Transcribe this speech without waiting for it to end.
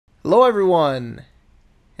Hello everyone,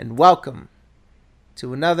 and welcome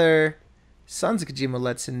to another Sons of Kojima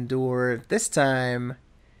Let's Endure, this time,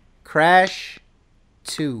 Crash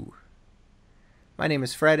 2. My name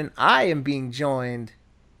is Fred, and I am being joined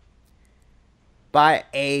by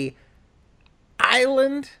a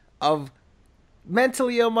island of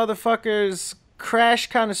mentally ill motherfuckers, crash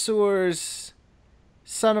connoisseurs,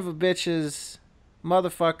 son of a bitches,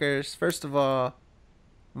 motherfuckers. First of all,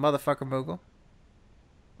 motherfucker Moogle.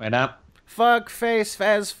 Wait up. Fuck face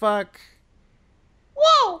as fuck.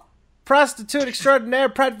 Whoa! Prostitute extraordinaire,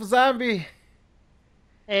 prideful zombie.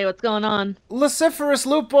 Hey, what's going on? Luciferous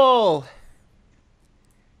loophole.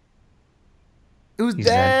 Who's He's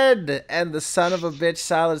dead? And the son of a bitch,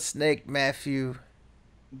 solid snake, Matthew.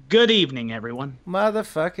 Good evening, everyone.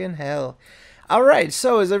 Motherfucking hell. Alright,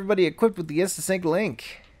 so is everybody equipped with the InstaSync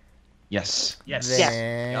link? Yes. Yes.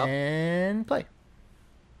 Then play.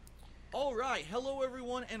 All right, hello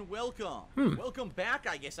everyone and welcome. Welcome back,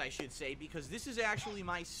 I guess I should say, because this is actually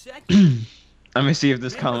my second. Let me see if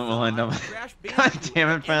this comment will end up. God damn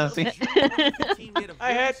it, Fancy.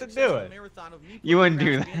 I had to do it. You wouldn't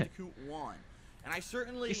do that. And I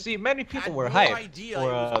certainly You see, many people had were no hyped idea for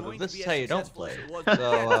it was going this to is be how as you don't successful play. as it was.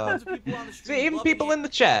 So, Tons of people on the stream see, even loving people it. in the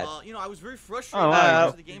chat. You know, I was very frustrated. wow.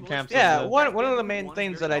 because the game was Yeah, so one of bad. the main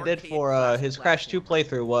things that I Very did for arcade his classic Crash 2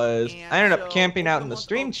 platform. playthrough was And I ended so, up camping out over in the the month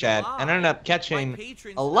stream of chat and I ended up July, catching my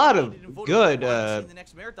patrons a lot of nominated and voted good for one to see the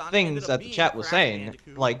next marathon. It things ended up that the being chat was Crash saying,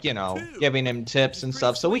 Bandicoot like, you know, 2. giving him tips and Which is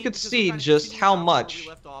stuff, so we pretty could sweet see because just kind of how picking up where we much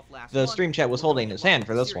left off last the month, stream chat was we're holding doing his a lot hand of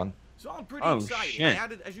for this series. one. So I'm pretty Oh, excited. shit. I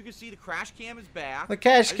added, as you can see, the crash cam is back. The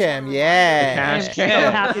cash cam, yeah. The I'm cash so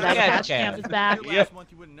cam. happy that Cash cash cam. cam is back. Last month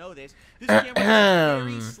you wouldn't know this. This camera is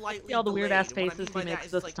very slightly See all the weird-ass delayed. And faces what I mean he by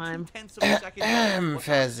makes that is this it's time. like 2/10 of a second below what's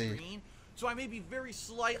on Fezzy. screen. So I may be very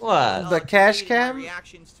slightly What? The cash delayed in my cam?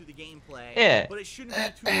 reactions to the gameplay. Yeah. But it shouldn't be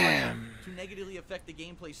too much to negatively affect the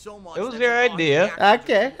gameplay so much. It was that your the idea. reactions are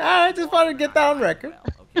Okay, too alright, just wanted to get that on record.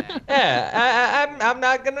 well, okay? Yeah, I'm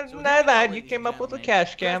not gonna So deny here we that. go, You ladies came and up with a gentlemen.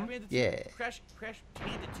 cash cam. Crash Bandicoot- Yeah. Crash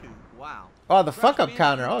Bandicoot. Wow. Oh, the Crash fuck up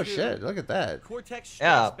counter. Oh Bandicoot 2, shit, look at that. Cortex Strikes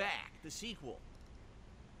Yeah. Back, the sequel.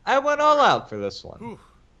 I went all out for this one. Whew.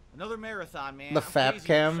 Another marathon, man. The I'm Fap crazy.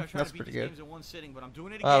 cam, I'm trying to that's beat pretty these good. games in one sitting, but I'm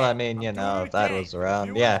doing it Well, again. I mean, you I'm know, doing if it that again. was around,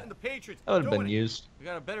 Viewers yeah. and the patrons That would have doing been it. used. We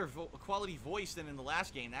got a better quality voice than in the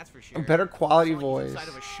last game, that's for sure. A better quality It's like voice. Inside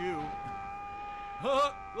of a shoe.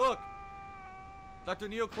 Look, Dr.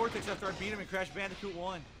 Neocortex after I beat him in Crash Bandicoot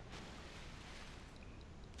 1.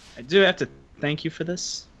 I do have to thank you for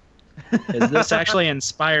this. 'Cause this actually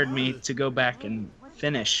inspired me to go back and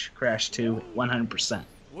finish Crash 2 100%.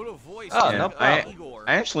 What a voice! Oh, Look no at problem. Igor.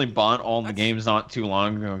 I actually bought all the That's- games not too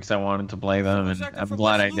long ago because I wanted to play them, Voice and actor I'm from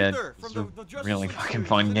glad I Lex did. Luthor These from are the Justice really League fucking series,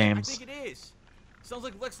 fun isn't it? games. I think it is. Sounds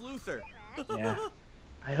like Lex Luthor. Yeah.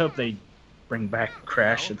 I hope they bring back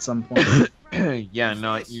Crash at some point. Yeah,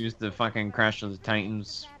 not use the fucking Crash of the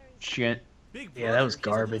Titans shit. Big Yeah, that was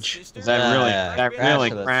Brother, garbage. Kissing His That Sister? really, Yeah, that Crash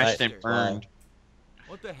really of the crashed Titans, and burned.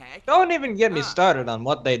 What the heck? Don't even get me Ah. started on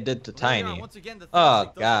what they did to Well, there you are. Tiny. Once again, the Oh, thumbstick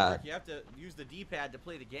doesn't God. work. You have to use the D-pad to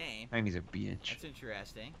play the game. Tiny's a bitch. That's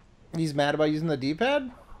interesting. He's mad about using the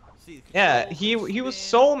D-pad? See, the Yeah, controls, he was spin.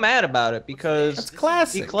 so mad about it What's because That's this?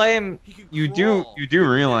 classic. he claimed He could You do crawl.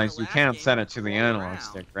 realize you Last can't game, set he it to could the crawl analog around.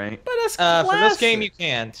 stick, right? But that's classic. for this game you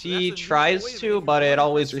can't. So He that's a new way tries to make to, it but run it in a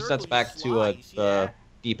always circle, resets you back to slide, you see the that?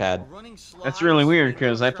 D-pad. Running That's really slides, weird spin,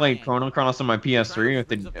 because I played triangle. Chrono Cross on my PS3 with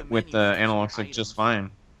brings up the the menu, analog some stick just items.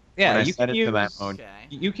 fine. Yeah, When I you set can it to that use mode. Okay.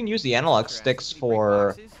 you can use the analog Interesting. sticks Did he break for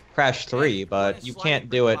boxes? Crash 3, Yeah, but slide you and can't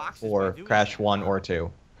break do it boxes for by doing Crash that. 1 or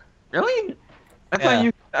 2. Really? I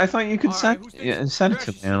Yeah. thought you could Alright, set who's yeah, next? set it Crash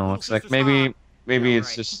to is the analog Little stick. Sister's Maybe Yeah, it's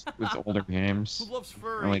right. just with older games. Who loves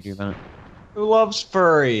furries? Really do that. Who loves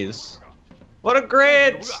furries? What a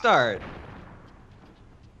great start!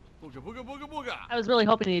 Booga, booga, booga, booga. I was really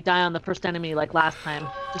hoping he'd die on the first enemy like last time.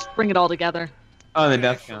 Just bring it all together. Oh, the Very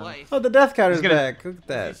death extra count. life. Oh, the death counter's He's gonna- back. Look at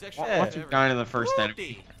that. This extra Yeah. Once you life. die to the first enemy.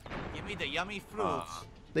 Fruity. Give me the yummy fruits.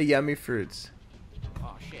 The yummy fruits.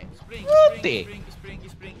 Oh shit. Spring, Fruity.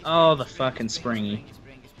 spring. Oh, the fucking springy.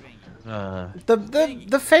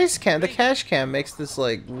 The face cam, the cash cam makes this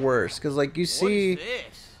like worse because like you see What is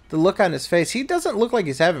this? the look on his face. He doesn't look like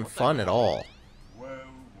he's having fun at all.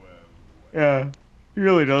 Yeah, he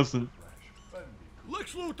really doesn't.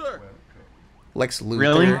 Lex Luthor. Lex Luthor.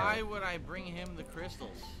 Really? Why would I bring him the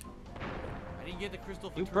crystals? I didn't get the crystal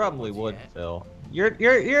for You Turbo probably Woods would, yet. Phil.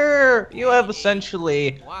 You have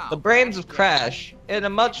essentially Wow. the brains of Crash in a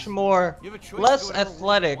much more You have a choice to less go whatever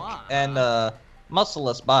athletic you want. and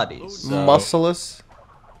muscleless body. So. Muscleless.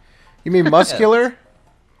 You mean muscular?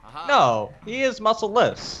 Aha. No, he is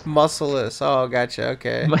muscleless. Muscleless. Oh, gotcha.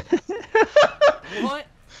 Okay. What?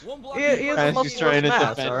 One block He in is front of He's me. trying to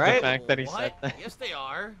mass, defend alright? the fact that he What? said that. Yes, they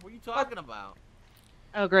are. What are you talking about?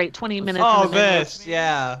 Oh, great. 20 minutes. Oh, in the minute. this,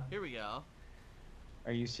 yeah. Here we go.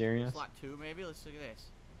 Are you serious? Slot 2, maybe? Let's look at this.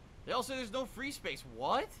 They all say there's no free space.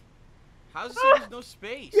 What? How does it say there's no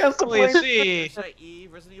space? Yes, Please see. Site E,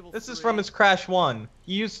 Resident Evil This is 3. from his Crash 1.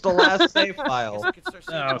 He used the last save file. Guess I could start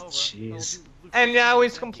saving Oh, over. jeez. And now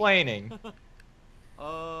he's complaining.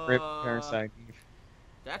 Rip Parasite.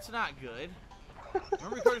 That's not good.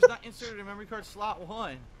 Memory card is not inserted in memory card slot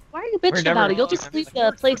 1. Why are you We're bitching never- about it? You'll just leave This the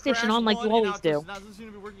worked for PlayStation Crash on like 1, you and always now do. it doesn't seem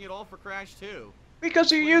to be working at all for Crash 2.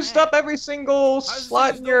 Because you Explain used that. up every single How does it say slot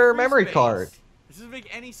there's in no your free memory space? card. This doesn't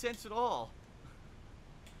make any sense at all.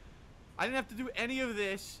 I didn't have to do any of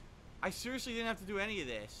this. I seriously didn't have to do any of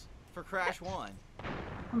this for Crash 1.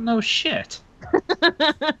 No shit.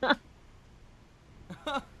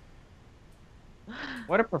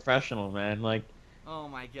 What a professional, man. Like, Oh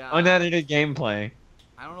my god. unedited gameplay.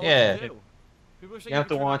 I don't know Yeah. what to do. People are saying You have to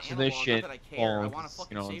can turn on watch this analog, shit. Not that I care. I Well, want to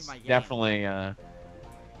fucking you know, save it's my game. definitely, Doesn't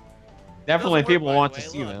definitely work, people by the want way, to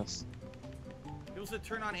see look. this. People said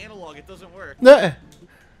turn on analog. It doesn't work. Nuh.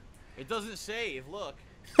 It doesn't save. Look.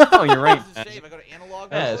 Oh, you're right. It doesn't save. I go to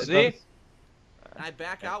analog. Yeah, mode, see? And I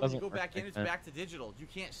back out. When you doesn't go work back in, like it's that. back to digital. You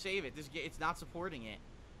can't save it. It's not supporting it.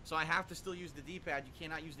 So I have to still use the D-pad. You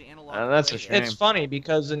cannot use the analog. to That's a play it. It's funny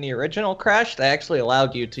because in the original Crash, they actually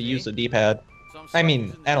allowed you to use the D-pad. So I'm I stuck mean,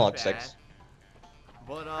 using the analog D-pad. sticks.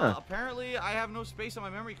 But Huh. apparently, I have no space on my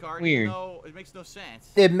memory card. Weird. Even though it makes no sense.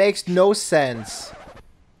 It makes no sense.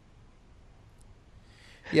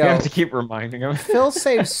 You Yo, have to keep reminding him. Phil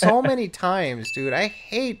saves so many times, dude. I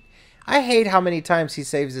hate how many times he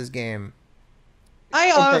saves his game.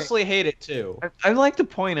 I honestly hate it too. I'd like to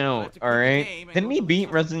point have out, to quit the alright? game and Didn't go he to beat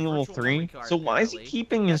some Resident Evil virtual memory 3? card, So why is he apparently.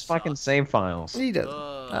 keeping his That fucking sucks. save files? He doesn't.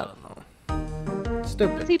 I don't know.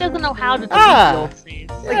 Stupid. Because he doesn't know how to delete Ah! the old saves.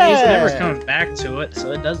 Like, he's never Yeah. coming back to it,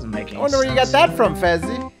 so it doesn't make any I wonder where you got sense. that from,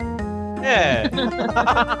 Fezzi. Yeah.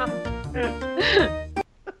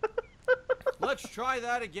 Let's try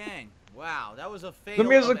that again. Wow, that was a fail. The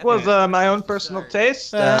music of was epic. my own personal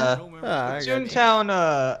taste. I No got you.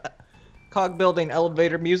 Toontown cog building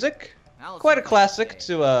elevator music. Now let's Quite a see what classic they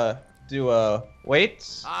say. to do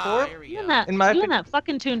weights Ah, for. here we You go. and that, In my you opinion- and that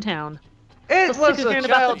fucking Toontown. It Let's was stick a again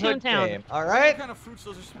about the childhood Toontown. game, What alright? kind of fruits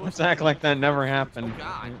those are supposed Let's to act be? like that never happened. Oh,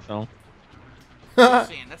 God. So,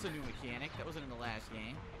 Sand, that's a new mechanic. That wasn't in the last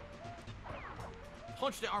game.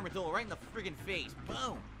 Punch the armadillo right in the friggin' face.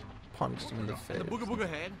 Boom. Punched him in the face. And the booga booga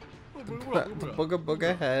head. The booga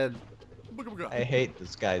booga head. Booga booga. I hate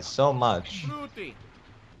this guy so much. Fruity.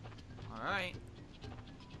 Alright.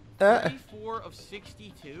 Uh, 34 of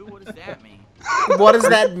 62? What does that mean? what does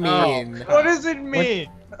that mean? What does it mean?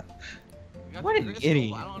 You got What the an crystal.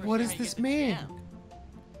 idiot. I don't What understand does how you this get the mean? gem.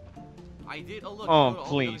 I did. Oh, look. oh, you go to all the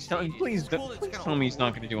please, other stages. please, It's cool that it's please kinda tell me he's not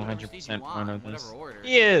overworked going to do whatever stage you 100% want, run of whatever this. order.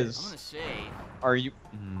 He I'm is. gonna save. Are you?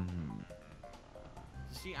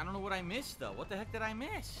 See, I don't know what I missed though. What the heck did I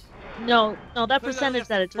miss? No, that Clearly, percentage left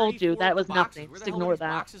that it told you, 34 that was boxes. nothing. Where Just the hell ignore are these that.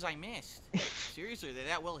 boxes I missed? Seriously, are they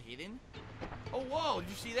that well hidden? Oh, whoa! Did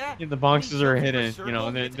you see that? Yeah, the boxes are hidden. You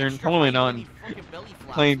know, they're totally not in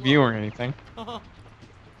plain view or anything.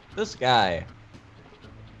 This guy.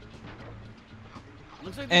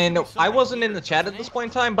 Looks like there's And gonna be I something wasn't in here, the chat at doesn't this it? point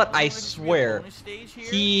in time, but Wasn't I there just gonna be a swear, bonus stage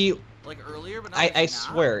here? he Like earlier, but now I there's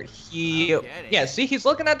not? swear, he... I don't get it. Yeah, see, he's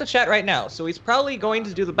looking at the chat right now, so he's probably going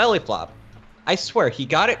to do the belly flop. I swear, he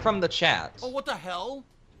got it from the chat. Oh, what the hell?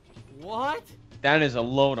 What? That is a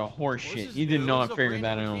load of horse This shit. is You did new. not This is a figure brand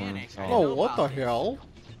that new out on mechanic. I yourself. know Oh, what the about this. hell?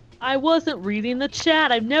 I wasn't reading the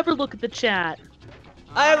chat. I never look at the chat.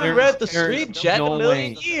 I haven't There's- read the there's street chat in no a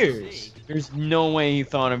million way. years. There's no way he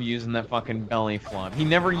thought of using that fucking belly flop. He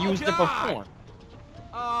never used it God. before.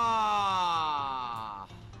 Ah.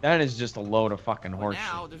 That is just a load of fucking Well, horse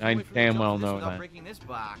now, shit. there's no I way for me to damn jump well through this know without that. breaking this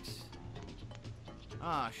box.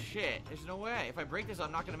 Ah, shit. There's no way. If I break this,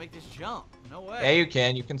 I'm not gonna make this jump. No way. Yeah, you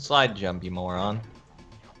can. You can slide jump, you moron.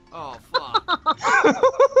 Oh, fuck.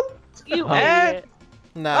 You And- idiot.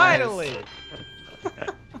 Nice. Finally!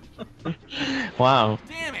 Wow.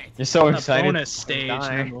 Damn it. You're so A excited. bonus stage,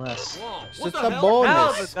 Die. nonetheless. Whoa. It's What just the a hell? bonus.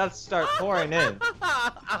 Now the deaths start pouring in.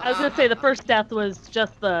 I was gonna say the first death was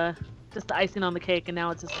just the icing on the cake, and now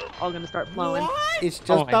it's just all gonna start flowing. What? It's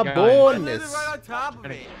just Oh my a God. I bonus. landed right on top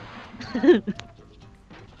of it.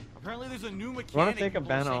 Apparently, there's a new mechanic. You want to take a people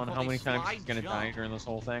bet say on called how a many times slide he's gonna jump. die during this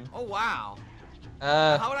whole thing? Oh wow.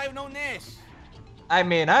 Uh, How would I have known this? I'm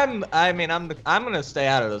gonna stay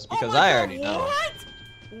out of this because Oh my I God, already know. What?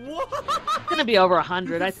 What? It's gonna be over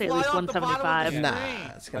 100. I'd say at Fly least off the bottom of the 175. ship.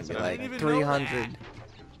 Nah, it's gonna be I didn't like even know 300.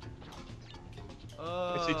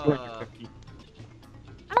 I say 250.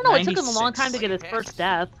 I don't know. It took him a long 96. time to get his first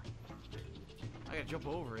death. I gotta jump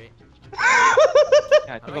over it.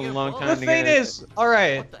 Yeah, it took I a get long blown? time The to thing get it. is,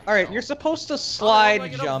 alright, What the alright, hell? you're supposed to do I slide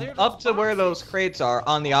get up jump there to up to those where those boxes? crates are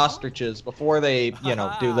on the ostriches before they, you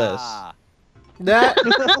know, do this. Ah. That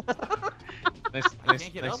Nice,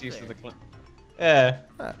 can't get nice up use there. of the clip. Yeah.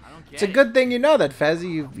 I don't get it's a it. good thing you know that,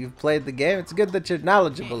 Fezzy. You've played the game. It's good that you're Can't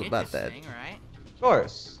knowledgeable hit about this that. thing, right? Of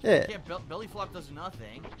course. Yeah. Belly flop does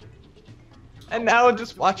nothing. And now How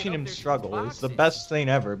just do we get watching up him there to these struggle is the boxes? best thing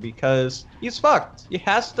ever because he's fucked. He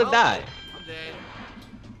has to Oh, die. I'm dead.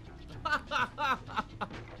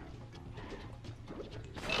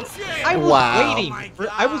 Oh, shit! I was Wow. waiting. Oh my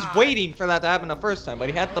I was God. waiting for that to happen the first time, but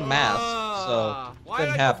he had the mask, so Why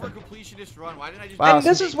didn't did I happen. go for completionist run? Why didn't I just? Wow, And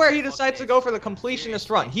this is where he Fuck decides to this. go for the completionist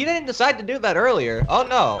run. He didn't decide to do that earlier. Oh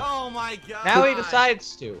no. Oh my god! Now he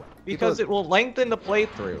decides to because People- it will lengthen the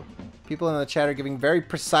playthrough. People in the chat are giving very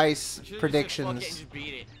precise I should've just said, "Fuck it," and predictions. just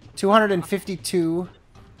beat it. 252.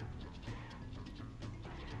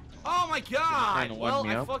 Oh my god! trying to wind Well,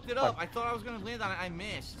 me I up. fucked it up. I thought I was gonna land on it. I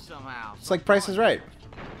missed somehow. It's like Price is Right.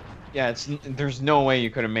 Yeah, there's no way you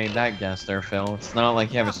could have made that guess there, Phil. It's not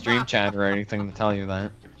like you have a stream chat or anything to tell you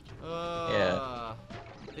that. Yeah.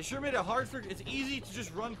 They sure made it hard for. It's easy to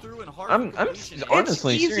just run through and hard. I'm for completion.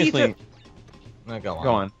 honestly, easy seriously. Go on.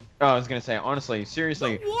 Go on. Oh, I was gonna say, honestly,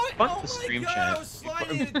 seriously, What? fuck Oh the my stream God, I chat. was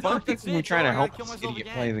sliding and Fuck dumped. people who That's it. try to I gotta help kill this myself idiot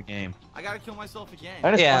again. play the game. I gotta kill myself again.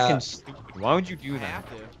 That is Yeah. fucking stupid. Why would you do I that? have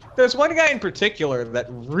to. There's one guy in particular that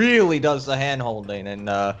really does the hand holding, and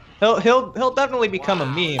he'll definitely become a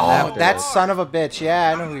Wow. meme Oh, after that this. son of a bitch.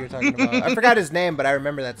 Yeah, I know who you're talking about. I forgot his name, but I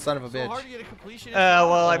remember that son of a So hard bitch. to get a completion.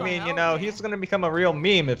 Well, I What the mean, you hell, know, man? he's gonna become a real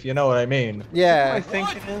meme if you know what I mean. Yeah. I think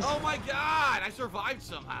What? it is. Oh my god! I survived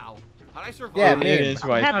somehow. How'd I survive? Yeah, It me. is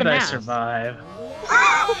who I Have How'd the I mask. survive?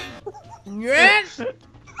 Yes. Didn't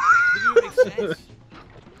even make sense.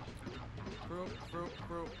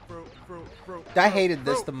 I hated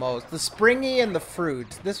this the most. The springy and the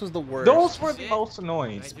fruit. This was the worst. Those were the Shit. most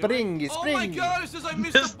annoying. Did I do it? Springy, Oh my springy. god! It says I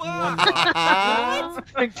missed This a box.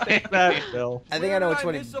 What? Take that, Bill. I think I know Where which did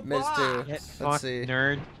one I he miss a missed too. box? Get Let's fucked, see.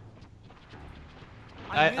 nerd.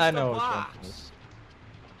 I missed I a know which one box. it is.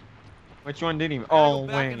 Which one did he? I gotta Oh, go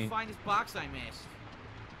back wait. and find this box I missed.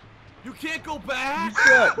 You can't go You back.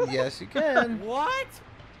 could. Yes, you can. What?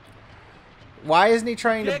 Why isn't he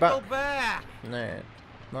trying to Can't go bounce? back. Alright.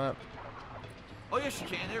 Well, Oh yes, you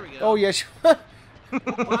can. There we go. oh, yes. What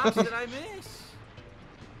box did I miss?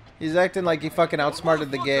 He's acting like he fucking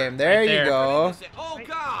outsmarted the Motherfucker. game. There Right you there. go. Oh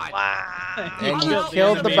god. And You you killed the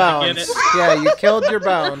killed the enemy to get bounce. it. Yeah, you killed your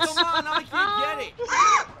bounce. Come on, now I can't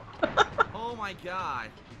get it. Oh my god.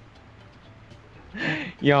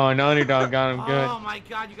 Yo, Naughty Dog got him good. Oh my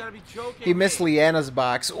god, you gotta be joking. He missed me. Leanna's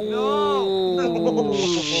box. Ooh. No.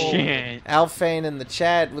 Shit. Alfane in the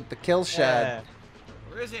chat with the kill shot. Yeah.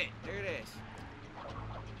 Where is it? There it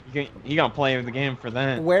is. He got play of the game for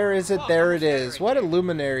that. Where is it? Oh, There almost it there is. right What a there.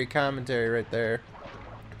 luminary commentary right there.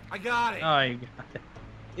 I got it. Oh, you got it.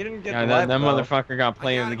 You didn't get Yeah, the that life, though. motherfucker got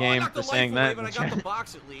play I of the got it. Oh, I game got for the saying life that. away, in but I got chat. the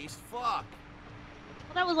box at least. Fuck. Well,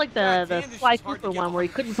 that was like God the damn, this Sly is hard to Cooper get one where he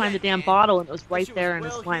off couldn't the find the set, damn man. bottle and it was That right shit there was in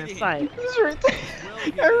his well line of hidden. sight. This is right there. Well,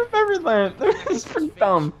 I yeah. remember that. That was pretty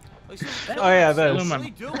dumb. Oh, yeah, that What is. are they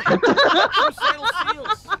doing? Suicidal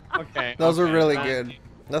seals. Okay. Those okay, are really fine. good.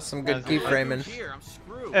 That's some good That's key good. framing. Here, I'm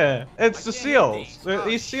screwed. Yeah, it's the I can't hit seals. these. They're- Oh,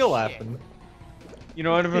 He's seal shit. laughing. You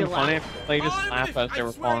know what would have been Feel funny like- if they just Oh, I laugh didn't as mean- they were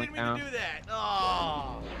I swear I falling didn't mean down. to do that.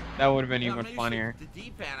 Oh. That would have been Yeah, even I'm not used to funnier. The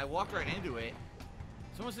D-pad, I walked right into it.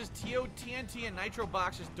 Someone says TNT and nitro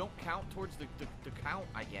boxes don't count towards the count,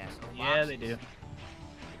 I guess. of Yeah, they boxes.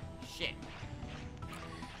 do. Shit.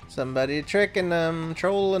 Somebody tricking them,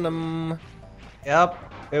 trolling them.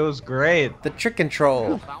 Yep, it was great. The trick and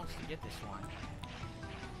troll. Bounce to get this one.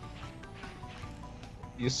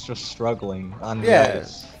 He's just struggling on the Yeah.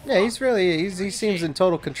 ice. Yeah, he seems in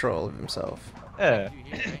total control of himself. Yeah. Do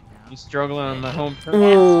here right now. He's struggling on the home turf.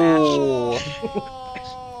 Ooh.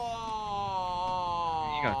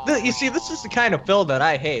 Oh. You see, this is the kind of Phil that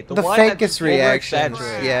I hate. The one that fakest just reaction.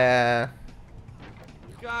 over-exaggerates. Yeah.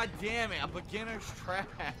 God damn it, a beginner's trap.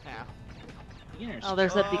 Beginners. Oh,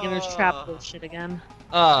 there's that beginner's trap bullshit again.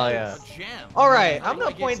 Oh, yeah. A gem. Alright, How I'm do I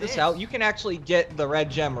gonna get point this out. You can actually get the red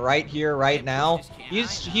gem right here, right now.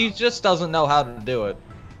 He just doesn't know how to do it.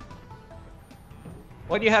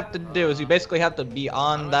 What you have to do is you basically have to be How do I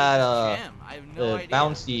on get that this gem? I have no the idea.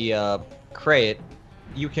 bouncy crate,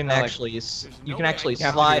 you can Like, actually There's you no can way I actually can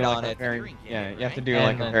do slide like on a it. very, yeah, you have to do And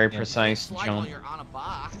like a then- very yeah. precise Slide while jump. you're on a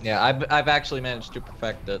box. Yeah, I've actually managed to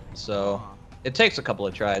perfect it, so Huh. it takes a couple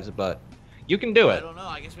of tries, but you can do I it. don't know.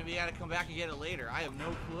 I guess maybe I gotta come back and get it later. I have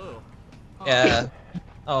no clue. Huh. Yeah.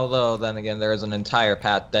 Although then again, there is an entire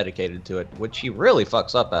path dedicated to it, which he really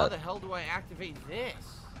fucks up How at. the hell do I activate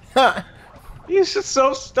this? He's just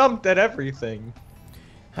so stumped at everything.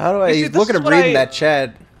 How do I? You see, He's this looking is at what reading I- that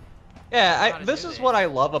chat. Yeah, How to this do is it. what I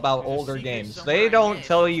love about There's a older secret games. somewhere They I don't missed.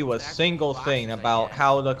 tell you a It's actually single boxes, thing I about guess.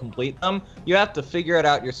 how to complete them. You have to figure it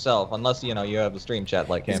out yourself, unless you know you have a stream chat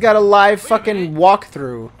like him. He's got a live Wait a fucking minute.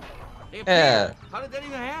 walkthrough. They Yeah. appeared. How did that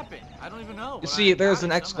even happen? I don't even know. You but see, I there's got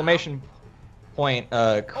an it somehow. exclamation point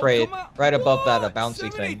Oh, crate come on. right above that What?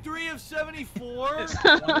 bouncy thing. 73 of 74?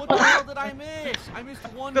 What the hell did I miss? I missed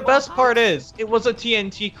one The best box. part is, it was a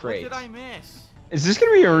TNT What crate. did I miss? Is this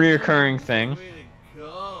gonna be a reoccurring thing? Way to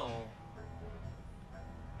go.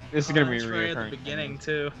 This is gonna be a That's right at the reoccurring. beginning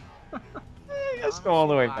too. Let's go all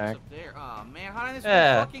the way Box back. up there. Oh man, how did I miss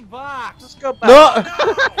Yeah. my fucking box? Let's go back. No!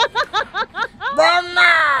 Run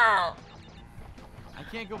now! I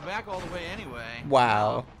can't go back all the way anyway.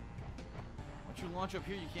 Wow. Once you launch up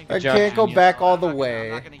here, you can't I go job, can't go genius. back all I'm the not gonna- I'm way.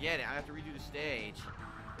 not gonna get it. I have to redo the stage.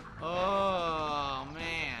 Oh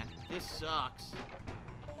man, this sucks.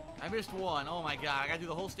 I missed one. Oh my god, I gotta do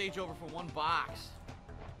the whole stage over for one box.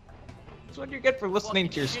 That's what you get for listening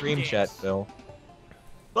to your Fucking stream shit chat, dicks. Phil.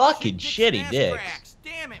 Fucking Shit shitty ass dicks. cracks.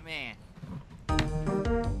 Damn it, man.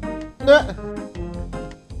 No.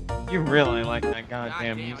 You really like that God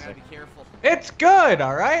goddamn damn, I music. gotta be careful. It's good,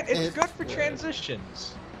 alright? It's It's good for good.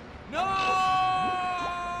 transitions. No!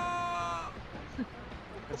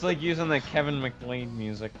 It's like using the Kevin McLean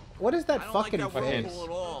music. What is that I don't fucking like that face? whirlpool at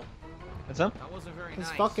all. What's up? That wasn't very His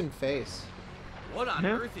nice. fucking face. What on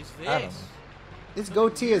Yeah. earth is I don't this? His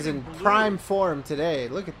goatee is in prime form today.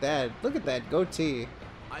 Look at that. Look at that goatee.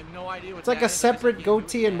 I have no idea what It's like that a is. I just separate can't do it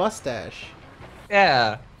goatee and yet. mustache.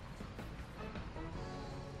 Yeah.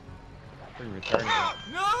 Pretty retarded.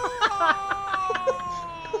 No!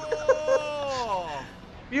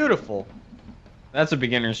 Beautiful. That's a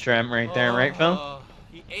beginner's trap right there, right, Phil?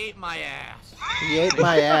 He ate my ass. He ate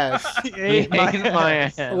my ass. He ate my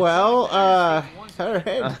ass. Well, alright.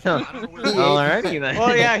 I don't know where it is. Alrighty then.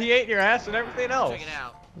 Well, yeah, he ate your ass and everything else. Check it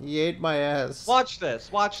out. He ate my ass. Watch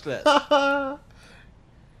this, watch this. The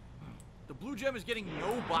blue gem is getting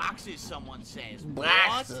no boxes, someone says. What?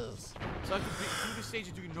 Boxes. So I have to do the stage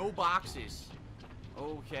and do no boxes.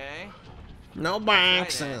 Okay. No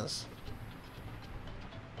boxes.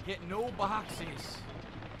 Get no boxes.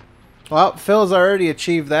 Well, Phil's already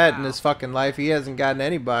achieved that in Wow. his fucking life. He hasn't gotten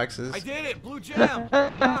any boxes. I did it! Blue gem!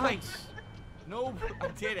 Nice! No, I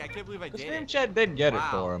did it. I can't believe I The did stream it. chat did get it Wow.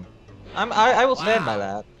 for him. I will stand by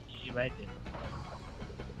Wow. that. You right there.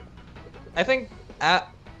 I think. No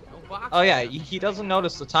boxes. Oh yeah, he doesn't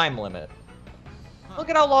notice the time limit. Look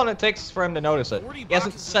at how long it takes for him to notice it. 40 He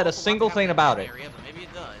hasn't boxes is said a awful lot single to thing have in about that it. area, but maybe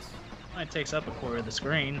it does. It takes up a quarter of the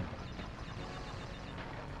screen.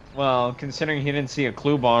 Well, considering he didn't see a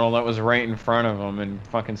clue bottle that was right in front of him in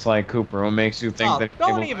fucking Sly Cooper, what makes you think Oh, that he's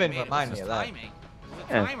don't able, even I made it. remind What's me of this that. timing? What's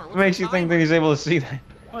the yeah, timer? what What's makes the you think that timer? he's able to see that?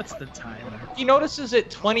 What's the timer? He notices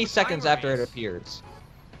it 20 the seconds timer after it is. appears.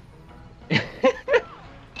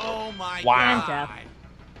 Oh my Wow. god!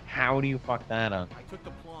 How do you fuck that up? I took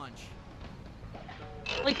the plunge.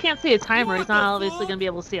 Well, he can't see a timer. What He's the not obviously fuck? going to be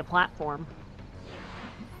able to see a platform.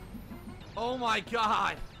 Oh my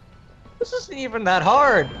god! This isn't even that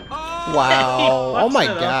hard. Oh! Wow. Oh Fucks my it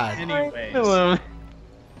up god. Anyways. Hello.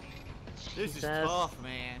 This is Jesus. tough,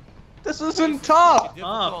 man. This This isn't is tough. fucking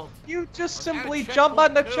difficult. You just I was at a simply jump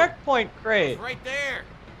on the checkpoint, too. checkpoint It crate. was right there.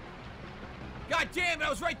 God damn it! I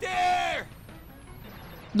was right there.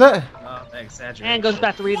 The- Oh, exaggeration. And goes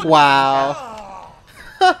back to reading. Wow. Oh.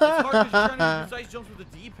 It's hard because you're trying to do precise jumps with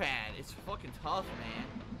the D-pad. It's fucking tough, man.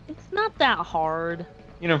 It's not that hard.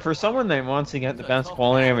 You know, for someone that wants to get the best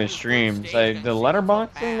quality of his streams, the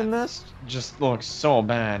letterboxing in this just looks so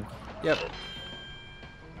bad. Yep.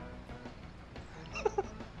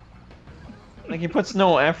 Like he puts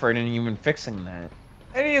no effort in even fixing that.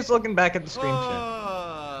 And he is looking back at the stream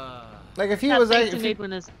chat. Like if he That was face like, he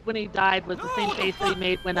made when he died was the same face that he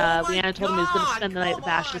made when Leanna told him he was going to spend the night at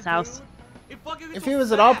Vash's house. if he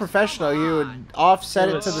was at all professional, you would offset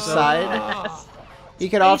it to the side. He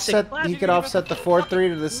could offset the 4:3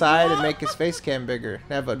 to the side and make his face cam bigger.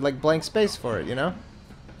 Have a like blank space for it, you know?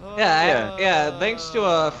 Yeah, thanks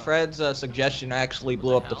to Fred's suggestion, I actually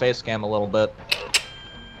blew up the face cam a little bit.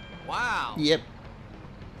 Wow. Yep.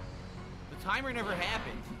 The timer never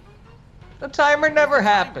happened. The timer never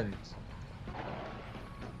happened.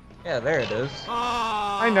 Yeah, there it is. Oh,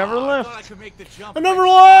 I never I left. thought I could make the jump. I If never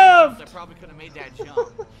tried jumps, left. I probably could have made that jump.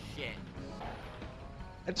 Shit.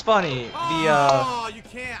 It's funny. Oh, you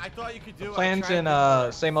can't. I thought you could do it. I Plans tried in to do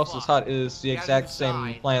it. Samos's Fuck. Hut is the You gotta exact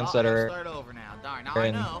decide. same plans Oh, that I gotta are start over now. Darn, now I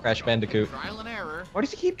in know. Crash Bandicoot. Trial and error. Why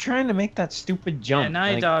does he keep trying to make that stupid Yeah, jump?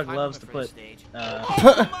 Naughty Like, Dog Time loves to limit for put the stage. uh,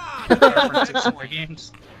 Oh, come on! references to their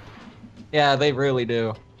games. Yeah, they really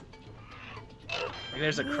do. Like,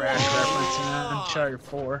 there's a Crash reference in Uncharted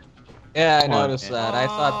 4. Yeah, I Come on, noticed man. that. I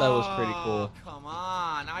thought that was pretty Oh, cool. Come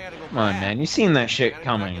on, now I gotta go Come on, back. man. You seen that I shit gotta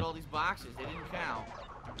coming. get all these boxes. They didn't count.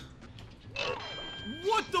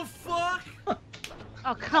 What the fuck?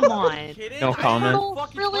 Oh, come on. Kidding? No I comment. didn't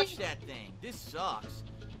fucking Really? touch that thing. This sucks.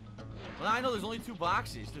 Well, I know there's only 2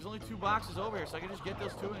 boxes. There's only 2 boxes over here, so I can just get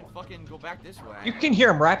those 2 and fucking go back this way. You can hear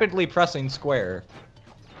him rapidly pressing square.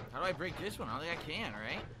 How do I break this one? I don't think I can,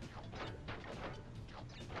 right?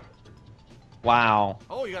 Wow.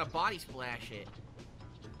 Oh, you gotta body splash it.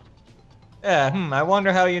 Yeah, I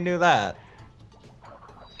wonder how you knew that.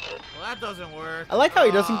 Well, that doesn't work. I like how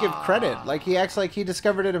he doesn't give credit. Ah. Like he acts like he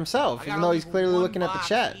discovered it himself, I even gotta though he's leave clearly one looking at the box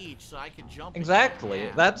chat. each so I can jump again. Exactly.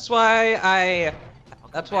 Yeah. That's why I'll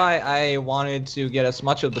come That's why back. I wanted to get as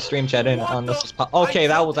much of the stream chat in What on the- this as possible. Okay, I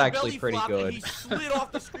that jumped was and actually belly pretty flopped and good. He slid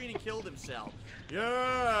off the screen and killed himself.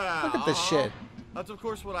 Yeah. Look at this uh-huh. shit. That's of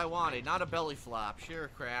course what I wanted, not a belly flop. Sure,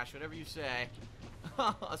 Crash, whatever you say.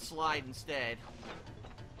 A slide instead.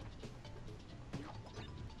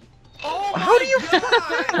 Oh How do you-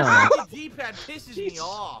 God! The D-pad pisses me Jesus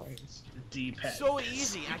off. D-pad. So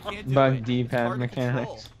easy, I can't do Bug it. It's D-pad hard to control.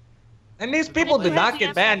 mechanics. And these people did not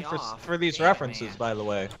get banned for Off. for these Damn it, references, man. by the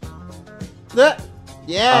way.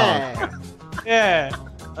 Yeah. Yeah,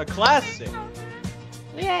 a classic.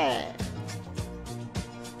 Yeah.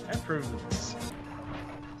 I approve of this.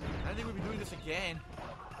 I didn't think we'd be doing this again.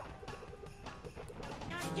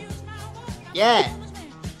 Yeah.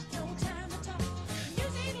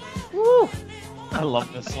 Woo. I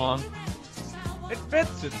love this song. It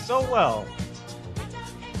fits it so well.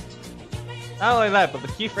 Not only that, but the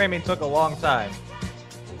keyframing took a long time.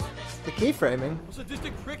 The keyframing.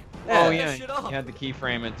 Sadistic prick. Yeah. Oh That yeah, shit you up. had to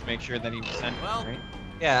keyframe it to make sure that he was centered, Well, right?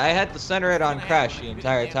 Yeah, I had to center it on Gonna Crash happen the with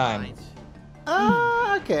entire video time.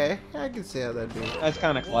 lines. Okay. I can see how that'd be. That's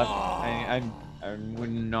kind of clever. Whoa. I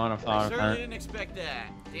would not have I thought of certainly that. didn't expect that.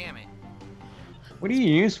 Damn it. What do you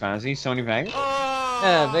use, Fazzy? Sony Vegas? Oh!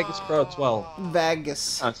 Yeah, Vegas Pro 12.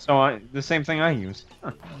 Vegas. The same thing I use.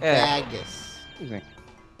 Huh. Yeah. Vegas. Easy.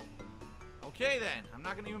 Okay then, I'm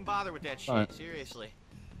not gonna even bother with that shit. Alright. Seriously,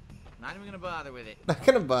 not even gonna bother with it. Not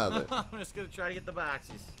gonna bother. I'm just gonna try to get the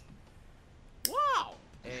boxes. Wow.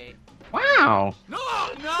 Hey. Wow. No!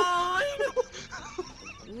 9!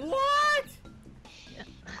 What?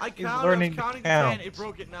 I He's counted. I was learning to counting to count. 10. It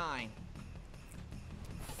broke at 9.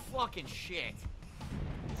 Fucking shit.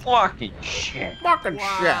 Fucking shit. Fucking shit.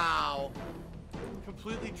 Wow.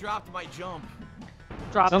 Completely dropped my jump.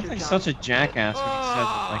 Drop Sounds your like jump. such a jackass when he says it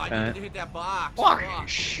I like needed that. to hit that box. Fucking Fuck.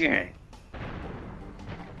 shit.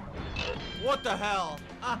 What the hell?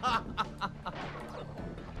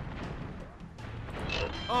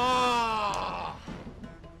 Oh.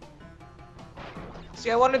 See,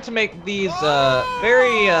 I wanted to make these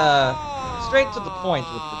very straight to the point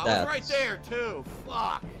with the I was deaths. right there too.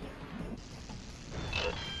 Fuck.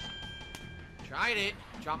 Tried it.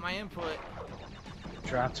 Dropped my input.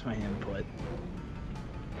 Dropped my input.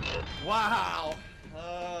 Wow.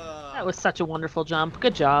 That was such a wonderful jump.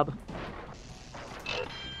 Good job.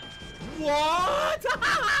 What?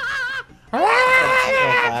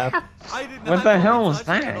 Yeah. I did not What the hell really was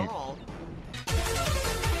touch it that? at all.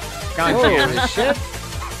 God Whoa, damn this it. shit.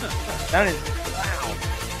 That is. Wow.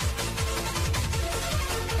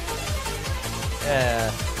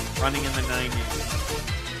 Yeah. Running in the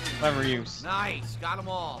 90s. Clever use. Nice. Got them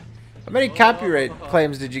all. How many copyright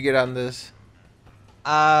claims did you get on this?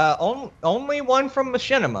 Only one from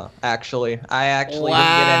Machinima, actually. I actually didn't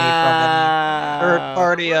get any from any third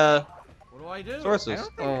party What do I do? sources.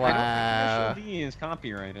 I don't Wow. think D is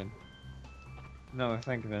copyrighted. No,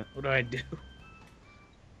 think of it. What do I do?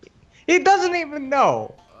 He doesn't even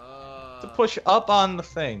know Uh, to push up on the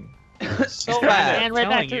thing. So He's bad. And right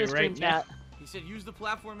back telling to you the stream right now. chat. He said use the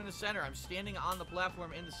platform in the center. I'm standing on the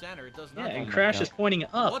platform in the center. It does Yeah, nothing. and Crash is pointing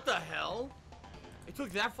up. What the hell? It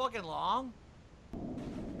took that fucking long?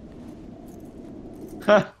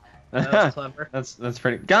 That was clever. That's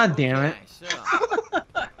pretty. God damn it. Okay, so.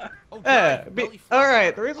 Oh, Yeah, God, belly all flop.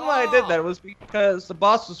 right. The reason why I did that was because the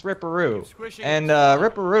boss was Ripperoo, Squishing. and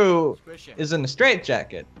Ripperoo Squishing. is in a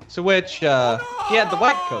straitjacket, to which he had the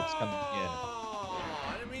white coats coming in. Oh,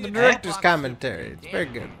 I didn't mean The to director's jump on commentary. stupid It's thing. very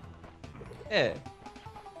good. Yeah.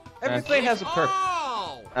 Everything has a purpose.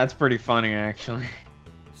 Oh! That's pretty funny, actually.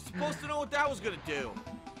 Supposed to know what that was gonna do.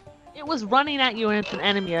 It was running at you and it's an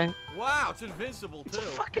enemy. Wow, it's invincible too.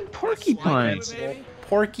 Fucking porcupine. Slide through it, maybe?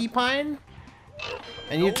 Porcupine?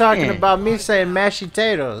 And you're No talking way. about me saying mashed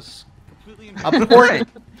potatoes. Completely A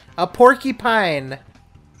invincible. a porcupine.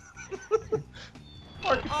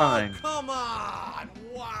 Porcupine. Oh, come on!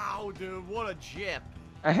 Wow, dude, what a jip.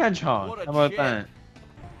 A hedgehog. What a How about jip. that?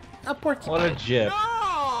 A porcupine. What a jip.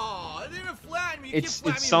 No! It didn't even flatten me. You It's- can't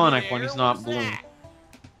flatten it's me Sonic in when midair. he's not What blue. was that?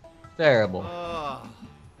 Terrible.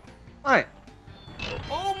 What?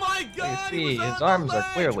 Oh my god! see, he was his on arms the are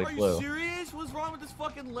ledge. clearly Are you blue. serious? What's wrong with this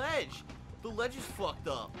fucking ledge? The ledge is fucked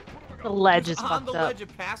up. The ledge He is was on fucked the up. ledge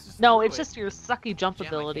and passes No, through it's it. just your sucky jump Gem, I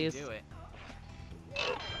can't abilities. do it.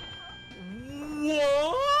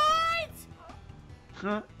 What?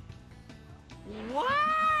 Huh?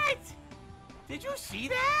 What? Did you see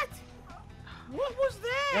that? What was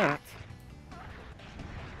that?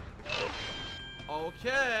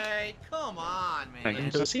 Okay, come on,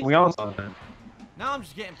 man. We all saw that. Now I'm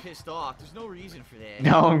just getting pissed off. There's no reason for that.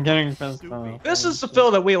 No, I'm getting pissed Stupid. off. This is the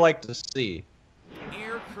Phil that we like to see.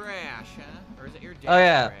 Air crash, huh? Or is it air dash Oh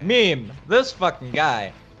yeah, crash? meme. This fucking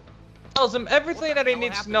guy tells him everything What the that he hell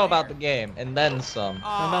needs to happened know about there? the game, and then some.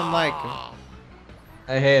 I don't like him. Oh,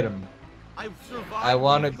 I hate him. I survived I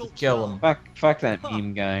wanted to difficult kill him. jump. Fuck that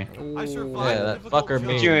meme guy. I survived Yeah, the that difficult fucker jump,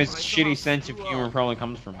 meme. You, his but I somehow shitty sense of screw humor up probably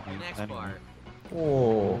comes from the him. next I don't know. part.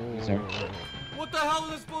 Oh. What the hell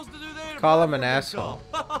was I supposed to do there? Call him an asshole.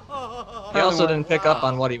 He also didn't pick up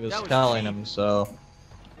on what he was That was telling cheap. him, so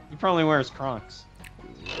He probably wears Crocs.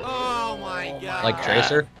 Oh my god. like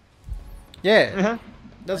Tracer. Yeah,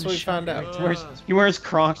 that's what we found out. He wears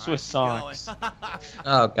Crocs with Alright, socks. going.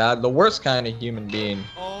 Oh god, the worst kind of human being.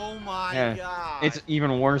 Oh my Yeah, god. It's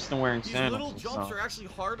even worse than wearing These sandals. little with jumps socks. are actually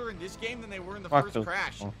harder in this game than they were in the Fuck first those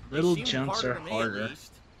Crash. people. They Little seem jumps are to me, harder. At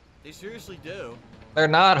least. They seriously do. They're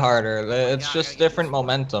not harder. It's Yeah, I just gotta get different this one.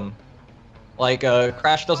 momentum. Like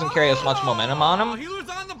Crash doesn't carry as much momentum on Oh, him. he was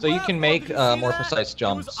on the so you can platform. make, Did you see more that? precise He was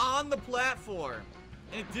jumps. on the platform,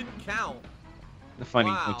 and it didn't count. The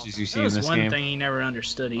funny Wow. glitches you see That in was this one game. thing he never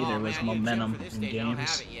understood either Oh, was man, I need a gem momentum for this in stage. I don't have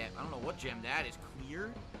games. it yet. I don't know what gem that is.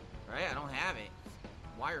 Clear? Right? I don't have it.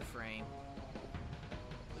 Wireframe.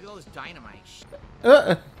 Look at all this dynamite.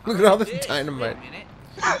 Look at all What's this dynamite. Wait a minute.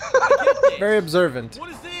 I get this. Very observant.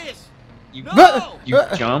 What is this? You, No! you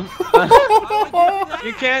jump? How do I get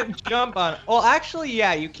You that? can't jump on. Well, actually,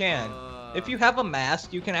 yeah, you can. If you have a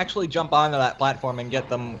mast, you can actually jump onto that platform and get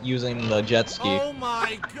them using the jet ski. Oh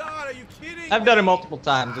my god, are you kidding I've done it me? multiple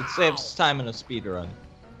times. It saves Wow. time in a speed run.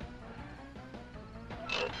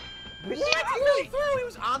 What? He fell through! He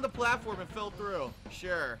was on the platform and fell through.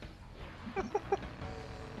 Sure.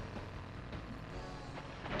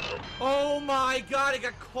 Oh my god, it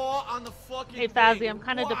got caught on the fucking Hey thing. Fazzy, I'm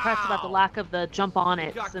kind of depressed about the Wow. lack of the jump on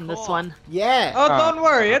it Got in this caught. one. Yeah. Oh, don't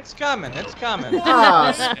worry, it's coming. It's coming.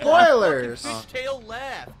 Ah, spoilers. Fishtail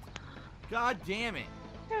left. God damn it.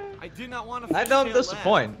 I did not want to I don't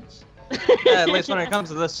disappoint. Yeah, at least when it comes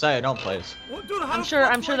to this side, I don't place. Well, dude, how I'm the sure-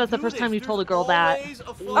 fuck I'm do sure I that's the do first this? time you There's told a girl that. always a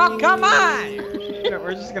fucking- Oh, come on! Yeah,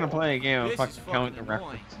 we're just gonna play a game This of is fucking count the fucking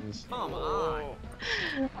annoying. references. Come on.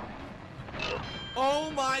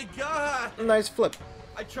 Oh my god! Nice flip.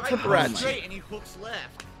 I tried Flip to go rat. straight and he hooks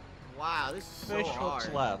left. Wow, this is so Fish hard.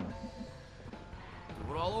 hooks left.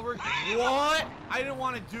 Do it all over. What? I didn't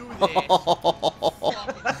want to do this.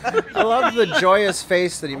 I love the joyous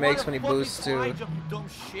face that he I makes wanna when he fucking boosts fly too. jump, you dumb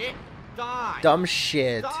shit. Die. Dumb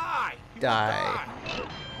shit. Die. You Die.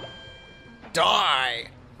 die. Die.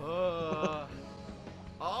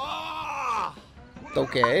 Ah.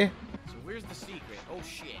 Okay. So where's the secret? Oh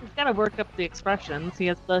shit. He's got to work up the expressions. He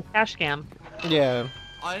has the cash cam. Yeah.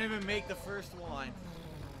 I didn't even make the first one.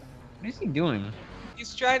 What is he doing?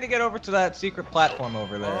 He's trying to get over to that secret platform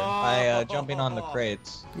over there by jumping on the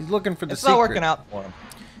crates. He's looking for the It's secret. not working out for him.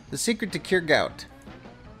 The secret to cure gout.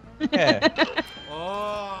 Yeah.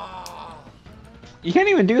 Oh. You can't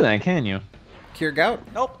even do that, can you? Cure gout?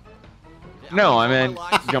 Nope. No, I all mean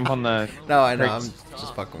my lives jump on the. No, I know. I'm Crates.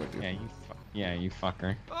 just fucking with you. Yeah, you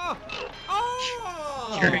fucker. Oh.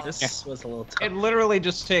 Oh. This was a little tough. It literally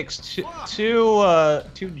just takes two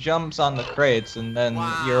jumps on the crates and then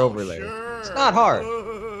Wow, you're over there. sure. It's not hard.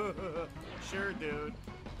 Sure, dude.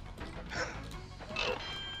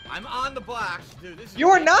 I'm on the box, dude. This is You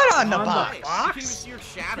are great. not on the Nice. box. You can't even see your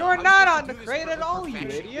shadow. You are How not supposed on to the do this crate for at all, you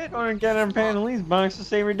perfection? idiot. Go and get him Panelese box to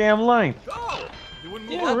save your damn life. Go! You wouldn't even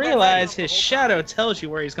move You up don't that realize way his the whole shadow time. tells you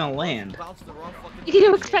where he's gonna land. Bounced the wrong fucking You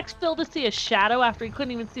direction. expect Phil to see a shadow after he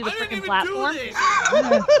couldn't even see the I didn't freaking even platform? do this.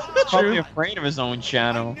 Probably True. afraid of his own I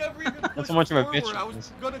shadow. never even pushed That's how much of a forward. bitch I he was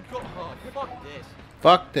is. gonna go. Oh, fuck this.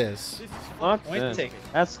 Fuck this. This is Fuck fucking this. take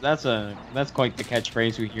stupid. That's quite the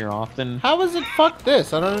catchphrase we hear often. How is it fuck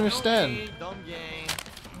this? I don't Dumb understand. game, dumb game.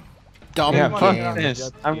 Dumb Yeah, fuck game.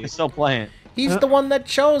 this. I'm gonna still play it. He's the one that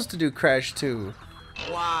chose to do Crash 2.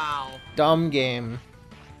 Wow. Dumb game.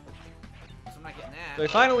 So I'm not getting that. They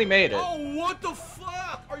finally made it. Oh, what the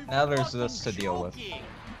fuck? Are you Now there's fucking this to deal with. joking?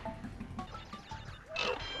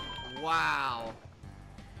 Wow.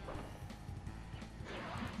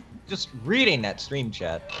 Just reading that stream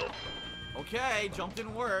chat. Okay, jump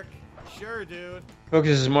didn't work. Sure, dude.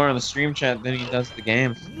 Focuses more on the stream chat than he does the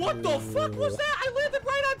game. What the fuck was that? I landed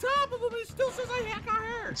right on top of him and it still says I got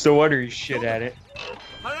hurt. So what are you shit at it?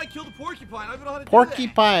 How did I kill the porcupine? I don't even know how to do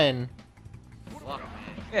Porcupine. that. Fuck, man.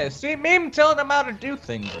 Yeah, see, me telling them how to do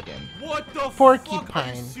things again. What the fuck? Are you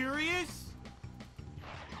Porcupine. serious?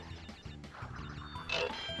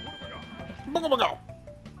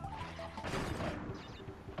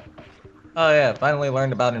 Oh yeah, finally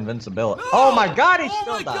learned about invincibility. Oh my god, he oh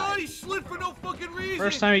still my died. god, he slid for no fucking reason.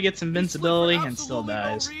 First time he gets He slid for invincibility and still absolutely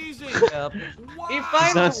dies. No reason. Yep. Wow. He He's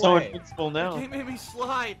finds not a so way. invincible The now. game made me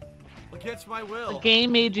slide against my will. The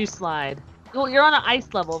game made you slide. Well, you're on an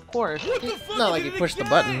ice level, of course. What the fuck? Not like He he did it pushed the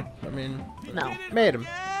again! button. I mean, He No. did it Made him.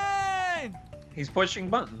 again! He's pushing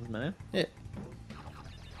buttons, man. Is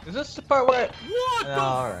this the part where? What the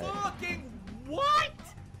Alright. fucking what?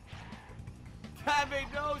 That made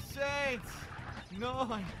no sense.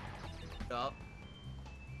 No. Up.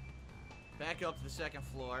 Back up to the second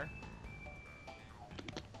floor.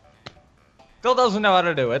 Still doesn't know how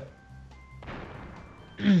to do it.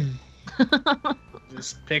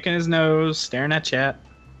 Just picking his nose, staring at chat.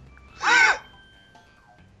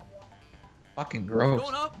 Fucking gross.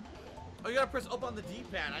 Going up. Oh, you gotta press up on the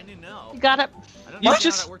D-pad. I didn't know. You got it. I don't You know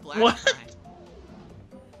just- how that worked last what? time.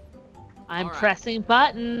 I'm Alright. pressing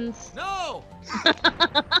buttons. No! Back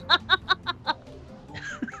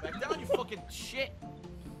down, you fucking shit.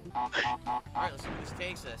 Alright, let's see where this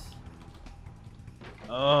takes us.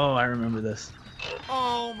 Oh, I remember this.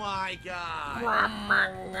 Oh my god.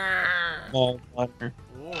 Oh, butter.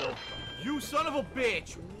 Whoa. You son of a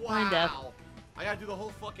bitch. Kind of. Wow. I gotta do the whole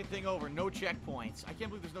fucking thing over. No checkpoints. I can't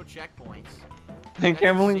believe there's no checkpoints. I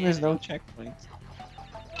can't believe there's no checkpoints.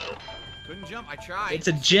 Couldn't jump. I tried. It's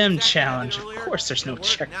a gym Exactly what I did challenge. Of earlier. course there's no It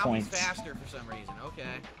worked. Now he's checkpoints. faster for some reason. Okay.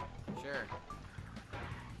 Sure.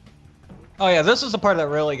 Oh yeah, this is the part that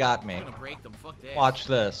really got me. I'm gonna break them. Fuck this. Watch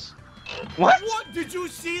this. What? What? Did you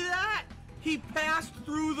see that? He passed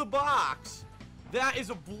through the box. That is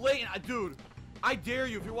a blatant... Dude, I dare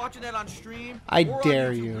you. If you're watching that on stream... I or on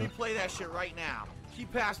dare YouTube, you. Replay that shit right now. He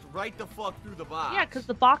passed right the fuck through the box. Yeah, because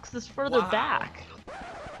the box is further Wow. back.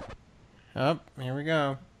 Oh, here we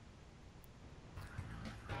go.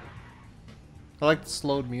 I like the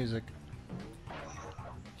slowed music.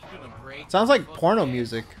 He's gonna break Sounds like fuck porno this.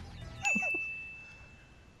 music.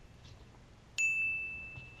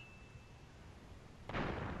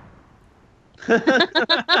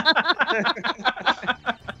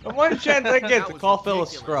 The one chance I get That to was call Phil a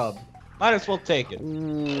ridiculous. scrub. Might as well take it.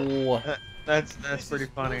 Ooh. That's This pretty is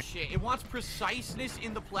funny. bullshit. It wants preciseness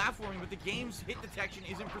in the platforming, but the game's hit detection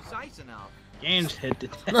isn't precise enough. Games hit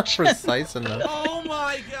Not detection. precise enough. Oh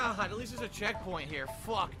my god! At least there's a checkpoint here.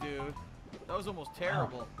 Fuck, dude. That was almost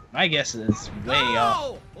terrible. My guess is way no!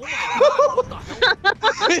 off. Oh my god! What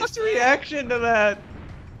the hell? His reaction to that.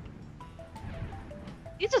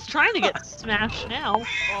 He's just trying to get smashed now.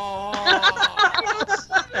 Oh!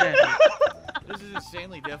 This is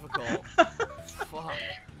insanely difficult. Fuck.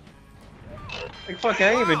 Like, fuck, I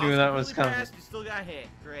ain't even knew that was Really coming. fast, you still got hit.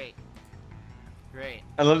 Great. Great.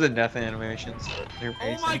 I love the death animations. They're Oh my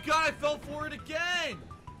amazing. god! I fell for it again.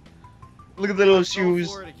 Look at the little Fell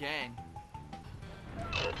shoes. for it again.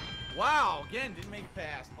 Wow! Again, didn't make it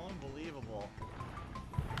past. Unbelievable.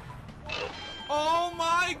 Oh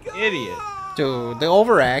my god! Idiot. Dude, the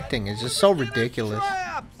overacting is just so Beginner ridiculous.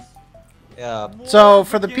 traps! Yeah. So More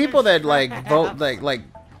for the beginner people that like vote traps. like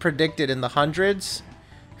predicted in the hundreds,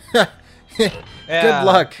 Yeah,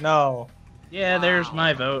 luck. No. Yeah, there's Wow.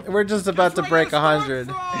 my vote. we're just about to That's where I break gotta 100,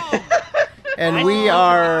 start from! and we Oh,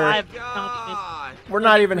 are I've- God. we're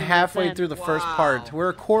not even 33%. halfway through the first Wow. part. We're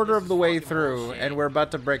a quarter This of is the way fucking through, bullshit. and we're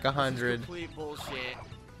about to break This is 100. complete bullshit.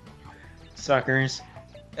 Suckers.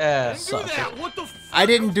 Yeah. I didn't do that. What the fuck? I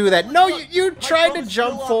didn't do that. No, you My tried to thumb's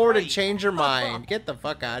jump still forward and upright. change your mind. Get the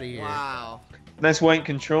fuck out of here. Wow. Nice white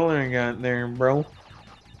controller you got there, bro.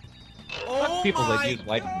 Oh People that my use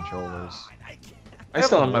white God. controllers. I can't. I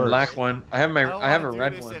still have my worse. black one. I have don't I have a wanna do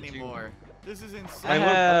red this one too. anymore. This is insane. I This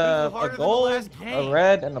is have harder a than the gold, last a game.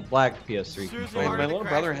 red, and a black PS3 Seriously, controller. harder My than little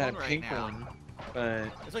Crash brother had a 1 right pink now. one, but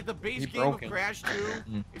It's like the base He game broke of it. Crash 2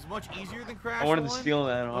 is much easier than Crash I wanted 1. to steal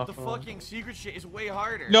that But off the of him. fucking secret shit is way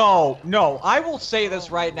harder. No, no, I will say this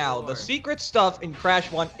Oh, right my now. Lord. The secret stuff in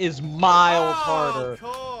Crash 1 is miles Oh, harder of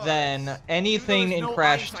course. than anything Even in though there's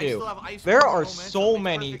Crash no ice, I 2. still have ice There cream are momentum. so Makes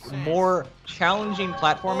many perfect sense. more challenging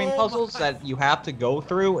platforming Oh puzzles my- that you have to go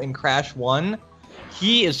through in Crash 1.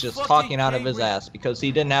 He is just Fucking talking out of his Gateway. ass because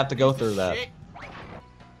he didn't have to go Piece of through that. shit.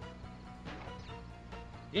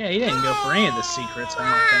 Yeah, he didn't go for any of the secrets, I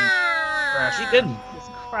don't think. Crash. He didn't. Jesus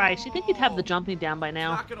Christ, you think you'd have the jumping down by It's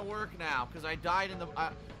now? not gonna work now because I died in the.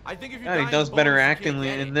 I think if you yeah, die he in does the better bonus, you acting can't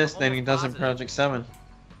get in it. this I'm than he almost does in positive. Project 7.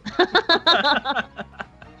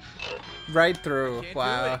 Right I through. can't do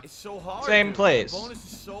Wow. it. It's so hard. Same dude. place. The bonus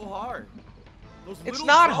is so hard. Those It's little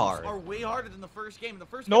not jumps hard. Are way harder than the first game. In the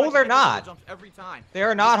first No, game, I they're could get those little not. Jumps every time. They are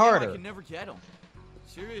This not game, I harder. can never get them.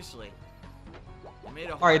 Seriously. They made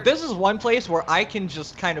it Alright, harder. this is one place where I can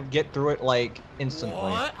just kind of get through it, like,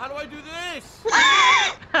 instantly. What? How do I do this?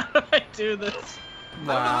 How do I do this? I don't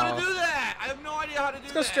know how Wow. to do that. I have no idea how to do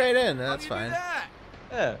that. Let's go straight in. How That's do you do fine. that?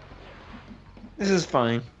 Yeah. This is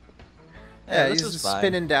fine. Yeah, this he's is just fine.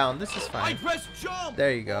 spinning down. This is I fine. press jump.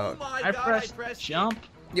 There you go. Oh my I God, pressed I pressed jump.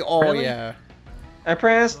 Oh Really? yeah, I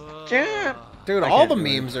pressed Ugh. jump. dude. I All can't the do it.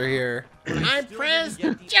 memes are here. Still didn't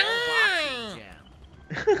get the all-boxing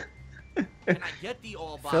gem. Can I get the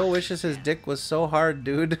all Phil wishes his dick was so hard,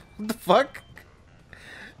 dude. What the fuck?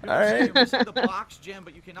 All right. You're missing the box gem,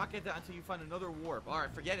 but you cannot get that until you find another warp. All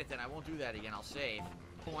right, forget it then. I won't do that again. I'll save.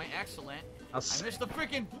 Point. Excellent. I'll I s- missed the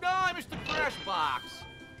freaking. No, I missed the crash box.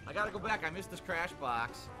 I gotta go back. I missed this crash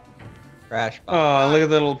box. Crash. Oh, look at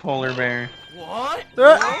the little polar bear. What?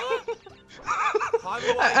 Ah! What? How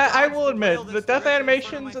do I dodge will the admit, rail the that's death directly in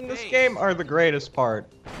front of animations my in this face? game are the greatest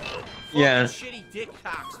part. Fucking Yeah. Shitty dick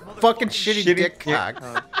cocks. Fucking motherfucking shitty dick cock.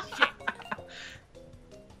 shit.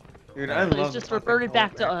 Dude, I He's love just the fucking reverted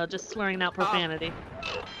back polar to bear. just swearing out profanity.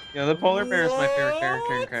 Yeah, the polar bear is my favorite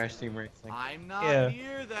character in What? Crash Team Racing. I'm not Yeah.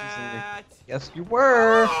 near that. Yes, you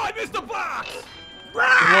were. Oh, I missed the box. What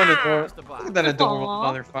Ah! ador- Missed the box. Look at that adorable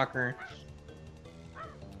Aw. motherfucker.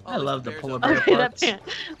 I love the there's polar a- bear Okay, parts.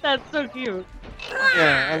 that's so cute.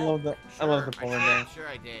 Yeah, I love the Sure, polar I bear. did. Sure,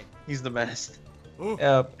 I did. He's the best. Ooh,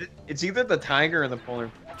 Yeah. It's either the tiger or the polar.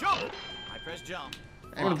 jump. I pressed jump.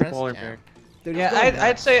 I want the polar bear. Dude, Yeah, he's going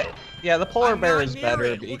I'd say, yeah, the polar I'm bear not is near better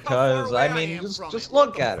it. Look how because, far away I mean, am just from just it. What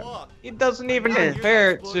look the at him. fuck? It doesn't even I'm not near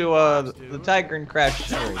compare that to box, the dude. tiger and Crash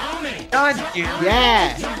series. God damn it.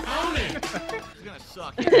 Yeah. It's gonna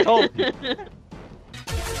suck. Told you.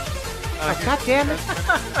 Oh, God damn it.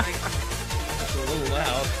 That's a little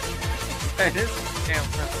loud. That is damn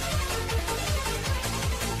loud.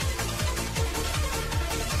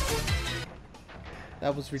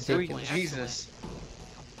 That was Sweet ridiculous. Jesus.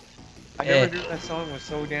 I Eh. never knew that song was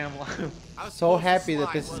so damn loud. I was So supposed to happy that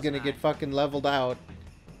slide, this is wasn't gonna I? get fucking leveled out.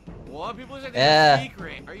 What? People said Yeah. there's a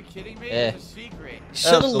secret. Are you kidding me? Yeah. There's a secret.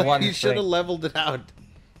 Should the one you should have thing. leveled it out.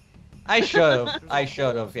 I should have. There's I a should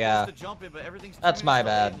hole have, supposed yeah. to jump in, but everything's That's 2 my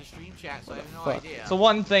minutes delayed bad. in the stream chat, so I have no Fuck. idea. It's the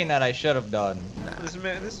one thing that I should have done.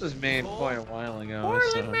 This was made quite a while ago.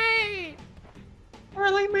 Poorly so- made.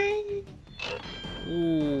 Poorly made.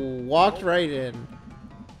 Ooh, walked right in.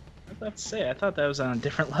 I was about to say, I thought that was on a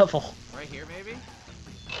different level. Right here, maybe?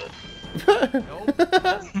 Nope.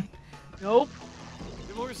 Nope.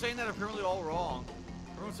 People were saying that apparently all wrong.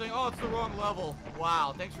 Everyone's saying, oh, it's the wrong level.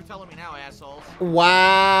 Wow, thanks for telling me now, assholes.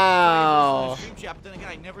 Wow. Stream chat, but then again,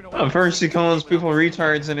 I never know what Well, I'm first he saying calls without people listening.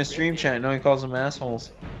 retards in his stream chat, now he calls them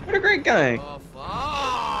assholes. What a great guy. Oh,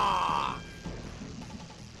 fuck.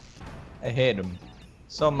 I hate him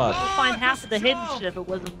so much. Oh, Find I half of the pressed hidden jump. shit if it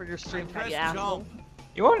wasn't for your stream I chat, you pressed asshole. jump.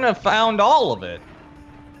 You wouldn't have found all of it.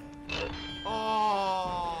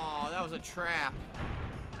 Oh, that was a trap.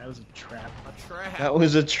 That was a trap. A trap. That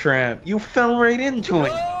was a trap. You fell right into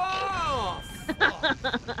it. Oh,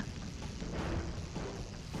 fuck.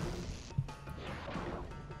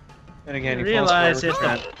 And again, You he falls realize forward if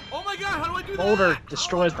trap. Oh my god, how do I do that? Boulder How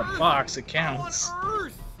destroys on the earth? box, it How counts. on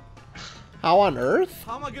earth? How on earth?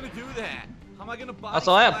 How am I gonna do that? How am I gonna buy?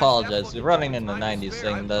 Also, I slash that apologize. fucking The running in the time to 90s spare?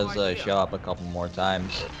 I thing have no does idea. show up a couple more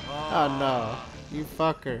times. Oh no. You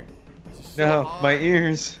fucker. This is so No, hard. my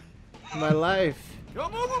ears. My life. Go,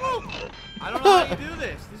 move, move, move! I don't know how you do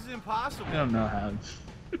this. This is impossible. I don't know how.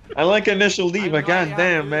 I like Initial D, I but know how you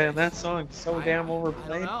goddamn, do man, this. that song's so I- damn I don't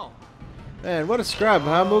overplayed. know. Man, what a scrub,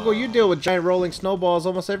 huh, Moogle? You deal with giant rolling snowballs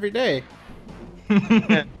almost every day.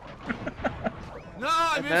 No!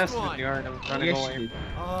 I I missed messed one. with the art. I was running Yes, away. you-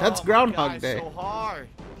 Oh, That's my Groundhog God, it's Day. So hard.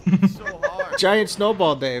 It's so hard. Giant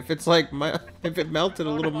snowball day. If it's like if it melted a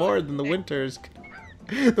little more, then the winter's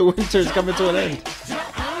coming to an end.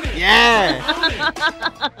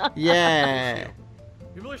 Yeah. Yeah.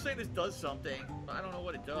 People are saying this does something, but I don't know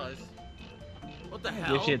what it does. What the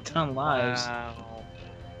hell? Gives you a ton of lives. Wow.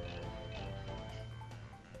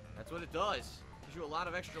 That's what it does. Gives you a lot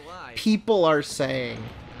of extra lives. People are saying.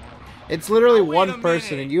 It's literally Oh, wait a one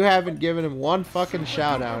person, minute. and you haven't given him one fucking Super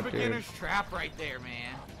shout duper out, dude. beginner's trap right there,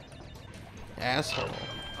 man. Asshole.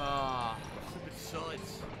 Stupid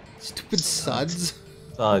suds. Stupid suds.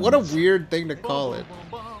 Suds. What a weird thing to call it.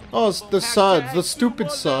 Oh, it's the suds, the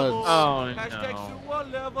stupid suds. Oh, Hashtag no. sewer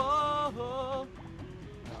level. Oh,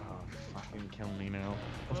 fucking kill me now.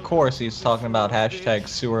 Of course, he's talking about hashtag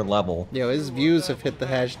sewer level. Yo, his views have hit the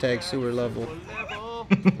hashtag sewer level. Whoa.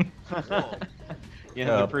 Yeah,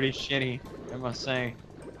 Yeah. they're pretty shitty, I must say.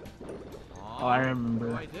 Oh, I remember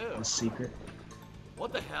What do I do? the secret.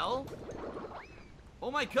 What the hell? Oh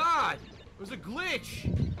my god! It was a glitch!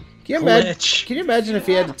 Can you imagine? Glitch. Can you imagine if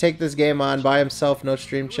he had to take this game on by himself, no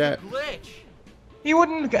stream It was chat? a glitch! He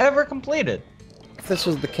wouldn't ever complete it. If this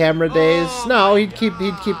was the camera days, Oh no, my he'd keep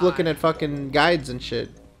God. looking at fucking guides and shit.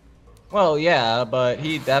 Well, yeah, but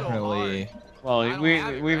he So definitely. Well, I don't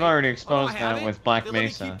have it, we've right? already Oh, I exposed have that it? with Black They let me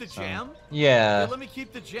Mesa. keep the So. gem? Yeah. They let me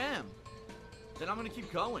keep the gem. Then I'm gonna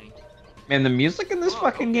keep going. Man, the music in this Oh,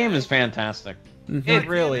 fucking game okay. is fantastic. Mhm. It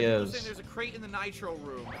really People saying is. There's a crate in the nitro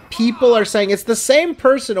room. People are saying it's the same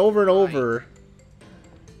person over and over,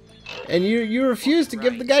 and you refuse to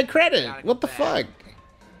give the guy credit. Gotta What the go fuck? back.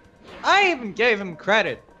 I even gave him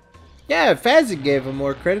credit. Yeah, Fazzy gave him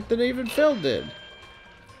more credit than even Phil did.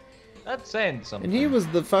 That's saying something.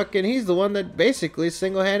 And he's the one that basically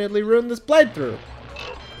single-handedly ruined this playthrough.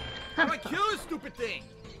 How do I kill this stupid thing?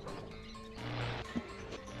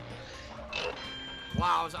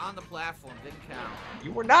 Wow, I was on the platform. Didn't count.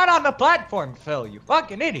 You were not on the platform, Phil. You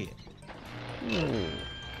fucking idiot.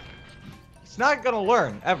 He's not gonna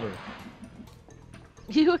learn ever.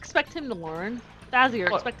 You expect him to learn? Fazzy, you're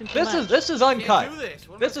Look, expecting too this much. is this is Can't uncut. do this.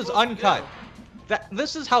 What am I This is supposed to uncut. do?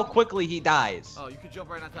 This is how quickly he dies. Oh, you could jump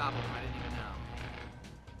right on top of him. I didn't even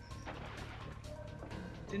know.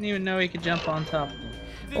 Didn't even know he could jump on top of him.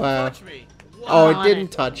 It didn't Wow. touch me. Oh, Wow. it didn't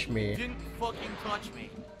touch It me. didn't fucking touch me.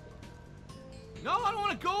 No, I don't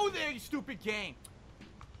want to go there, you stupid game.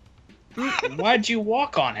 Why'd you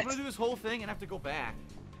walk on I'm it? gonna do this whole thing and have to go back.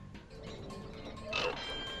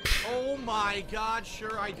 Oh my god,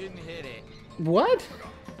 sure I didn't hit it. What?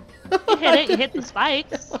 You hit it, you hit the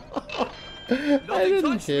spikes. I Nothing didn't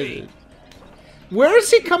touched hit me. it. Where is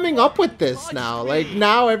he coming up with this Touched now? me. Like,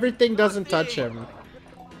 now everything doesn't touch Nothing. him.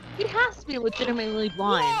 He has to be legitimately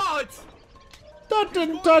blind. What? That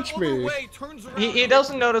didn't Going touch the other me. way, turns around He and-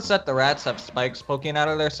 doesn't notice that the rats have spikes poking out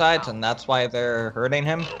of their sides, and that's why they're hurting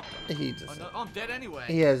him. He Oh, just, no, I'm dead anyway.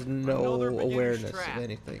 he has no Another beginner's awareness trap. of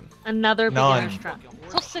anything. Another None. beginner's trap.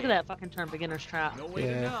 So sick of that fucking term, beginner's trap. No way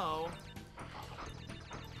Yeah. to know.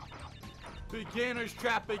 Beginner's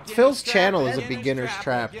trap, beginner's Phil's trap, channel is a beginner's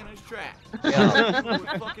trap. Beginner's trap. Yeah. Who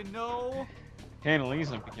would fucking know?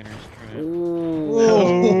 Handley's a beginner's trap.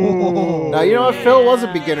 Ooh. Now, you know what? Phil was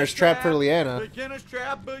a beginner's trap for Leanna. Beginner's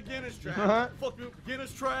trap, beginner's trap. Uh-huh. Fuck you,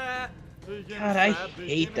 beginner's trap. Beginner's God, I trap,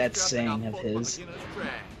 hate that beginner's trap, saying and I'll of fuck my his. beginner's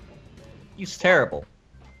trap. He's terrible.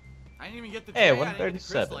 I didn't even get the Hey, tray, I didn't get the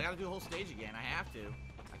 137. crystal. I gotta do the whole stage again. I have to.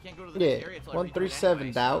 I can't go to the Yeah, next area till I redo it 137,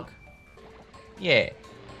 anyway, dog. Yeah.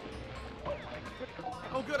 so-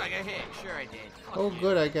 Oh, good, I got hit. Sure, I did. Fuck Oh, you.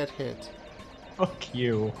 good, I got hit. Fuck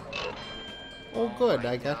you. Oh, good,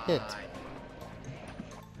 my I got hit. God.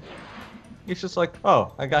 He's just like,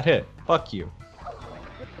 oh, I got hit. Fuck you.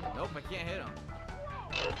 Nope, I can't hit him.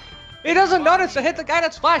 He doesn't notice to hit the guy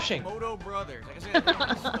that's flashing. Moto Brothers. I guess I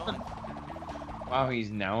gotta hit him stunned. Wow, he's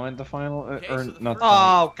now at the final, Okay, or so the not. first- the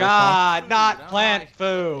Oh first God, Food, not I plant like-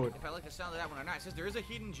 food. If I like the sound of that one or not, it says there is a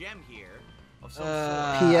hidden gem here of some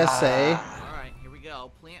PSA. sort. All right, here we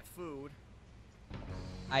go. Plant food.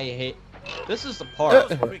 I hate. This is the That part.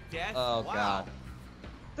 was a quick death. Oh Wow. God.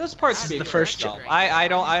 This part's That's being the first jump. great. I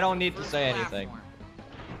don't need to First say anything. platform.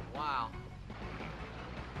 Wow.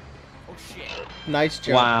 Oh shit. Nice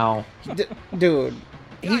job. Wow. Dude,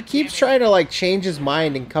 he God keeps damn it. trying to, like, change his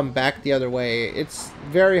mind and come back the other way. It's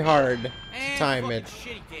very hard to And time fucking it.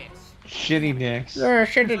 shitty dicks. Shitty dicks. Yeah, So I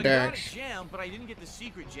shitty got a dicks. gem, but I didn't get the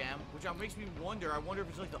secret gem, which makes me wonder. I wonder if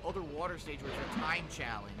it's like the other water stage where it's a time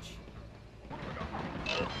challenge.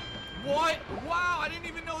 What? Wow, I didn't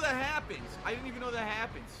even know that happens. I didn't even know that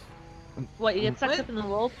happens. What, you get sucked up in the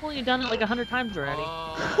whirlpool? You've done it like 100 times already.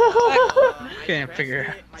 Can't figure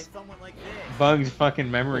out. My thumb went like this. Bug's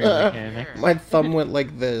fucking memory mechanic. My thumb went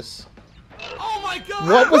like this. Oh my god!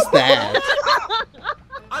 What was that?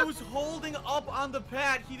 I was holding up on the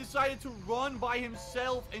pad. He decided to run by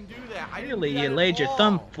himself and do that. I didn't Really, do that you at laid your all.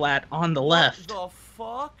 thumb flat on the left. What the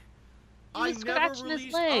fuck? He was I scratching never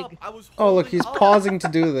his released leg. up. I was Oh, look, holding he's up, pausing to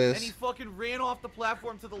do and he this. fucking ran off the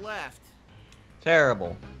platform to the left.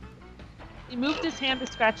 Terrible. He moved his hand to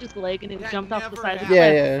scratch his leg and he That jumped off the never side of the Yeah,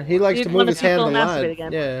 cliff. yeah. He likes You'd to move wanna his see hand a Phil lot. masturbate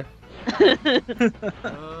again. Yeah.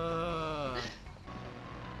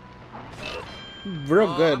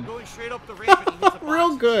 Real good. I'm going straight up the ramp and he hits a box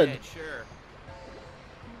Real good. instead, Sure.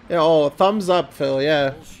 Yeah, oh, thumbs up, Phil. Yeah.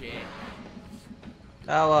 Bullshit.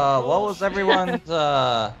 Now, what was everyone's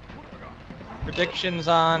predictions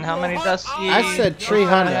on how many deaths he? I said Tree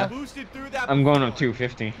Hunter. I'm going up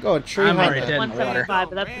 250. Go Tree I'm already Hunter. dead. 175,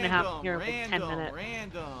 but that's gonna happen here in like 10 minutes.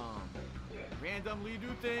 Randomly do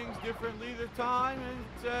things differently this time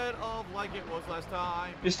instead of like it was last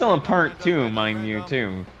time. You're still in part 2, mind you,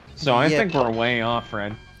 too. So I Yeah. think we're way off,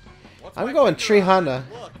 Fred. What's I'm my going finger Tree on? Hunter.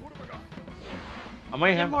 Look. I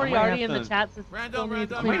might Jim have, Moriarty in the to, chat says Random, Phil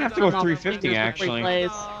needs random, to I might have to go clean up 350 fingers before he actually.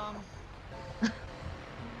 plays.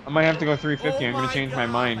 I might have to go 350. I'm Oh gonna my change my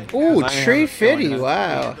God. mind. Ooh, 'cause I have Tree a feeling 50. that-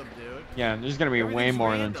 Wow. Random, dude. Yeah, there's gonna be way Everything's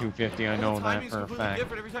more than random. 250. I All know the that timing's for a completely fact.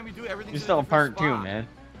 different. Every time you do, everything's You're in a still in different part 2, spot. man.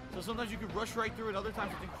 So sometimes you could rush right through it, other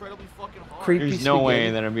times it's incredibly fucking hard. Creepy There's no way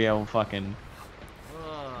spaghetti. that I'd be able to fucking.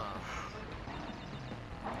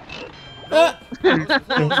 Nope. That was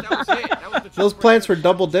close. That was it. That was the Those trick plants right were there.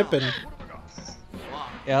 double dipping. Fuck.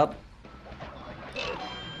 Yep.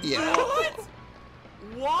 Yeah. What?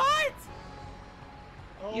 What?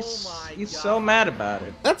 Oh He's my he's God. so mad about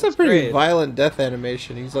it. That's a It's pretty great. violent death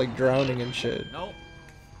animation. He's like drowning and shit. Nope.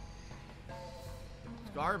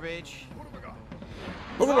 It's garbage.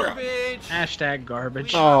 Oh Garbage. Hashtag garbage.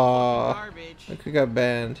 Please, Aw. Garbage. I could got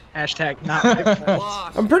banned. Hashtag not my fault.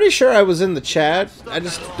 Lost. I'm pretty sure I was in the chat. I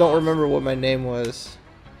just don't remember what my name was.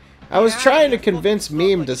 I was trying to convince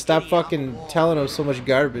Meme to stop fucking telling him so much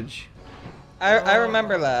garbage. I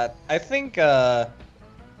remember that. I think I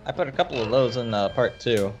put a couple of those in part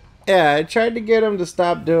 2. Yeah, I tried to get him to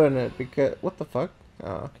stop doing it because what the fuck?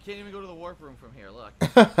 Oh. I can't even go to the warp room from here. Look.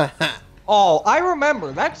 Oh, I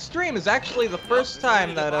remember. That stream is actually the first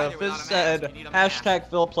time that Fizz said hashtag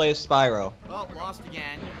Phil plays Spyro. Well, lost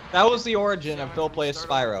again. That was the origin of Phil plays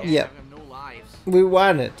Spyro. Yeah. I have no lives. We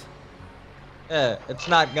want it. Yeah, it's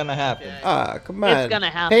not gonna happen. Okay. Ah, come on. It's gonna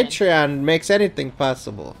happen. Patreon makes anything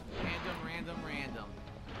possible. Random.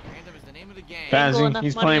 Random is the name of the game. Angle Bazzi, enough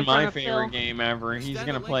he's money playing in front my of Phil. favorite game ever. He's Extend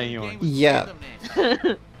gonna the play length of the game yours. with Yeah.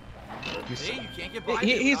 randomness. See, you can't get by this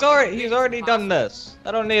He's without already it. he's already It's done possible. this.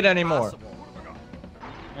 I don't need any more. Possible.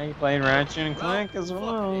 Yeah, he played Ratchet and Well, Clank as fuck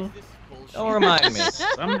well. this bullshit. Don't remind me.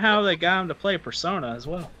 Somehow they got him to play Persona as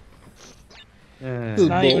well. Yeah. Dude,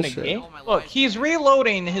 Not even a bullshit. game. All my Look, life. he's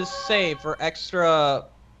reloading his save for extra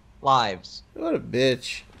lives, What a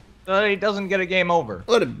bitch. so that he doesn't get a game over.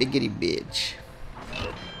 What a biggity bitch.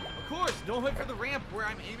 Of course, don't hit for the ramp where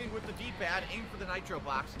I'm aiming with the D-pad. Aim for the nitro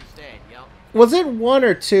box instead. Yep. Was it 1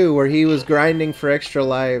 or 2 where he was grinding for extra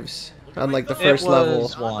lives on like the It first level?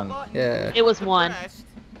 was one. Yeah. It was one.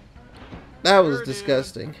 That was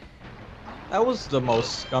disgusting. That was the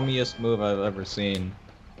most scummiest move I've ever seen.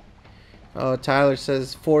 Oh, Tyler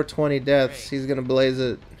says 420 deaths. He's gonna blaze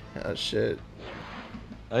it. Oh shit.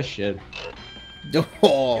 That shit.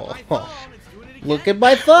 Oh, look at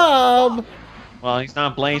my thumb. Well, he's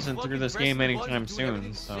not blazing through this game anytime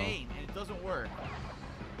soon, so. And it doesn't work.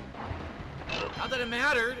 Not that it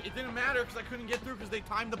mattered. It didn't matter because I couldn't get through because they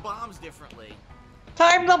timed the bombs differently.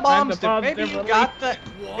 Time the bombs. bombs Maybe you differently. got that.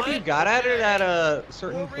 What? Maybe you got at it at a More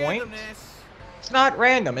certain point. randomness. It's not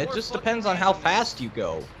random. It More just fucking depends on how randomness. fast you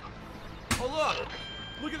go. Oh look!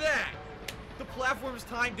 Look at that! The platform's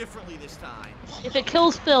timed differently this time. If it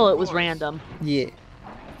kills Phil, it was random. Yeah.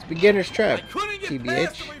 It's beginner's I trap. couldn't get TBH.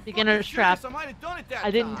 past the way Beginner's fucking trap. serious. I might have done it that I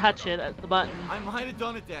didn't time. touch it at the button. I might have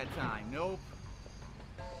done it that time. Nope.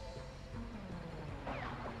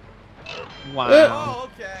 Wow. Oh,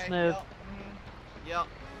 okay. Smooth. Yep.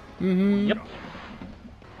 Mm-hmm. Yep.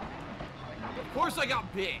 Of course I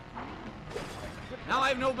got bit. Now I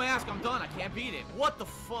have no mask. I'm done. I can't beat it. What the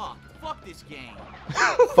fuck? Fuck this game.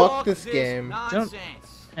 Fuck this game.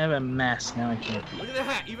 Nonsense. I have a mask now. I can't beat. Look at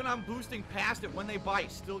that. Even I'm boosting past it when they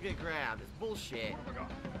bite, still get grabbed. It's bullshit.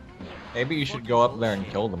 Maybe you should go up there and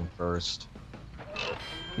kill them first.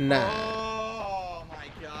 Nah. Oh my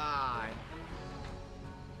god.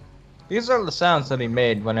 These are the sounds that he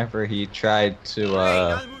made whenever he tried to Hey,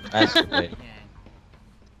 now they moved the camera masturbate. again.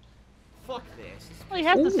 Well, he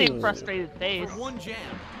has the same Ooh. frustrated face. For one jam.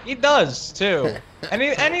 He does too. And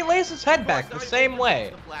he lays his head back the same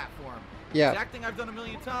way. The platform. Yeah. Exact thing I've done a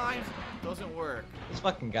million times doesn't work. This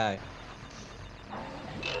fucking guy.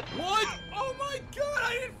 What? Oh my god,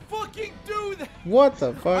 I didn't fucking do that! What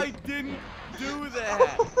the fuck? I didn't do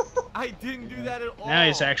that! I didn't do that at all! Now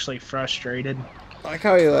he's actually frustrated. I like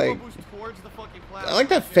how he like. Moves towards the fucking I like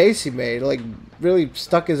that face he made. Like really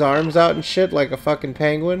stuck his arms out and shit like a fucking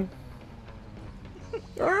penguin.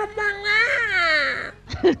 I've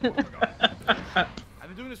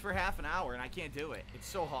been doing this for half an hour and I can't do it. It's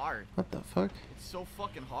so hard. What the fuck? It's so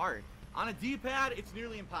fucking hard. On a D-pad, it's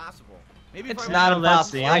nearly impossible. Maybe It's if I not Well,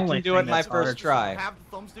 that's impossible. the I only can do it thing my that's first hard. try. have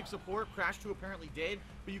the thumbstick support. Crash 2 apparently did,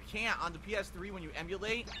 but you can't on the PS3 when you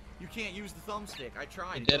emulate. You can't use the thumbstick. I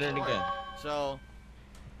tried. You did it It's hard. again. So,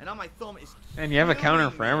 and now my thumb is. And you have a counter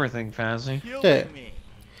killing for me. everything, Fazzy. Killing Yeah. me.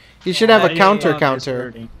 You should have a Yeah, counter your thumb is counter.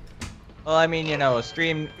 hurting. Well, I mean, you know, a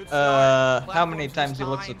stream. Good start. How many Platforms times he this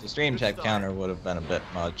looks time. at the stream Good check start. counter would have been a bit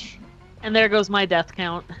much. And there goes my death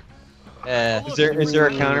count. Eh. Is there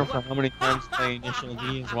a counter for how many times you play Initial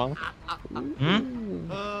D as well?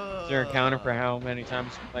 Hmm? Is there a counter for how many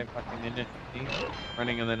times you play fucking Initial D?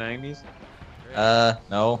 Running in the 90s?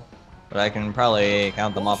 No. But I can probably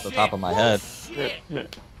count them off the top of my head. Shit.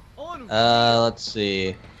 Let's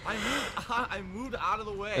see. I moved out of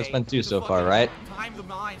the way. There's been 2 to so far, fucking right? Time the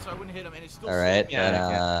mine so I wouldn't hit him, and it's still. Alright, Yeah,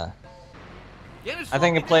 then, Get his I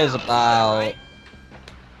think it fucking plays down, about right?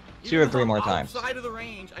 2 Even or 3 if more I'm times. Outside of the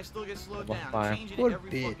range, I still get slowed Level down. 5. Change it What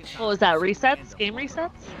every bitch. fucking time. What was that? Resets? Game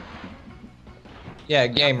resets? Yeah,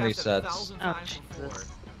 I've game passed it resets. 1,000 Oh, times before. Jesus.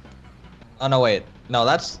 Oh, no, wait. No,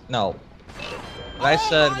 that's. No. What I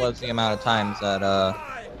said was the amount of times that,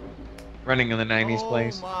 Running in the 90s Oh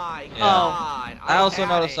plays. my Yeah. god. I also had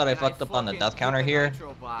noticed it, that I and fucked up on the fucking death counter hit the here.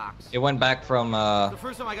 nitro box. It went back from, The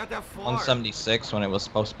first time I got that far. 176 when it was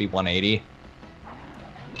supposed to be 180.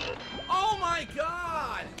 Oh my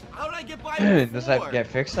god! How did I get by Does that before? get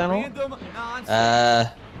fixed at all? Random nonsense.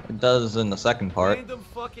 It does in the second part. Random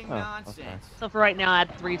fucking Oh, nonsense. okay. So for right now,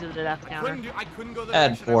 add 3 to the death I couldn't, counter. I couldn't go the Add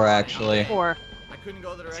direction 4 I wanted. actually. 4. I couldn't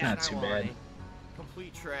go the It's direction not too I bad. wanted.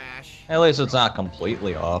 Complete trash. At least it's not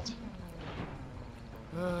completely off.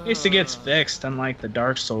 At least it gets fixed, unlike the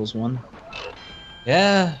Dark Souls one.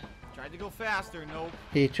 Yeah. Tried to go faster, nope.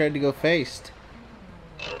 He tried to go faced.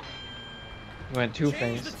 You went Change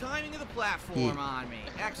two-faced. the timing of the platform on me.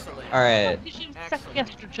 Excellent. Alright. You should Excellent. second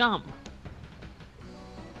guess your jump.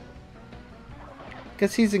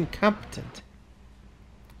 Because he's incompetent.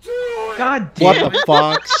 God What damn. the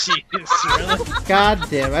fuck? Jeez, really? God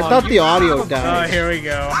damn. I thought the audio Oh, died. here we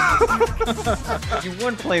go. You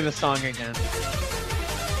would play the song again.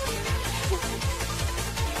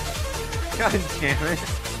 God damn it.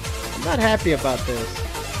 I'm not happy about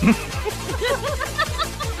this.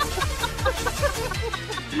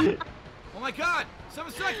 Oh my god!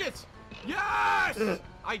 7 seconds! Yes!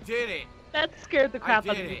 I did it! That scared the crap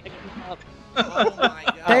out of did me. it. picking up. Oh my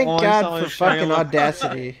god. Thank all I God saw for was fucking Shia LaBeouf.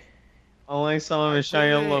 audacity. All I saw was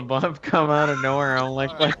Shia LaBeouf come out of nowhere. I'm like,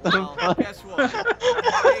 Alright, what the well, fuck? guess what?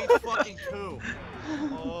 Stage fucking 2.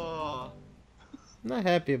 Oh. I'm not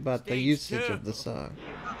happy about the Stage usage 2. of the song.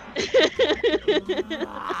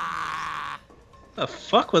 Ah. The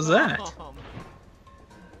fuck was that?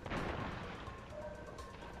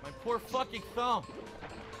 My poor fucking thumb.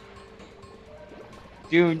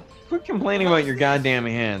 Dude, quit complaining about your goddamn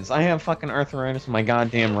hands. I have fucking arthritis in my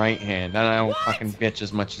goddamn right hand, and I don't fucking bitch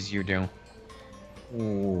as much as you do.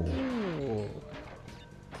 Ooh.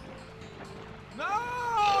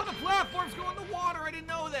 No! The platform's going in the water. I didn't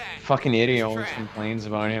know that. Fucking idiot always Trap. complains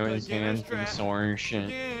about how his Beginner's hands being trap. sore and shit.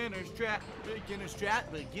 Beginner's trap. Beginner's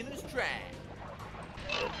trap. Beginner's trap.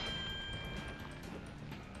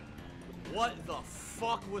 What the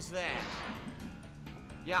fuck was that?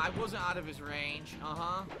 Yeah, I wasn't out of his range.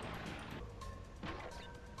 Uh-huh.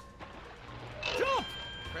 Jump!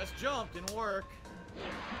 Press jump, didn't work.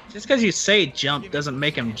 Just because you say jump doesn't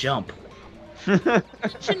make him jump. Did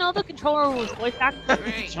you know the controller was voice acted?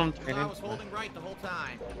 Great. Jumped right I was into holding right the whole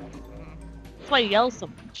time. That's why he yells so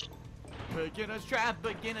much. Beginner's trap,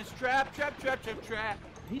 beginner's trap, trap, trap, trap, trap.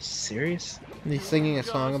 Are you serious? He's singing a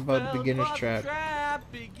song Just about fell beginner's for the trap. trap.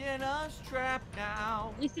 Beginner's trap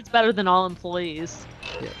now. At least it's better than all employees.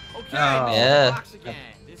 Okay, Oh. Yeah. box again.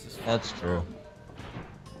 This is That's fucking true. dumb.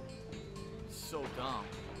 So dumb.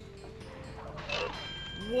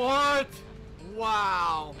 What?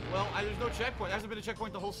 Wow. Well, there's no checkpoint. There hasn't been a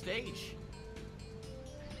checkpoint the whole stage.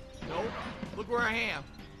 Nope. Look where I am.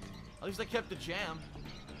 At least I kept the gem.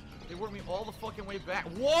 They worked me all the fucking way back.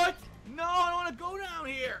 What? No, I don't want to go down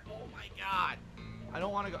here. Oh my god. I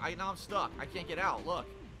don't want to go. Now I'm stuck. I can't get out. Look.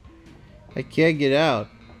 I can't get out.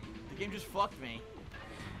 The game just fucked me.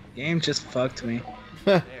 Game just fucked me.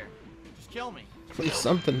 There. Just kill me. At least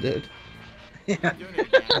something did. Yeah. I'm doing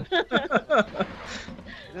it again.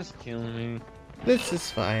 Just killing me. This is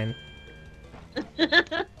fine.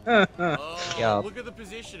 Oh, Yeah. look at the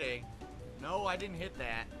positioning. No, I didn't hit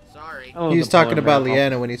that. Sorry. Oh, He was the talking blood about raffle.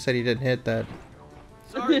 Leanna when he said he didn't hit that.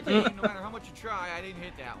 Sorry, team. No matter how much you try, I didn't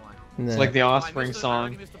hit that one. It's Nah. like the Oh, I Offspring missed it. I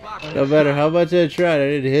already song. missed the box. No matter how much I tried, I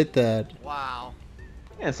didn't hit that. Wow.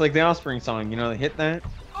 Yeah, it's like the Offspring song. You know, they hit that.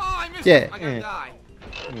 Oh, I missed Yeah. it. I gotta Yeah. die.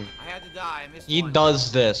 Mm. I had to die. I missed He one.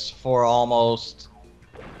 does this for almost,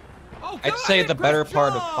 Oh, I'd God, say I the didn't better press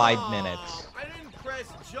part of jump! 5 minutes. I didn't press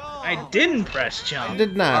jump. I didn't press I jump.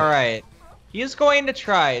 did not. Alright. He is going to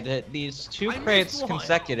try these 2 I missed crates one.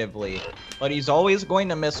 consecutively, but he's always going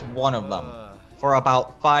to miss one of them for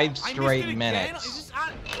about 5 I missed it straight again? minutes.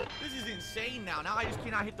 This is insane now. Now I just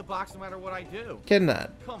cannot hit the box no matter what I do.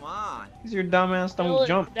 Cannot. Come on. Because your dumbass Real don't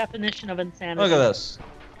jump. Definition of insanity. Look at this.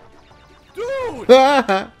 Dude!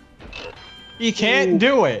 He can't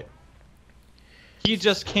do it. He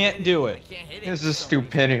just can't do I it. can't hit it. This for is some reason.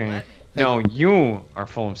 stupidity. Let me. No, you are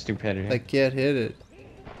full of stupidity. I can't hit it.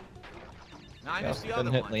 Now I He missed also the other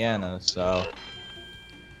didn't hit one. Leanna, so.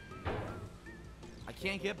 I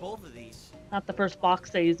can't get both of these. Not the first box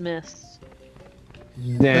that he's missed.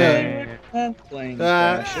 Dang. Playing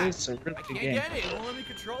Ah. Crash. It's a really I good can't game. get it. It won't let me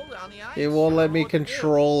control it on the ice. It won't let I don't me know what to do.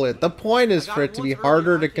 control it. The point is I got for it to be once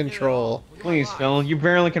harder earlier, to I can't get it control. all. Look at my Please, life. Phil, you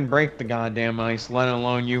barely can break the goddamn ice, let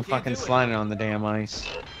alone you Can't fucking do it. sliding on the damn ice.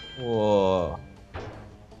 Whoa.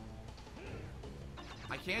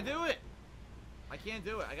 I can't do it. I can't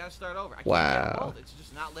do it. I gotta start over. I can't Wow. get both. It's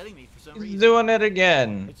just not letting me for some He's reason. doing it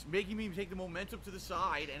again. It's making me take the momentum to the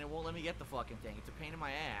side, and it won't let me get the fucking thing. It's a pain in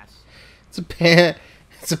my ass. It's a pain.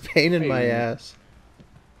 It's a pain in my Hey. ass.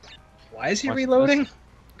 Why is he Watch reloading?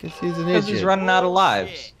 Cause he's an Because he's idiot. running out of Oh,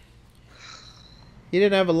 lives. shit. He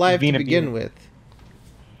didn't have a life to Being a begin bean. with.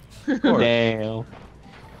 Damn.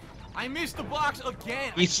 I missed the box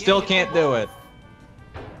again. He I still get can't them do both. it.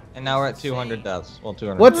 And now we're at 200 deaths. Well,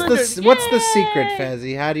 200. What's deaths. What's the secret, Yay!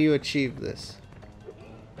 Fazzy? How do you achieve this?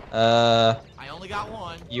 I only got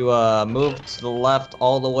one. You move to the left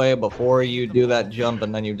all the way before you do that jump,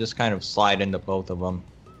 and then you just kind of slide into both of them.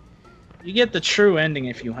 You get the true ending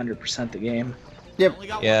if you 100% the game. Yep. I only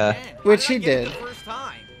got Yeah. one again. Why Which did I he get it did. The first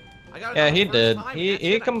time? I got it Yeah, on the he first did. time, and He that's it.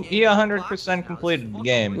 I can't he get the 100% boxes now. This is completed the fucking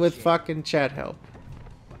game. With bullshit. fucking chat help.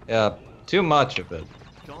 Yeah, too much of it. You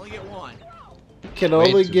can only get one. You can Way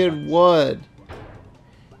only too get much. one.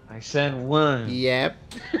 I said one. Yep.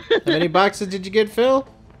 How many boxes did you get, Phil?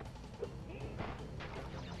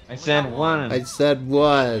 I said one. I said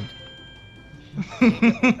one.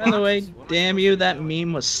 By the way, damn you, that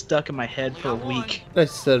meme was stuck in my head Only for a got one. week. I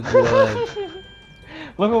said one.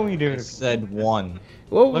 Look what we I do. said one.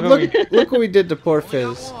 Well, Look look, at look what we did to poor Only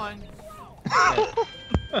got Fizz. one.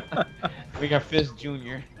 We got Fizz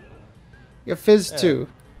Jr. Yeah, Fizz Yeah. too.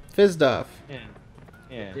 Fizzed off. Yeah.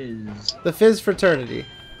 Yeah. Is The Fizz fraternity.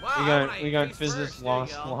 Wow, We when got I we got faced Fizz's first, there you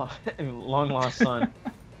lost go. long lost son.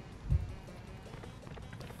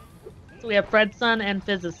 So we have Fred's son and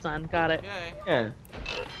Fizz's son. Got it. Okay. Yeah.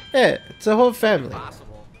 Yeah, it's a whole family.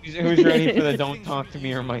 Possible. Who's ready for the don't talk to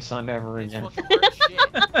me or my son ever It's again? fucking hard shit.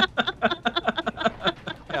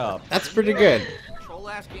 Yeah. That's pretty good. Troll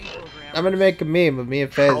ass game program. I'm gonna make a meme of me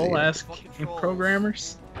and troll Fezzy. ass Fucking game trolls.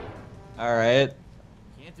 programmers. Alright.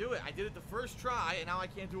 Can't do it. I did it the first try, and now I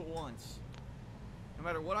can't do it once. No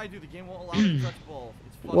matter what I do, the game won't allow me to touch both.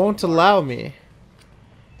 It's fucking Won't hard. allow me.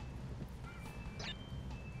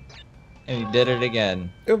 And he did it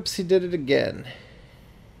again. Oops, he did it again.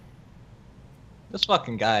 This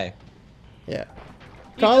fucking guy. Yeah.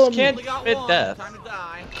 He Call just him- can't Only got fit one. death. Time to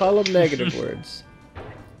die. Call him negative words.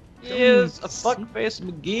 He is a fuckface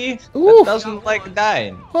McGee Ooh. that doesn't like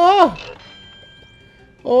dying. Oh!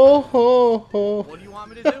 Oh ho ho. What do you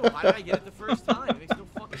want me to do? Why did I get it the first time? It makes no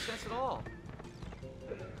fucking sense at all.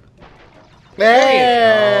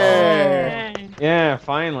 Hey! Dang. Yeah,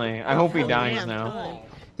 finally. I hope he Oh, dies man, now. good.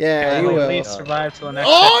 Yeah, he Yeah, At will. least survive till the next.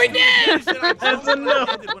 Oh, he Yeah, did! he said I That's jumped a when I no.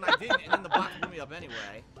 landed when I didn't, and then the box blew me up anyway.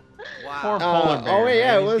 Poor Wow. polar bear. Oh wait,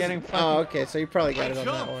 yeah, man. it He's was. getting fucking- Oh, okay, so you probably got I it on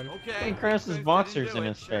jumped. that one. Okay. He crashed his Didn't boxers do in it,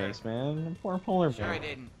 his sure. face, man. Poor polar Sure I bear.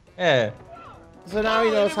 didn't. Yeah. So now he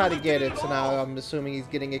Oh, knows they how to never get did it. it So at now all. I'm assuming he's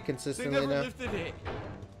getting it They consistently never now. lifted it.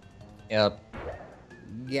 Yep.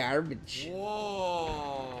 Garbage.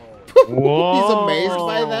 Whoa. Whoa. He's amazed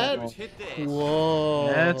by that. Just hit this. Whoa.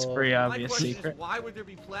 That's pretty My obvious question secret. is, why would there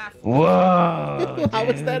be platforms? Whoa. How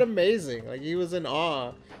is that amazing? Like he was in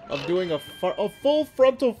awe of doing a full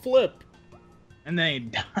frontal flip. And then he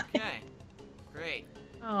died. Okay. Great.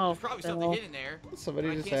 Oh, There's probably something Phil. hidden there. Somebody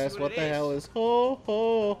I just can't see asked, what what it the is." hell is ho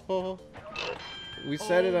ho ho? We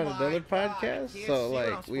said it Oh on my another God, I podcast, can't so see what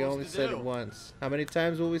I'm like we supposed only to said do. it once. How many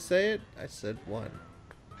times will we say it? I said one.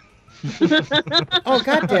 Oh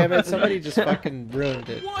god damn it! Somebody just fucking ruined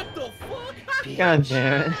it. What the fuck? God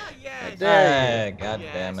damn it. Yes. dare God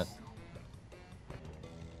damn it. Yes.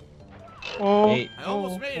 Oh, Hey. I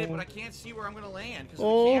almost made it, but I can't see where I'm gonna land because of the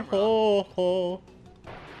Oh camera. ho ho!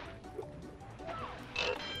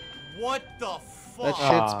 What the That fuck?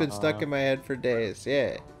 shit's been stuck in my head for days.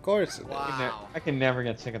 Yeah, of course it is. Wow. I can never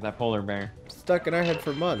get sick of that polar bear. Stuck in our head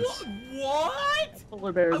for months. What?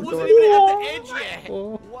 Polar bear I is wasn't adorable. even at the edge yet.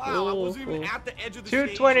 Oh, Wow, I wasn't oh, even oh. at the edge of the stage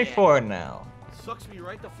yet. 224 now. Sucks me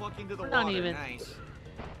right the fuck into the We're water. not even. Nice.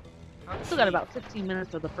 Still got about 15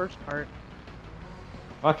 minutes of the first part.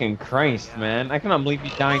 Fucking Christ, man. I cannot believe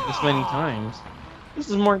you died this many times. This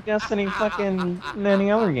is more Destiny fucking than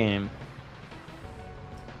any other game.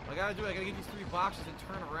 What I gotta do, I gotta get these 3 boxes and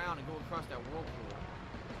turn around and go across that whirlpool.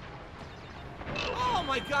 Oh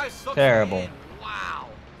my god, it sucks me Terrible. in. Wow.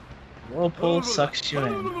 Whirlpool sucks you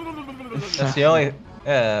in. That's the only.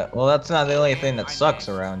 Well, that's not the only thing that sucks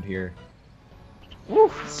around here.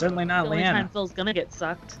 Certainly not The only time Lana. Phil's gonna get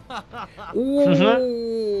sucked.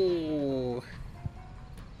 Ooh.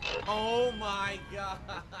 Oh my god,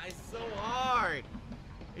 it's so hard.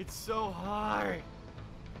 It's so hard.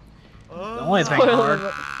 Oh. The only thing hard.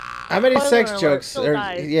 How many Spoiler sex alert, jokes? Phil Or,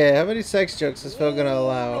 dies. yeah, how many sex jokes is Phil gonna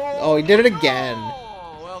allow? Oh, he did it again.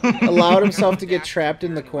 Well, Allowed himself to get trapped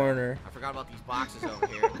in the Anyway, corner. I forgot about these boxes over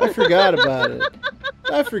here. I forgot about it.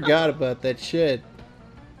 I forgot about that shit.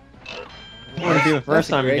 It wouldn't be the That's first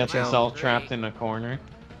a time he great gets jump. himself trapped in a corner.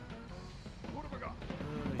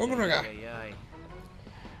 Oh my God. Ay, ay,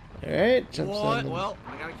 Alright, ay. jumps What? on them. Well,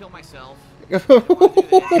 I gotta kill myself. that's myself.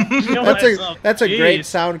 a great Jeez.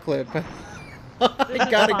 sound clip. I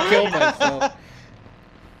gotta kill myself.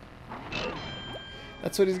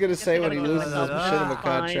 That's what he's gonna say when he loses his machinima Fine.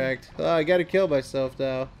 contract. Oh, I gotta kill myself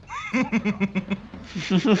now.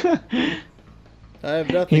 I have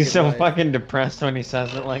nothing. He's in so life. fucking depressed when he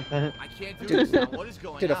says it like that. I can't do Did- this now. What is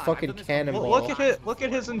going did a on? fucking I've done this cannonball. before. Look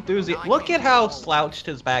at his enthusiasm. Look at how slouched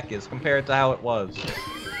his back is compared to how it was.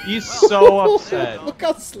 He's so upset. Look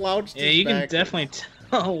how slouched Yeah, his you can back is. definitely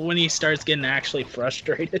tell when he starts getting actually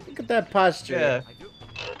frustrated. Look at that posture. Yeah. I do.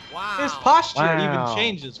 Wow. His posture Wow. even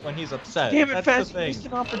changes when he's upset. Damn it, That's Fast! the You missed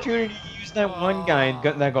thing. an opportunity to use that one guy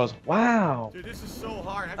that goes, wow. Dude, this is so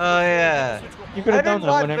hard. I have to Oh, go yeah. switch go You home. could've I done didn't that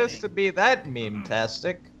want whenever- this to be that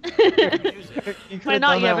meme-tastic. Music. You could've Why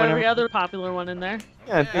not? done You have that every whenever- other popular one in there.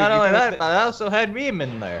 Yeah, dude, Not you only could've- that, but I also had meme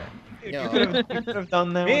in there. You Yo. could have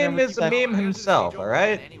done that. Meme whenever is he a said- meme himself,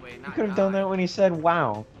 alright? Anyway, You not could have done that when he said,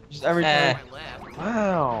 wow. Just every Eh. time. My left.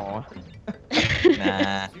 Wow.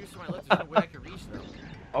 Nah. Seriously, my left. There's no way I can reach them.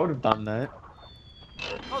 I would have done that.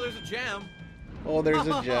 Oh, there's a gem. Oh, there's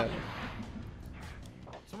a gem.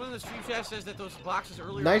 Someone in the stream chat says that those boxes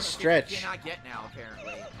earlier Nice on, I think stretch. you cannot get now,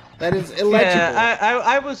 apparently. That is illegible. Yeah,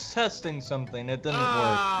 I was testing something. It didn't work. You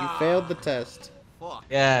Ah, failed the test. Fuck.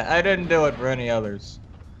 Yeah, I didn't do it for any others.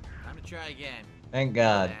 Time to try again. Thank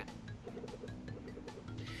God.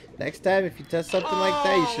 Next time, if you test something like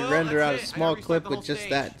that, you Oh, should well, render out a that's it. I small gotta restart clip the with whole just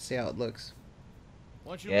stage. that and see how it looks.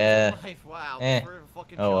 Once you Yeah. lose your life, wow. Eh. We're a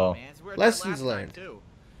fucking Oh, joke, well. man. It's where it Lessons died last learned. Time, too.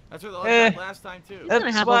 That's where the Eh. died last time, too. He's gonna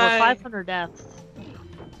That's have why- over 500 deaths.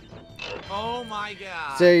 Oh my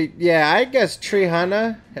god. So, yeah, I guess Tree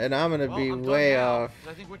Hunter, and I'm gonna Well, be I'm done way now, off.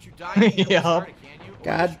 'cause I think once you die, you can't Yup. restart it, can you? Or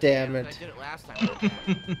God you damn can, it. I did it last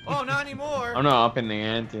time. Oh, not anymore. I'm not up in the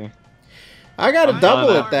ante. I gotta I'm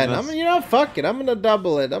double not it then. nervous. You know, fuck it. I'm gonna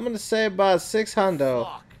double it. I'm gonna say about 600.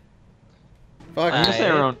 Fuck. Fuck I'm it. gonna say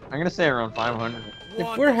around. I'm gonna say around 500.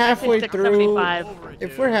 If we're halfway through, 675. Over it, if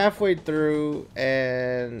dude. we're halfway through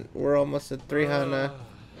and we're almost at 300,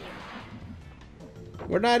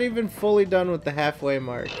 we're not even fully done with the halfway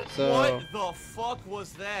mark. So What the fuck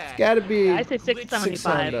was that? it's gotta be I say 675.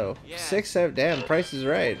 600. Yeah. 600. Damn, price is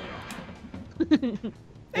right.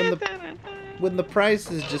 When the price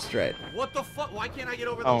is just right. What the fuck? Why can't I get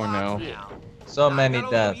over the Oh, locks no. now? So I many got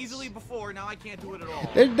over them deaths. easily before, now I can't do it at all.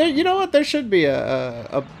 There, you know what? There should be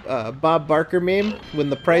a Bob Barker meme when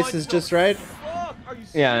the price What is the just right. Fuck? Are you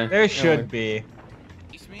Yeah. serious? There should be.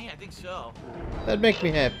 It's me? I think so. That'd make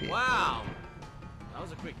me happy. Wow. That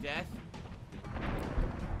was a quick death.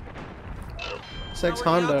 Sex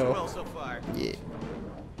Not working out too Hondo. well so far. Yeah.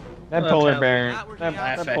 That Well, polar hell, bear. not working That, out.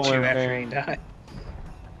 Laugh that at polar you after bear. he died.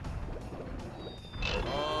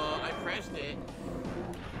 I pressed it.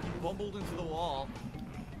 Bumbled into the wall.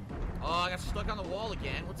 Oh, I got stuck on the wall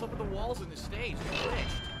again. What's up with the walls in this stage? It's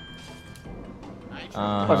glitched.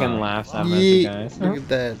 Fucking laughs at me, guys. Look at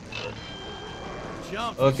that.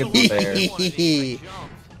 Jump. Look You at the so bear. lucky you wanted it, I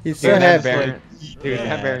jumped. He's so Dude, that happy. bear, dude,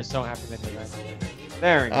 that bear is so happy that he got it.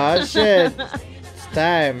 There we go. Oh shit. It's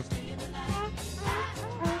time.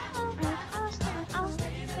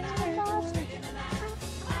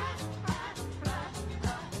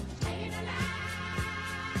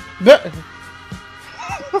 But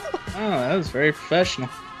Oh, that was very professional.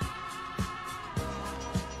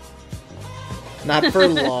 not for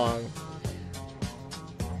long.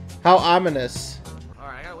 How ominous.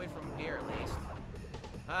 Alright, I gotta wait from here at least.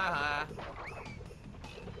 Haha.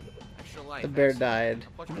 Extra life. The bear died.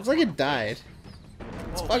 It's like it died.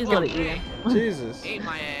 It's fucking- Gotta eat him. Jesus. Ate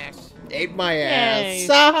my ass. Ate my Yay. ass.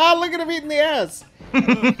 Haha, look at him eating the ass. You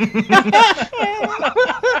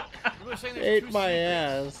were saying there's Ate two my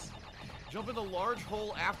secrets. ass. Jump in the large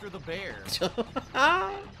hole after the bear. This is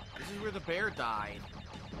where the bear died.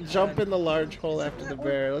 Jump in the large hole after the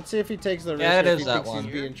bear. Let's see if he takes the risk. Yeah, it or if is he that thinks one.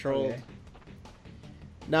 He's being trolled. Okay.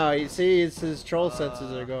 No, you see, it's his troll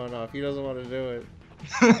senses are going off. He doesn't want to do it.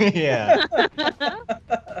 Yeah. I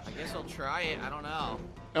guess I'll try it. I don't know.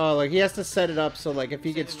 Oh, like he has to set it up so like if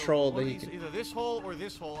he gets Either trolled, one then of he these- can. either this hole or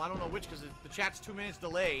this hole. I don't know which because the chat's 2 minutes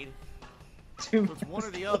delayed. Two So it's one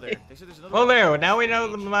or the other. They said there's another. Well, there. Now we know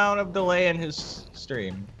the amount of delay in his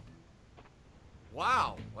stream.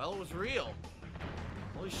 Wow. Well, it was real.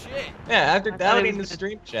 Holy shit. Yeah, after I thought it doubting the was gonna-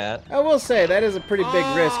 stream chat. I will say that is a pretty big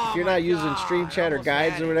risk. If Oh you're my not using God, stream I chat or almost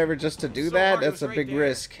guides had or it. whatever just to do So that, hard, it that's was a right big there.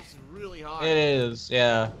 risk. It's really hard. It is,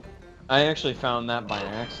 yeah. I actually found that by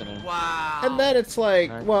accident. Wow. And then it's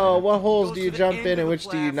like, Okay. well, what holes Goes do to you the jump end in of and the which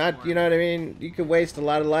do you not? You know what I mean? You could waste a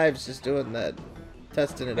lot of lives just doing that,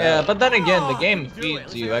 testing it Yeah, out. but then again, the Oh, game I can do it. feeds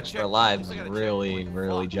Looks you like I extra checked- lives looks like I really, checked.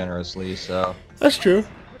 really Fuck. generously, so. That's true.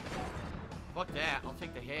 Fuck that. I'll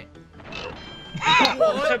take the hit. What?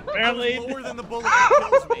 What? Apparently- I was lower than the bullet that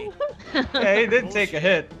kills me. Yeah, he did take a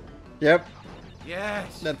hit. Yep,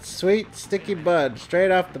 Yes. that sweet sticky bud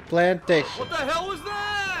straight off the plantation. What the hell was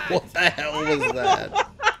that? What the hell was that?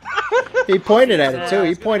 He pointed at it too. He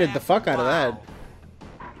It's gonna pointed the happen. fuck out of that.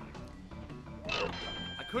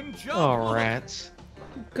 I couldn't jump. Oh, Look. rats.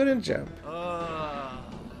 Couldn't jump.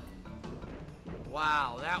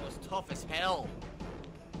 Wow, that was tough as hell.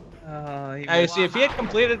 Hey, see, if he had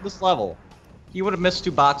completed this level, he would have missed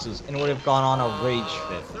 2 boxes and would have gone on a rage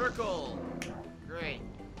fit. Circle. Great.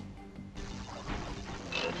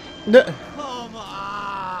 No. Come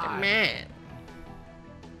on. Man.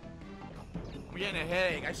 I'm getting a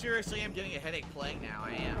headache. I seriously am getting a headache playing now.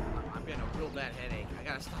 I am. I'm getting a real bad headache. I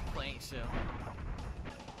gotta stop playing soon.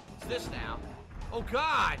 What's this now? Oh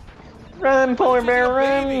God! Run, polar bear, Chasing a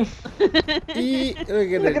run! baby. Look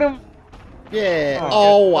at Look it. at him. Yeah. Oh,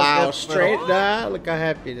 Oh good. wow. Good Straight. little- Nah. Look how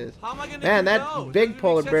happy it is. How am I gonna Man, do that those? big Doesn't make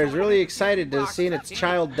polar sense. bear is I'm really gonna excited to box. seeing That's its it.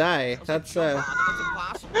 child die. I was like, That's jump on it.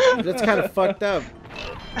 That's impossible. that's kind of fucked up.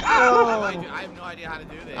 I have no idea how to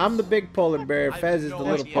do this. I'm the big polar bear. I have Fez is no the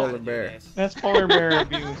little idea how to polar do bear. this. That's polar bear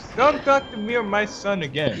abuse. Don't talk to me or my son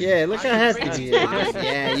again. Yeah, look how Are you happy crazy? he is.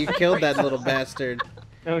 Yeah, you killed that little bastard.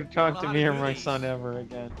 Don't talk to How me to or do my these. son ever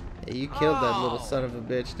again. Yeah, you killed that little Oh. son of a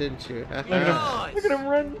bitch, didn't you? Look at Nice. him. Look at him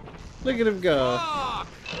run. Look at him go. Fuck!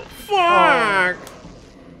 Fuck!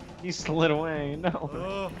 He slid away.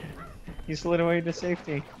 No. Ugh. He slid away to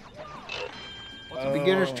safety. What's Oh.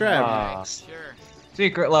 Beginner's trap. Ah. Sure.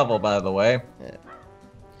 Secret level, by the way.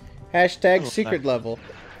 Hashtag Little secret fuck. level.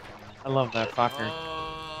 I love that fucker.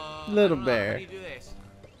 Little I don't know. bear. How do you do this?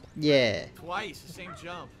 Yeah. Twice, the same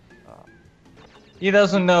jump. He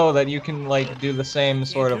doesn't know that you can, like, do the same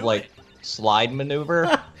sort of, do like, slide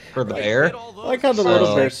maneuver for the Wait, bear. did all I like how the those? little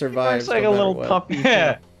So- bear Barks survives. like no a matter little what. puppy.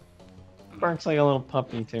 Yeah. Too. Barks like a little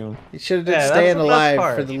puppy too. You should have Yeah, done that's staying the best alive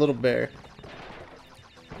part. for the little bear.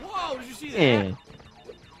 Whoa, did you see that? Yeah.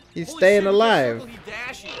 He's Holy staying shit, if you press alive. circle, he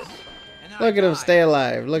dashes. And then Look I at him die. stay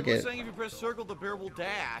alive. Look People are at saying if you press circle, the bear will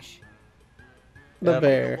dash. the Yeah.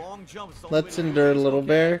 bear. A long jump, it's the only Let's way to do endure, this, little okay?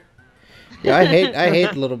 bear. Yeah, I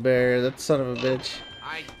hate little bear. That son of a bitch.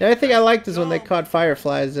 The only thing I liked is when they No. caught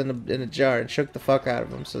fireflies in a jar and shook the fuck out of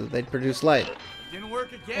them so that they'd produce light. Didn't work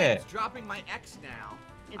again. Yeah. It's dropping my X now.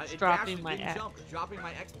 It's It dropping dashed, my didn't X. jump. It's dropping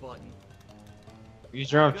my X button. You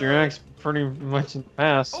dropped your ex pretty much in the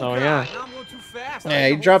past, Oh so God, yeah. now I'm going too fast. Yeah, I he hit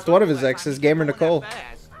the whole dropped one of circle his that exes, time. Gamer He's going Nicole. that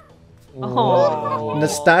fast. Oh.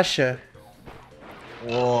 Nastasha.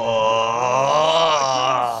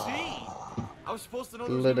 I couldn't see. I was supposed to know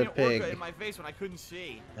there was Little gonna be an orca pig. in my face when I couldn't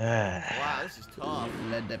see. Ah. Wow, this is tough.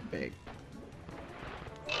 Let that pig.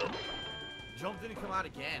 Jump didn't come out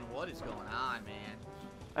again. What is going on, man?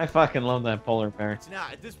 I fucking love that polar bear. It's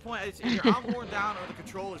not. At this point, it's either I'm worn down or the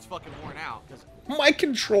controller's fucking worn out. 'Cause My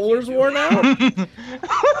controller's worn out?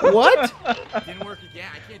 What? it didn't work again.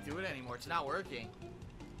 I can't do it anymore. It's not working.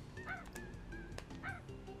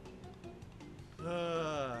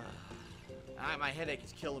 My headache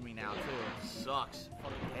is killing me now, too. It sucks.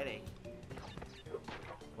 Fucking headache.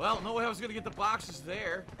 Well, no way I was gonna get the boxes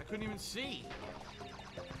there. I couldn't even see.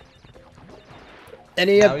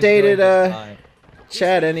 Any Now he's doing updated, just fine.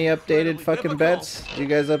 Chad, any updated Incredibly fucking difficult. bets? Do you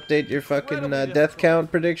guys update your fucking Incredibly death difficult.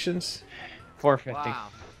 count predictions? 450. Wow.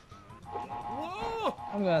 Whoa!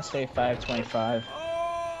 I'm gonna say 525.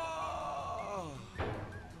 Oh!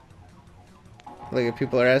 Look at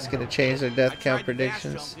people are asking to change their I death tried count the dash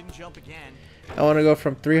predictions. jump, didn't jump again. I want to go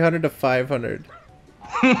from 300 to 500.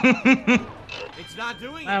 It's not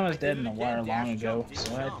doing it. I was did dead it in the again. wire Dash long ago, jump, didn't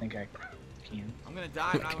so I jump. think I can. I'm gonna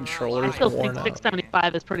die. I'm not gonna Controllers I still lie. think worn out.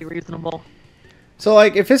 675 is pretty reasonable. So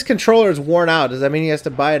like, if his controller's worn out, does that mean he has to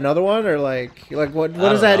buy another one, or like what does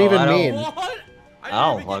don't that know, even I don't- mean? What? I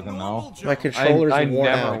don't didn't even fucking get know. normal jump. My controller's I worn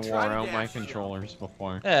never out. wore out my controllers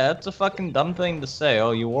before. Yeah, that's a fucking dumb thing to say.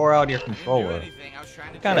 Oh, you wore out your I didn't do controller. anything. I was trying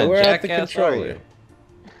to What kind Yeah, of we're at the jackass are controller. you?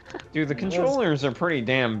 Dude, the controllers are pretty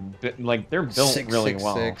damn, like, they're built really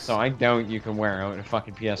well. 666. So I doubt you can wear out a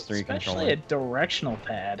fucking PS3 Especially controller. a directional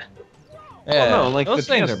pad. Yeah, no, like those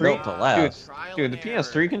the things are PS3 built to last. Dude, the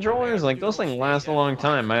PS3 controllers, like, those things last a long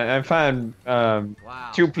time. I've had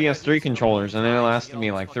Wow. 2 PS3 controllers, and they lasted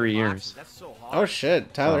me like 3 years. That's so Oh hard.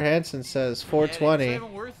 shit! Tyler Oh. Hansen says Yeah, 420. It's not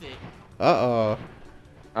even worth it. Uh-oh.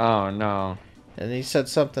 Oh, no. And he said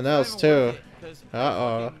something It's not else even too. worth it, 'cause I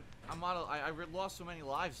Uh-oh. fucking- I'm out of, I lost so many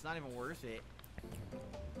lives. It's not even worth it.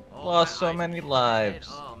 Oh, Lost my so eyes many are red. lives.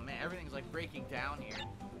 Oh man, everything's like breaking down here.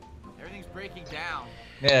 Everything's breaking down.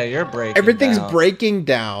 Yeah, you're breaking. Everything's down. breaking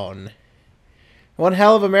down. One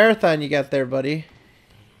hell of a marathon you got there, buddy.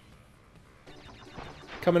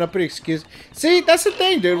 Coming up with excuse. See, that's the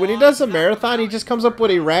thing, dude. When he does a marathon, he just comes up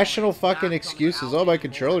with irrational fucking excuses. Oh, my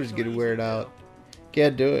controller's getting weird out.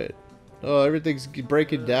 Can't do it. Oh, everything's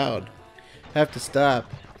breaking down. Have to stop.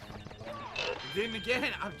 Didn't again.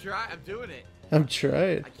 I'm trying. I'm doing it. I'm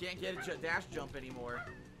trying. I can't get a dash jump anymore.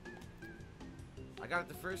 I got it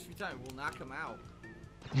the first few times. It will not come out.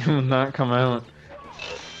 It will not come out.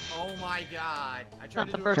 Oh my god. I tried Not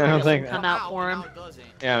to the do first it. one It that doesn't will come out for but him. now it doesn't.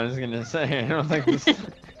 Yeah, I was gonna say, I don't think this is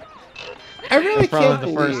I really can't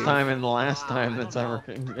probably the first believe. time and the last Wow, time I that's don't ever know.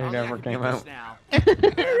 it I don't think ever I can came do this out. now.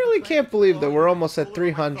 I really can't believe that we're almost at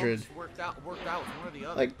 300. Worked out with one or the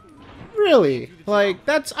other. Like, really? Like,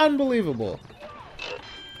 that's unbelievable.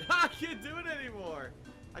 I can't do it anymore.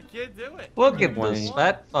 I can't do it. Look at Wait. this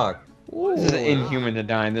fat fuck. This is Ooh. inhuman to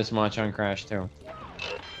die this much on Crash 2.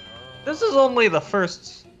 This is only the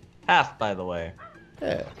first half, by the way.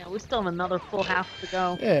 Yeah, Yeah, we still have another full half to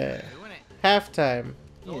go. yeah. Doing it. Halftime.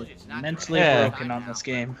 Told you, it's not Mentally Yeah. broken on this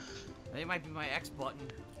game. It might be my X button.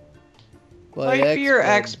 Fight for your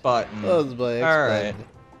X button. That was my X Alright. button.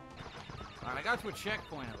 Alright, I got to a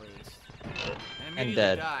checkpoint at least. And And immediately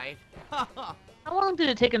dead. died. How long did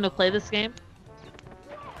it take him to play this game?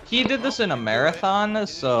 He did this in a marathon,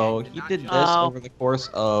 so he did this Oh. over the course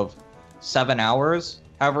of 7 hours.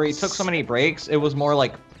 However, he took so many breaks, it was more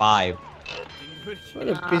like 5. Didn't do it What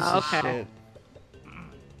again. a piece of okay. shit.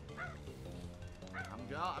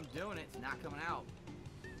 I'm doing it. It's not coming out.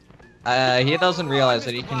 He doesn't realize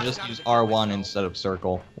that he can just use R1 instead of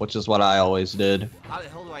circle, which is what I always did. How the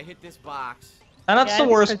hell do I hit this box? And that's Yeah, the I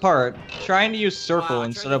worst think- part, trying to use circle Wow, I tried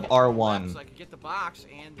instead to of hit the left R1. So I could get the box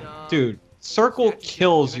and, Dude, circle statue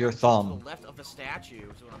kills to your the thumb. left of the statue.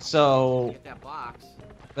 is what I'm So- to get that box.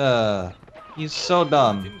 He's so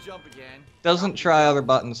dumb. Didn't jump again. Doesn't try other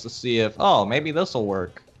buttons to see if, oh, maybe this'll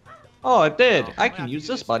work. Oh, it did. I can use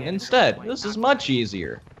this button instead. This is much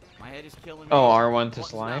easier. My head is killing me. Oh, R1 to Button's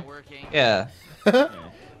slide? not working. Yeah.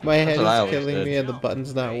 My head what I is always killing did. me and the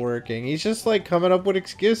button's not working. He's just like coming up with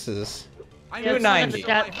excuses. I Yeah, know someone in the 290.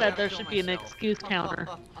 chat I said gotta there kill should be an myself. excuse counter.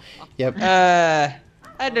 Yep.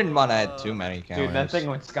 I didn't want to add too many counters. Dude, that thing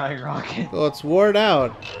would skyrocket. Well, it's worn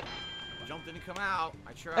out. Jump didn't come out.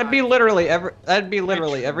 I tried. That'd be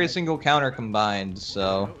literally every single counter combined,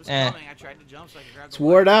 so It was eh. coming. I tried to jump so I could grab It's the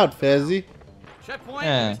worn box. out, Fezzy. Checkpoint.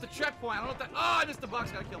 Yeah. I missed the checkpoint. I don't know what that. Oh, I missed the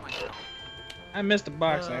box. Gotta kill myself. I missed a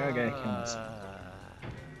box. I gotta kill myself.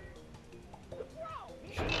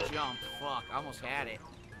 Should've jumped. Fuck. I almost had it.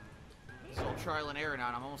 This whole trial and error now,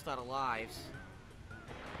 and I'm almost out of lives.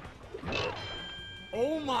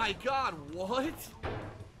 Oh my god, what?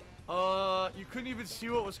 You couldn't even see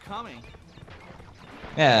what was coming.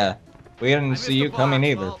 Yeah. We didn't missed see the you coming box,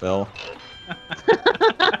 either, well. Phil.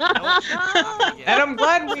 And I'm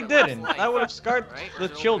glad we didn't. That would have scarred Right? the Or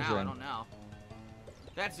is it over now? I children. don't know.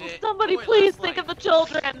 That's it. Somebody Oh, wait, please last think of life. the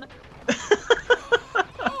children.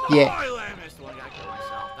 Oh, Yeah. I missed one. I gotta kill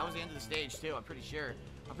myself. That was the end of the stage too. I'm pretty sure.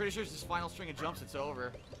 I'm pretty sure it's this final string of jumps. It's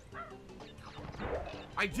over.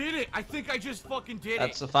 I did it. I think I just fucking did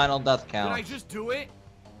That's it. the final death Did I count. just do it?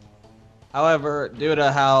 However, due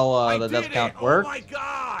to how I the did death count it. works, Oh my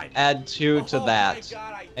god. add 2 to Oh that. my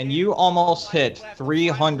God, I And did you it. almost Oh, I hit left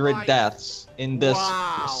 300 life. deaths in this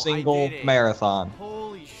Wow, I single did it. marathon.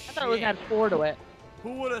 Holy I shit. thought it was had 4 to it.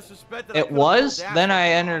 Who would have suspected? I It could've was, pulled that then I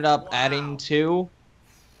off? ended up Wow. adding 2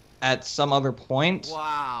 at some other point.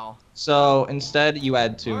 Wow. So instead, you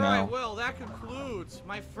add 2 All now. right, well, that concludes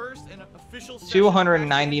my first and official session of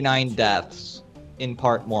 299 Crash deaths in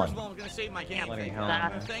part First 1. of all, I'm gonna save my game. Bloody I'm hell, man.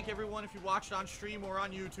 gonna thank everyone if you watched on stream or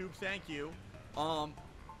on YouTube. Thank you. I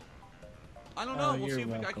don't know. Oh, We'll you're see if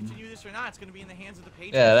we can welcome. continue this or not. It's gonna be in the hands of the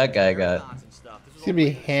patrons. Yeah, that guy marathons got- and stuff. This was It's gonna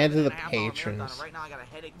be all planned as a hands of the 7.5 hour marathon, patrons. and right now I got a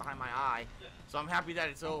headache behind my eye, so I'm happy that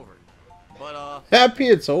it's over. But Happy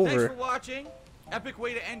it's thanks over. for watching. Epic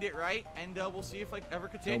way to end it, right? And we'll see if it ever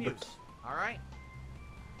continues. All right.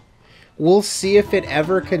 We'll see if it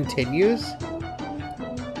ever continues.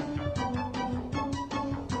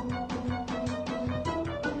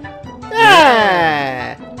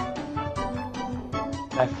 Ah!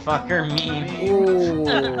 That fucker mean.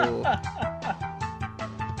 Ooh.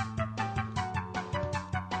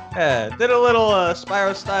 Yeah, did a little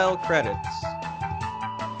Spyro style credits.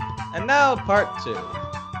 And now part 2.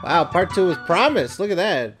 Wow, part 2 was promised. Look at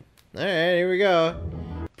that. All right, here we go.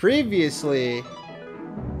 Previously,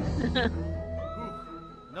 Whew.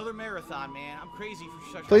 Another marathon, man. I'm crazy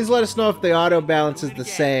for such. please let us know if the auto balance is Doing it the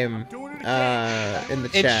again. same I'm doing it again. in the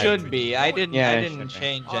It chat. should be. I didn't. Yeah, I it didn't should be.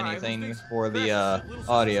 change All right, anything who's for next? the Chris, Little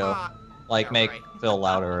Sister audio, Spot. like Yeah, make right. Phil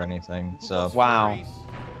louder or anything. Who So goes Wow. first?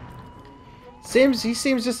 He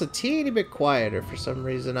seems just a teeny bit quieter for some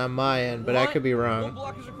reason on my end, but I What? could be One wrong.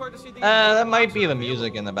 block is required to see the that might blocks be are the available.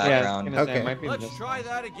 music in the Yeah, I was background. gonna say, it Okay. might be Let's just- try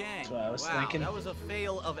that again. That's what I was wow, thinking. that was a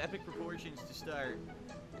fail of epic proportions to start.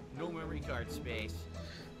 No memory card space.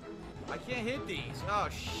 I can't hit these. Oh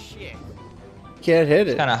shit. Can't hit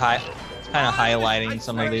it. Kind of high. It's kind of I highlighting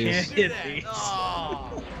some of can't these. do Hit that. these.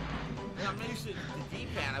 Oh. And I'm used to the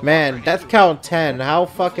D-pad. I Man, walk death right count 10. How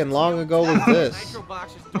fucking long ago was this? Nitro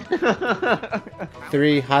boxes don't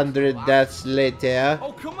 300 deaths later.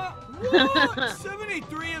 Oh, come on. What?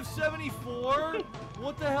 73 of 74?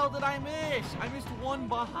 What the hell did I miss? I missed one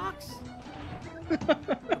box? The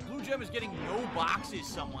blue gem is getting no boxes,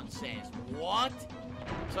 someone says. What?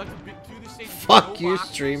 So I have to do this stage with Fuck no you,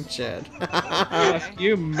 boxes? stream chat. Okay.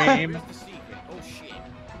 You meme. Here's the secret. Oh, shit.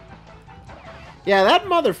 Yeah, that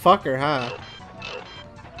motherfucker, huh?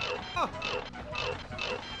 Oh.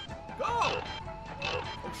 Go!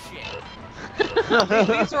 Oh, shit.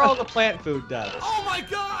 These are all the plant food deaths. Oh, my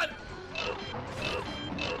God!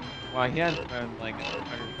 Wow, he had like a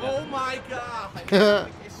Oh, my God!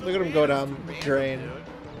 It's so Look at him go random, down it's the too drain. random,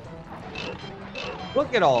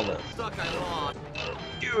 Look at all this. dude. Suck, I lost.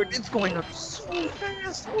 Dude, it's going up so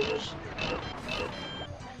fast. Holy shit.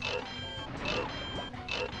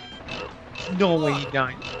 No way he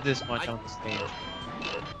died this much on the stage.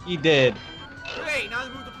 He did. Great, now they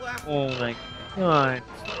move the platform. Oh my god.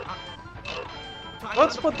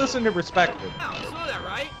 Let's put this into perspective. Now, you saw that,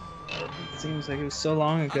 right? It seems like it was so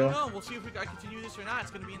long I don't ago. know. We'll see if we can continue this or not. It's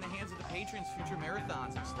going to be in the hands of the patrons, future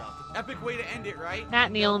marathons and stuff. Epic way to end it, right?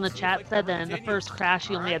 Matt Neal in the We'll see if chat I can said that in the continue. first crash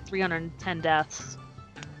he only Alright. had 310 deaths.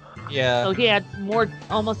 Yeah. So he had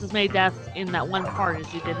almost as many deaths in that one part as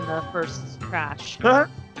he did in the first crash. Yeah,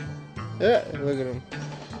 look at him.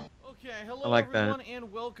 Okay, hello I like that. everyone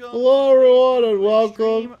and welcome. Hello, to everyone, and today's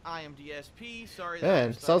welcome. stream. I am DSP. Sorry that Man,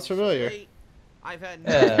 I'm sounds starting so familiar. late. I've had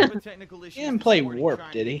Yeah. no technical issues. He didn't this play morning Warp,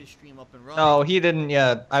 trying did to he? get the stream up and running. No, he didn't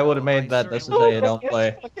yet. I would have made that this is how you don't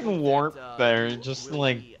play. Fucking warp there, just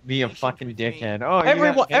like be a fucking dickhead. Oh, you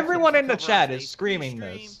Everyone, got- everyone in the Cover chat up is a screaming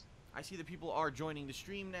stream. this. I see that people are joining the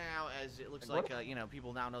stream now, as it looks like you know,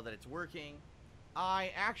 people now know that it's working.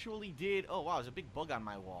 I actually did. Oh wow, there's a big bug on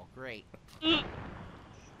my wall. Great.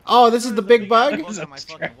 Oh, this is the big bug? Bug on my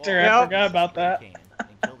fucking wall. Tractor, I Yep. forgot about that.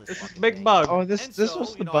 This is the big bug. Oh, this And this so,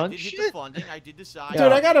 was you the know, I bug did hit the shit. funding. I did decide. Dude,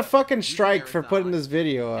 I got a fucking strike for putting this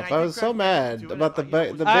video And up. I I did was so crack mad into it, about the you know, big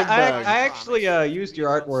it was I, bug. I actually used your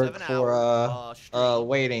artwork 7 for hours, stream.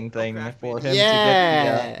 waiting thing Crash for him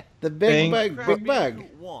Yeah, to the big thing. bug, Crash big bug.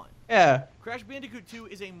 Bandicoot 1. get the yeah. Crash Bandicoot 2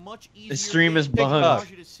 is a much easier stream is game. It bugged. allows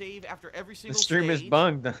you to save after every The single stream is stage,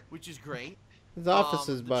 bugged. which is great. His office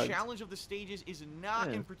is The bugged. challenge of the stages is not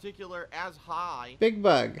in particular as high Big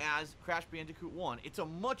Bug. as Crash Bandicoot 1. It's a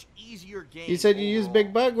much easier game. You said you use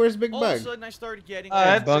Big Bug? Where's Big All of a Bug? sudden, I started getting.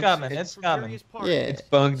 It's bugs. coming. from It's coming. various parties. Yeah. It's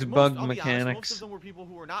bugged Most- bug I'll be honest, most mechanics. of them were people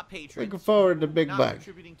who were not patrons. Looking forward to Big not Bug.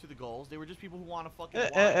 contributing to the goals. They were just people who want to fucking.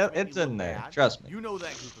 It's in there. Trust me. You know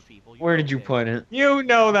that group of people. Where know did you them. put it? You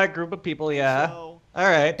know that group of people, yeah. So, All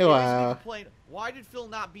right. Hey, wow. complained, why did Phil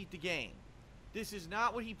not beat the game? This is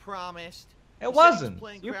not what he promised. It He said he was wasn't.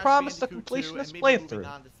 playing You Crash promised a Bandicoot 2 completionist and maybe moving playthrough.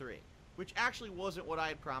 on to 3, which actually wasn't what I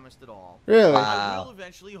had promised at all. Really? I Wow. will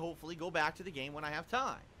eventually, hopefully, go back to the game when I have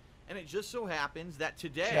time. And it just so happens that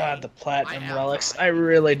today. God, the I platinum have relics. time. I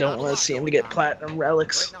really don't Not a want lot to see him going get on. platinum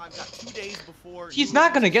relics. Right now, I've got 2 days before. He's New not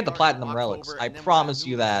Year's gonna get the starts in platinum relics. October, I and then we'll promise have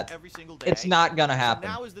you New Year's that. every single day. It's not gonna So happen.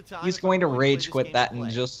 now is the time He's if I'm going to play rage this quit game that to and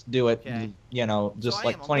play. just do it, Okay. you know, just So I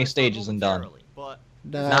like am. I'm 20 gonna start stages and done. momentarily, But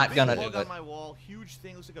Nah. Not big gonna bug do on it. my wall, huge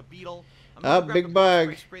thing, looks like a beetle. I'm Oh, gonna grab big the bug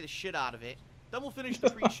bug. spray the shit out of it. Then we'll finish the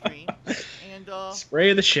pre-stream, and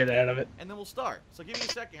Spray the shit out of it. then we'll start. So give me a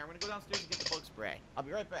second here. I'm gonna go downstairs and get the bug spray. I'll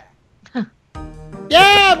be right back.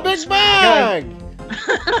 Yeah, Big Bug!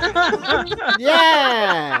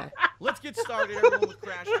 Yeah! Let's get started, everyone, with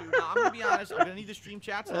Crash 2. Now, I'm gonna be honest. I'm gonna need the stream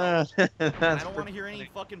chat tonight. And I don't want to hear any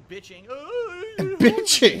fucking bitching.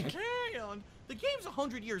 Bitching. Hang on. The game's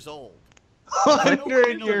 100 years old. I know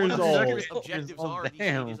 100 what years the old. serious objectives are these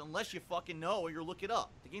Damn. stages, unless you fucking know or you look it up.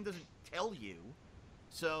 The game doesn't tell you.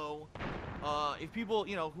 So, if people,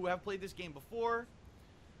 who have played this game before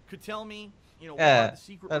could tell me, what Yeah, are the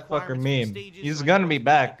secret that fucker requirements for the meme. stages, He's so I gonna know be to get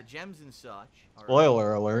back. The gems and such. all right,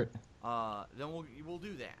 Spoiler alert. then we'll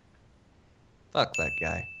do that. Fuck that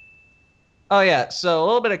guy. Oh yeah, so a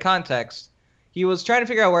little bit of context. He was trying to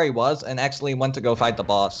figure out where he was and actually went to go fight the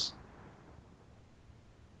boss.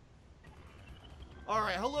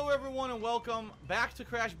 Alright, hello everyone and welcome back to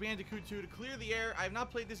Crash Bandicoot 2. To clear the air, I have not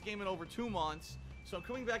played this game in over 2 months, so I'm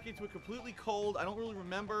coming back into it completely cold. I don't really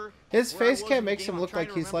remember. His where I face was cam in the makes game. him I'm look trying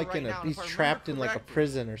like to he's like remember in right now, a and if he's I remember trapped in like a correctly,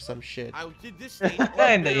 prison or some shit. I did this stage.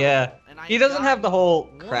 Kinda, yeah. and I He doesn't have the whole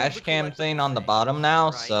one of crash the cam collectible thing on the things, bottom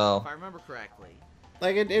now, right, so if I remember correctly.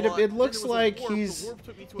 Like But it then looks there was a like warp. The he's warp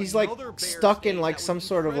took me to he's like another bear stuck in stage like that some was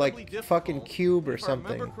sort of like incredibly fucking difficult. cube or If I remember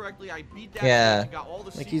something. correctly, I beat that Yeah. stage and got all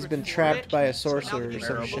the Like he's been secrets for trapped it, by a so now the sorcerer or game some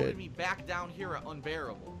promoted shit. me back down here at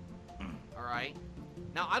unbearable. All right.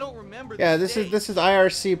 Now I don't remember. Yeah, this this is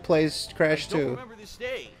IRC plays Crash I don't 2. remember this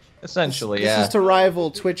stage. essentially, This yeah. is to rival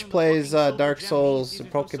Twitch Even the plays fucking silver Dark gem Souls means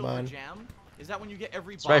and there's no silver Pokemon. gem? Is that when you get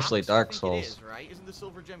every box? Especially Dark I think Souls. It is, right? Isn't the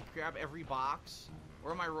silver gem grab every box? Or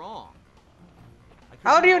am I wrong? I could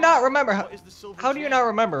How be do you wrong. not remember What is the silver How do you gem? not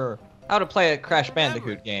remember how to play a Crash remember.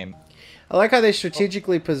 Bandicoot game? I like how they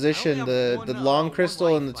strategically position have the one, long one crystal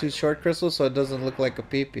life, and the by 2 the short way. crystals so it doesn't look like a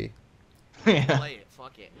peepee. Yeah. Play it.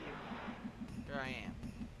 Fuck it. Here I am.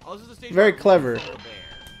 Oh, this is the stage Very where I clever. run from the bear.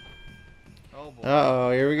 Oh boy.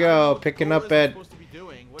 Uh-oh, here we I don't know go. what the Picking goal up is I'm at supposed to be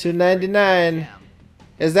doing. What is $2.99. the gem?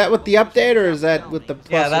 Is that with the update or is that with the plus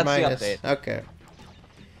Yeah, or that's the minus? update. Okay.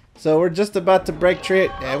 So we're just about to break tree.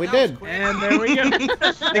 Yeah, Oh, we that was did. quick. And there we go.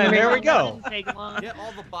 And there we go. Didn't take long. Get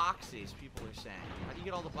all the boxes, people are saying. How do you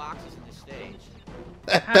get all the boxes in this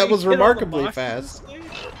stage? That was remarkably fast.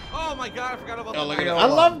 Oh my god, I forgot about the I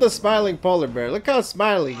love the smiling polar bear. Look how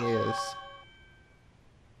smiling he is.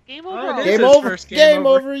 Game Oh, over. it is Game his over. first Game game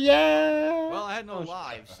over. Yeah. Well, I had no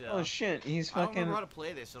lives, so Oh shit, he's I don't fucking. remember how to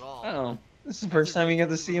play this at all. Oh, this is the first time you get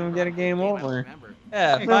to see him get a game I don't over. remember.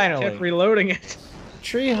 Yeah, Kept finally. reloading it.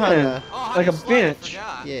 Tree hunter. Oh, how Like to a slide, I bitch.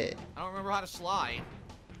 forgot. Yeah. I don't remember how to slide.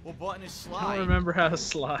 What button is I slide? don't remember how to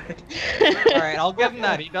slide. Alright, I'll give him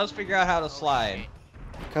that. He does figure out how to slide.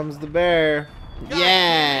 Comes the bear. God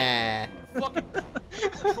Yeah. Fucking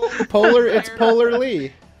control Polar. the It's bear. Polar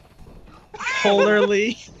Lee.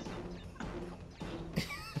 Polarly.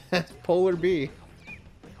 Polar B.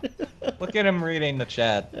 Look at him reading the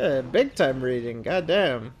chat. Yeah, big time reading.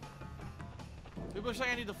 Goddamn. People are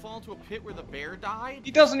saying I need to fall into a pit where the bear died.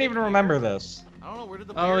 He doesn't even remember this. I don't know where did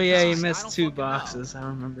the bear Oh yeah, die? you I missed don't 2 fucking know. boxes. I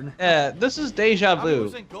remember now. Yeah, this is deja Some people are vu.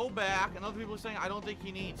 saying go back, and other people are saying I don't think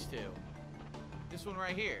he needs to. This one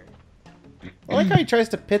right here. I like how he tries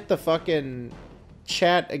to pit the fucking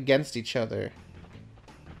chat against each other.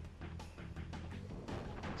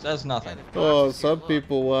 Says nothing. Yeah, the Oh, boxes here, some look.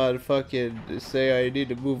 people want to fucking say I need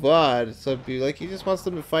to move on. Some people, like, he just wants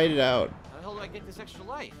them to fight it out. How the hell do I get this extra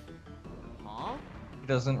life? Huh? He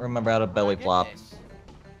doesn't remember how to How do I belly get flop. this?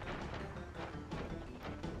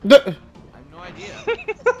 Duh. I have no idea.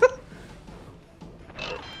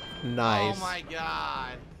 Nice. Oh my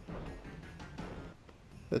god.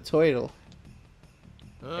 The toidle.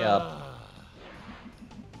 Yep. Ugh.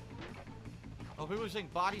 Oh, people are saying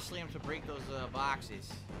body slam to break those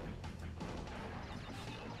boxes.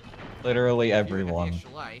 Literally You get the everyone. extra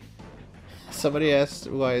life. Somebody asked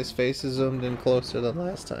why his face is zoomed in closer than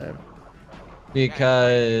last time.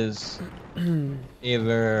 Because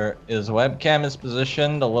either his webcam is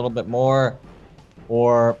positioned a little bit more,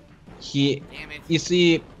 or he. Damn it. You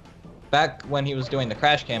see, back when he was doing the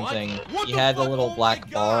crash cam What? thing, What he the had a fuck? little Oh my black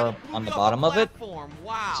God, bar it blew on me the off bottom of it. platform.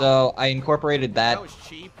 Wow. So I incorporated that that, was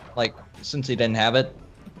cheap. like, since he didn't have it.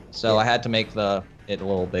 So I had to make it a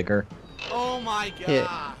little bigger. Oh my god.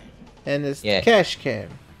 Yeah. And it's Yeah. the cash cam.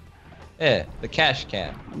 Yeah, the cash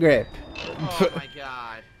cam. Great. Oh my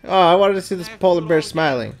god. Oh, I wanted to see this I have to polar do it bear all again.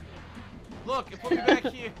 smiling. Look, it put me back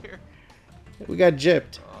here. We got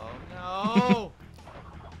gypped. Oh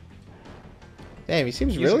Damn, he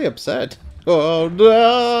seems He's- really upset. Oh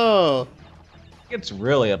no! He gets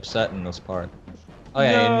really upset in this part. Oh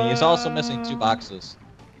yeah, and he's also missing 2 boxes.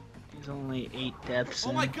 There's only 8 deaths. no.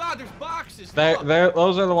 Oh in. my god, there's boxes. There, Look.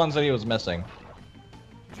 those are the ones that he was missing.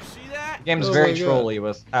 Did you see that? The game's Oh very my God. trolly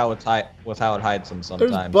with how it hides them There's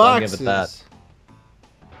sometimes. I'll boxes. give it that.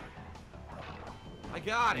 I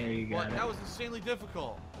got it. There you What? got it. That was insanely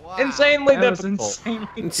difficult. Wow. Insanely That was difficult.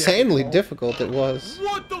 Insanely difficult it was.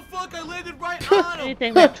 What the fuck? I landed right on him.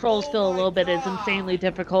 Anything that trolls Oh feel a my little bit is God. insanely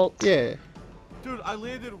difficult. Yeah. Dude, I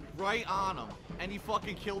landed right on him, and he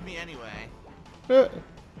fucking killed me anyway. Uh,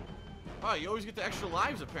 Oh, you always get the extra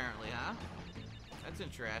lives apparently, huh? That's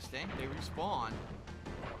interesting. They respawn.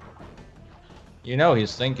 You know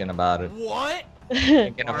he's thinking about it. What?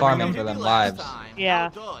 Thinking of farming It for hit me them last lives. time. Yeah. Now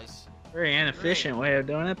it does. Very inefficient way of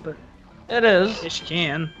doing it, but It is. fish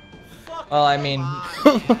can. Fuck Well, I come mean- on,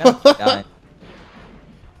 man. That's the guy.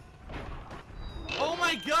 Oh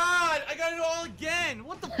my god! I gotta do it all again!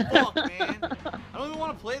 What the fuck, man? I don't even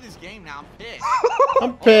want to play this game now. I'm pissed.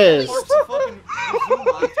 I'm pissed. Parts to fucking resume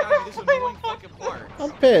on. It's gotta be this annoying fucking part. I'm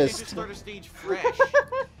Can't pissed. just start a stage fresh.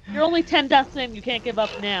 You're only 10 deaths in, you can't give up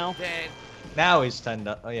now. Dead. Now he's 10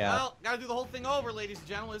 to, oh yeah. Well, gotta do the whole thing over, ladies and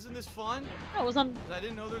gentlemen. Isn't this fun? That was on 'Cause I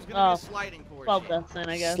didn't know there was gonna be Oh, a sliding portion. 12 deaths in,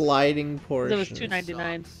 I guess. Sliding 'Cause portion. It was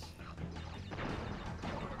 $2.99. Sucks.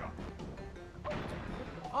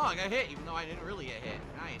 Oh, I got hit, even though I didn't really get hit.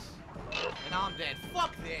 Nice. And now I'm dead.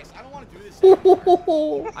 Fuck this. I don't want to do this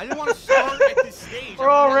anymore. I didn't want to start at this stage. We're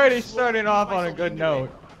I wanted to already slowly starting move off on a myself good into it.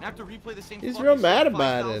 note. I have to replay the same He's fucking real shit mad 5,000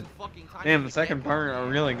 about it. fucking times Damn, the again. second part I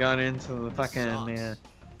really got into the fucking Sucks.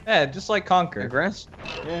 Yeah, just like Conquer. aggress.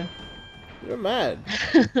 Yeah. You're mad.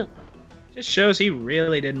 Just shows he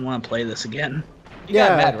really didn't want to play this again. You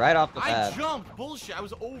got Yeah. mad right off the I bat. jumped. Bullshit. I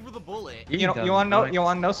was over the bullet. You want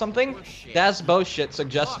to know something? Bullshit. Daz Bullshit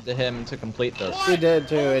suggested to him to complete this. He did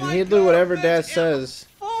too, Oh and my he'd do God, whatever that's Daz says.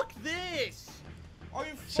 Fuck this. Are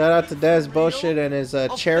you Shout out to fucking Daz for Bullshit real? and his A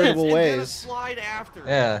charitable fence and then a ways. slide after.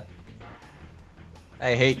 Yeah.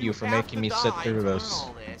 I hate you You for have making to me sit die through to learn this.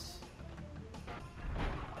 all this.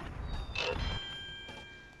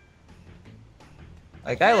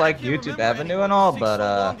 Like, I like can't YouTube remember Avenue anymore. and all, It takes so but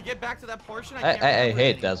long to get back to that portion, I can't I remember hate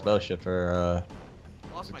anything. Daz Bullshit for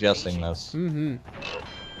Lost my suggesting patience. this. Mm-hmm.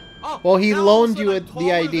 Oh, Well, he now all of a loaned sudden you I'm the taller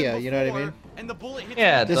than idea, you know what I before, mean? And the bullet hits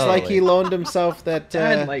Yeah, me. Just like Totally. he loaned himself that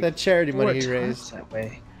Died, like, that charity 4 money he times raised. that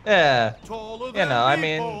way. Yeah. Taller You than know, I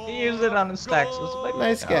mean, before. he used it on his taxes, but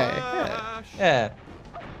Nice you guy. know. Gosh. Yeah.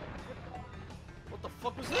 What the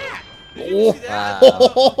fuck was that? Did you see that?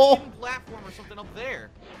 Wow. Hidden platform or something up there.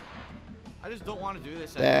 I just don't want to do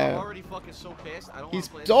this. Damn. I'm already fucking so pissed. I don't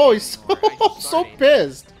He's want to play this he's game anymore. I just so started.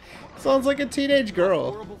 pissed. Sounds like a teenage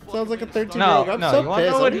girl. Horrible fucking Sounds like a thing to 13-year-old. No, I'm no, so you wanna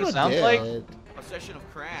pissed. know what I'm he a sounds like? dad. A session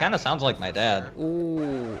of crap. Kinda sounds like my dad.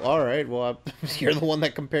 Ooh, all right. Well, you're the one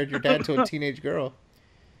that compared your dad to a teenage girl.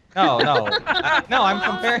 No, no, I'm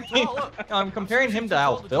comparing. No, look. No, I'm comparing him to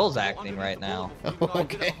how Phil's acting right now.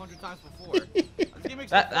 Okay.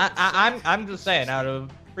 I'm just saying, out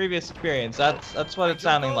of previous experience, that's what it's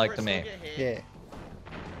sounding like to me. Yeah.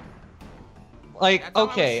 Like,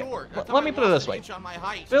 okay, let me put it this way.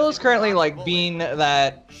 Phil is currently like being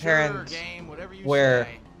that parent where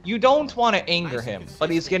you don't want to anger him, but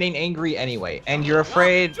he's getting angry anyway, and you're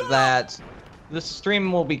afraid that the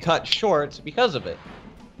stream will be cut short because of it.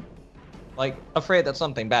 Like, afraid that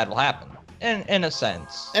something bad will happen, in a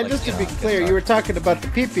sense. And Like, just to you be know, clear, you were talking about the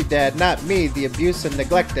pee-pee dad, not me, the abuse and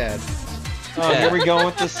neglect dad. Oh, here we go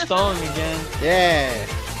with the song again. Yeah.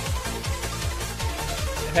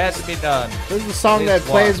 It had to be done. This is the song Please that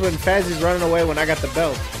plays walk. when Fazzy's running away when I got the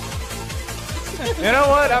belt. You know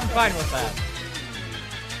what? I'm fine with that.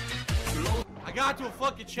 I got to a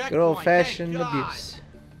fucking checkpoint. Good old-fashioned thank God. abuse.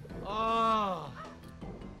 Oh.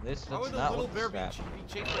 This Why would is the not little what bear the be strap.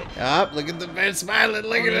 chased by a Ah, look at the bear smiling.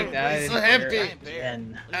 Look at him. died He's so there. happy. giant bear.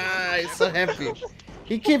 Again. Ah, he's so happy.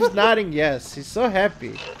 He keeps nodding yes. He's so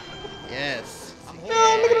happy. Yes. I'm No,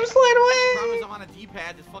 holding look at him slide I away! promise I'm on a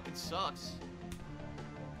D-pad. This fucking sucks.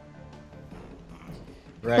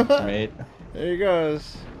 Wrecked, mate. There he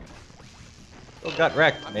goes. Oh, got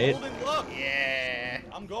wrecked, I'm mate. holding. Look. Yeah.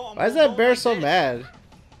 I'm going. Why is that bear so mad?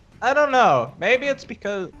 I don't know. Maybe it's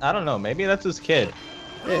because I don't know. Maybe that's his kid.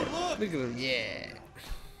 Yeah. Look. Look at him. Yeah.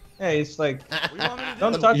 Yeah, he's like, What do you want me to do?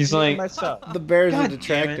 don't talk He's to me like- and my stuff. The bear's God a damn it.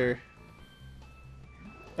 detractor.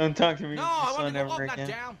 Don't talk to me, No, I want son, to go ever up, not again.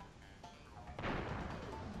 down.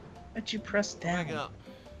 But you press Back down. up.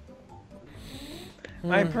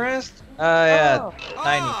 I pressed. Yeah, Oh.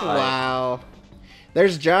 tiny Ah! fight. Wow.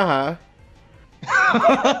 There's Jaha.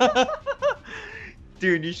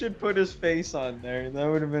 Dude, you should put his face on there. That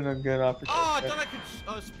would have been a good Oh, I opportunity. thought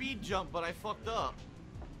I could speed jump, but I fucked up.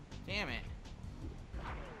 Damn it.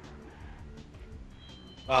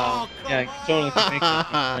 Oh, come yeah, totally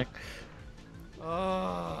on. makes sense.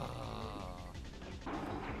 Oh.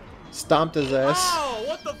 Stomped his ass. Oh,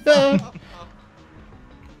 what the fuck?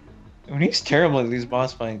 When he's terrible at these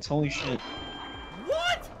boss fights, holy shit.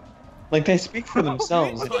 What? Like, they speak for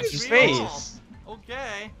themselves. Touch It's his me face. off.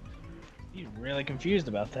 Okay. He's really confused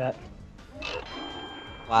about that.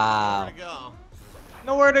 Wow. Where'd it go?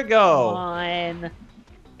 Nowhere to Come go. on.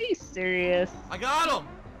 Be serious. I got him.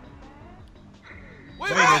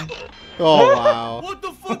 Wait, what? Oh, wow. What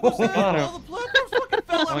the fuck was that? Got him. All the platforms fucking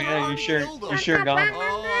fell Oh out. yeah, you sure? Killed him. You sure got him?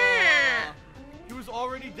 Oh. He was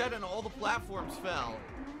already dead and all the platforms fell.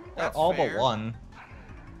 That's All fair. but one.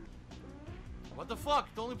 What the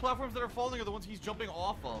fuck? The only platforms that are falling are the ones he's jumping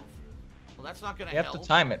off of. Well, that's not gonna You have help. to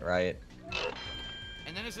time it right.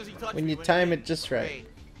 And then it says he touched When me you he time did. it just right. Wait.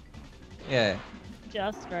 Yeah.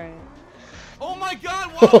 Just right. Oh my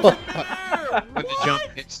god, why was it midair? But the What? jump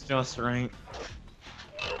hits just right.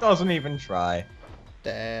 Doesn't even try.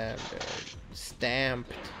 Damn, dude.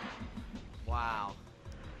 Stamped. Wow.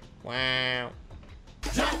 Wow.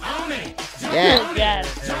 Yeah.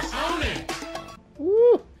 Yes.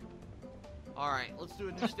 Woo. Alright, let's do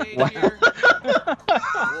a new stage Wow. here.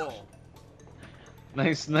 Whoa.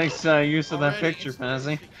 Nice use of that Already picture, instant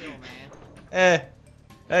Fazzy. kill, man.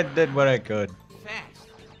 I did what I could. Fast.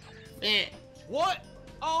 Eh. What?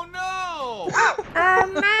 Oh no!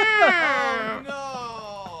 Oh no!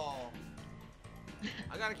 Oh no!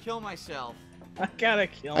 I gotta kill myself. I gotta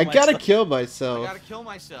kill I myself. gotta kill I myself. gotta kill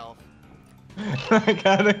myself. I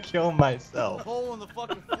gotta kill A myself. hole in the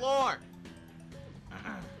fucking floor.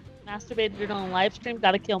 Masturbated on a live stream.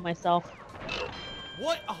 Gotta kill myself.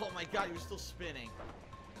 What? Oh my god, you're still spinning.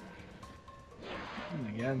 Oh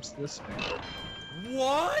my god, I'm still spinning.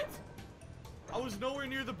 What? I was nowhere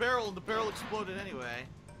near the barrel and the barrel exploded anyway.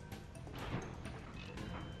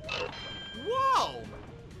 Whoa!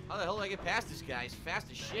 How the hell did I get past this guy? He's fast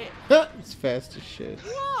as shit. It's fast as shit.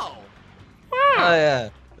 Whoa! Oh yeah.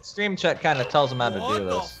 The stream chat kind of tells him how to What do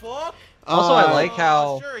the this. fuck? Also, I like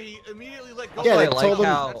how. Sure, he immediately let go. Also, Yeah, I they like told him.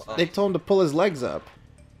 how. They told him to pull his legs up.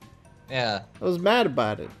 Yeah. I was mad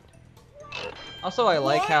about it. Also, I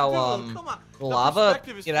like What? how Dude, come on. the The lava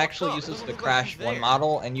perspective is it fucked actually up. It uses doesn't the look like Crash he's 1 there.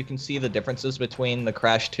 model, and you can see the differences between the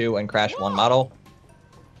Crash 2 and Crash 1 Whoa. model.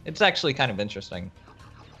 It's actually kind of interesting.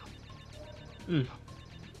 Didn't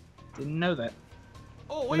know that.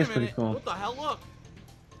 Oh, That wait a is pretty minute. cool. What the hell? Look.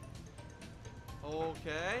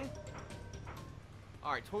 Okay.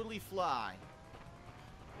 Alright, totally fly.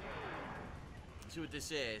 Let's see what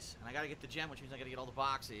this is. And I gotta get the gem, which means I gotta get all the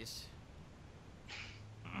boxes.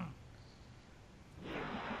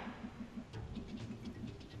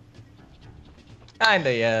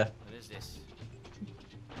 Kinda, yeah. What is this?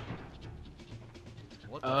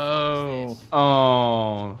 What the Oh. fuck is this?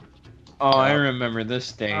 Oh. Oh, I remember this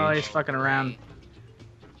stage. Oh, he's fucking around.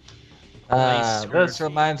 This Nice.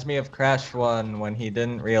 reminds me of Crash 1 when he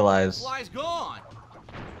didn't realize. Fly's gone.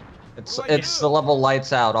 It's What do I it's do? the level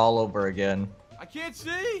lights out all over again. I can't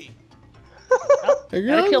see.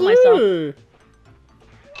 Gotta kill myself.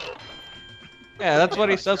 Yeah, that's what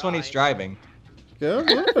he Nice says when he's try. driving. Come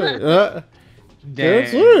on. Dang.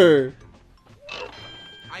 Yes, sir.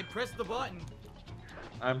 I pressed the button.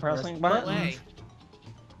 I'm pressing Delay. buttons.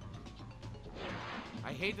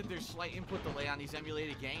 I hate that there's slight input delay on these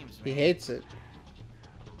emulated games, man. He hates it.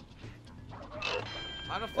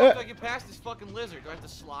 How the fuck do I get past this fucking lizard? Do I have to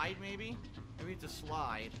slide, maybe? Maybe I have to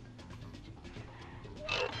slide.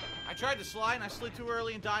 I tried to slide and I slid too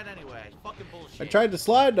early and died anyway. Fucking bullshit. I tried to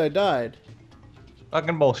slide and I died.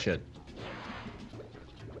 Fucking bullshit.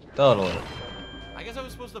 Totally. I guess I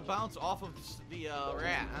was supposed to bounce off of the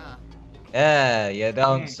rat, huh? Yeah, you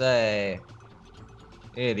don't say.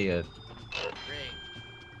 Idiot. Great.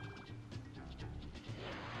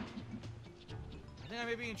 I think I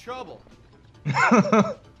may be in trouble.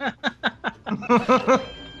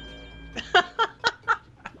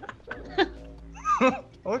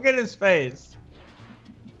 Look at his face.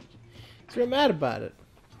 He's real mad about it.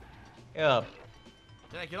 Yeah.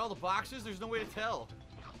 Did I get all the boxes? There's no way to tell.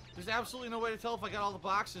 There's absolutely no way to tell if I got all the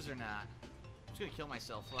boxes or not. I'm just gonna kill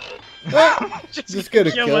myself. Fuck it. Just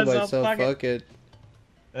gonna kill myself. Fuck it.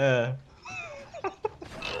 Yeah.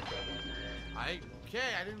 Okay,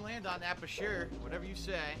 I didn't land on that, but sure. Whatever you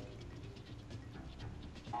say.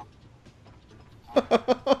 I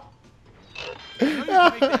know you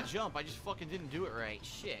can make that jump. I just fucking didn't do it right.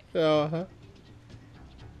 Shit. I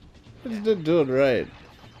just didn't do it right.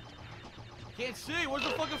 Can't see. Where's the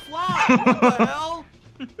fucking fly? What the hell?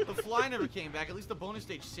 The fly never came back. At least the bonus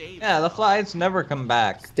stage saved. Yeah, the flies never come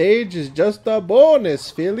back. Stage is just a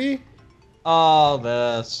bonus, Philly. All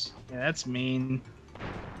this. Yeah, that's mean.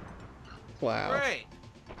 Wow. Great.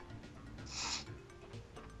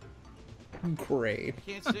 Great.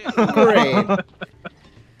 Can't see. Great.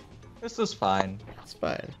 This is fine. It's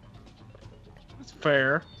fine. That's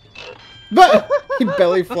fair. But he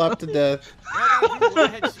belly flopped to death.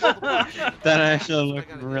 That actually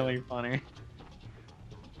looked really funny.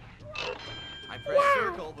 I press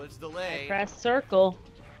circle, but it's delayed. Press circle.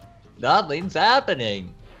 Nothing's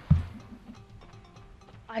happening.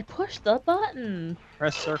 I pushed the button.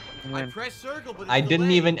 Press circle. I press circle, but it's I didn't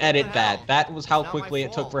delayed. even What edit the that. hell? That was how It's not my quickly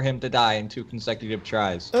it took fault. for him to die in 2 consecutive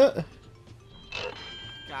tries. God I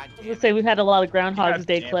was damn gonna it. say we've had a lot of Groundhog's God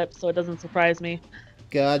Day damn. clips, so it doesn't surprise me.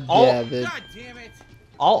 God Oh. damn it. God damn it.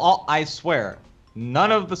 I swear,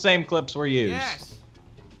 none of the same clips were used. Yes.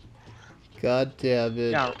 God damn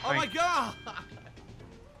it. Yeah, Oh my right. god.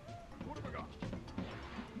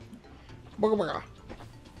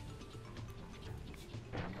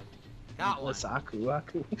 Got one. Saku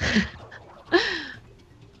Aku.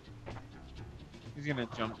 He's gonna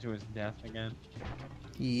jump to his death again.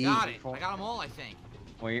 Yeet. Got it. I got them all, I think.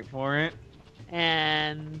 Wait for it.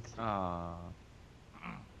 And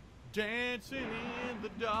Dancing in the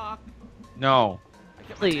dark. No. I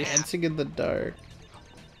kept my Please. hand- Dancing in the dark.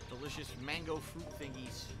 Delicious mango fruit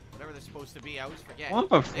thingies. Whatever they're supposed to be. I always forget.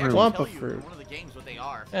 Wampa They fruit. actually Wampa tell you fruit. in one of the games what they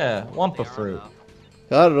are. Yeah, What Wampa they are, fruit.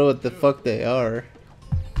 though. I don't know what the fuck they are.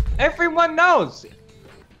 Everyone knows,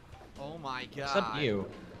 Oh my god. except you.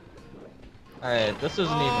 Alright, this isn't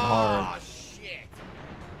even hard. Oh shit.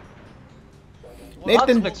 Nathan-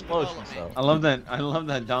 Lots of explosions though. I love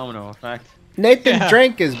that domino effect. Nathan Yeah.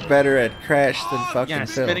 Drake is better at Crash than Oh, fucking Yeah,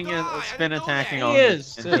 Phil. spinning God, it, I spin didn't know attacking that. all He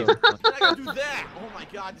is, the- too. I gotta do that. Oh my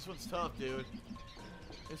god, this one's tough, dude.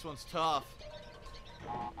 This one's tough.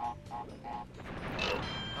 Oh,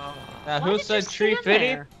 Now, Why who did you said Tree stand Fitty?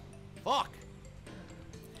 there? fuck.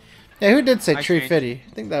 Yeah, who did say I Tree changed- Fitty?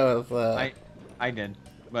 I think that was, I did,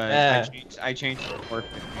 but Yeah. I changed it to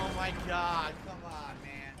 450. Oh my god, come on,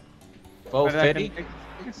 man. Bo But I can, Fitty? it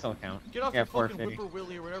can still count. Get off Yeah, your fucking 450.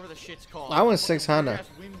 whippoorwilly or whatever the shit's called. I want What 600. weird-ass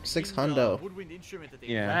wind- 600. woodwind instrument that they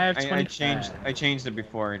Yeah, I have I 25. changed it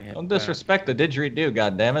before it hit. Don't disrespect the didgeridoo,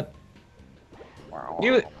 goddammit.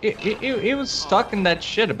 He was stuck in that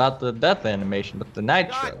shit about the death animation with the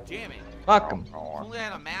nitro. God damn it. Fuck him. If only I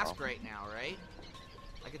had a mask right now, right?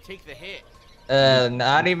 I could take the hit.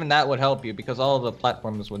 Not even that would help you because all the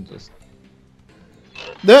platforms would just.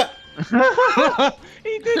 Duh!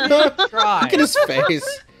 He didn't even try. Look at his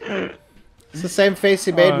face. It's the same face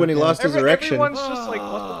he made when he lost his erection. Everyone's just like,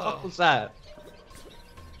 what the fuck was that?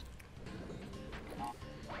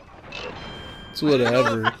 It's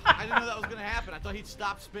whatever. I didn't know that was gonna happen. I thought he'd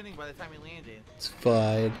stop spinning by the time he landed. It's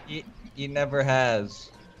fine. He never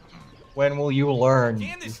has. When will you learn,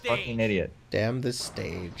 Damn you this fucking stage. idiot? Damn this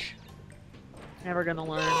stage. Never gonna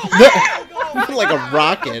learn. Like a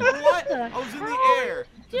rocket. What? I was in the air.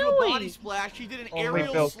 To do a body doing? splash, he did an Only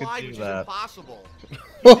aerial Phil could slide, do which that. is impossible.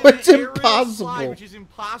 Oh, He did an it's aerial Slide, impossible. which is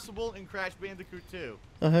impossible in Crash Bandicoot 2.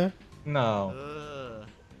 Uh-huh. No. Ugh.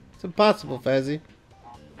 It's impossible, Fazzy.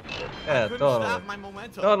 Yeah, Couldn't totally. stop my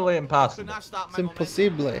momentum. Totally Could impossible. not stop It's my momentum.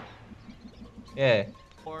 impossible. Yeah.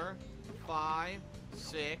 4, 5,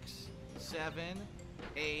 6, 7,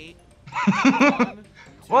 8, 1,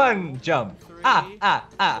 One jump. 3,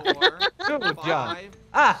 Ah. 4, Two 5, jump.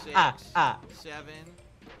 Ah, 6, ah, ah. 7,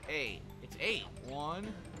 8. It's 8. 1,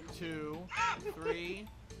 2, 3,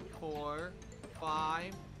 4,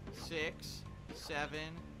 5, 6, 7,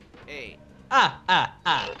 8. Ah.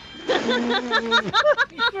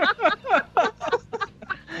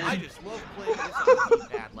 I just love playing this on the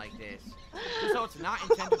keypad like this. Just how know it's not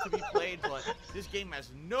intended to be played, but this game has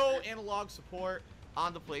no analog support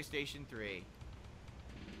on the PlayStation 3.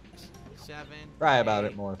 7. Cry 8, about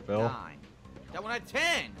it more, Phil. 9. That one had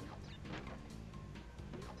 10.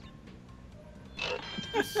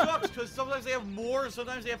 This sucks because sometimes they have more,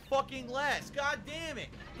 sometimes they have fucking less. God damn it!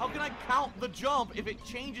 How can I count the jump if it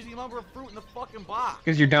changes the number of fruit in the fucking box?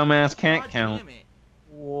 Because your dumbass can't God count. Damn it.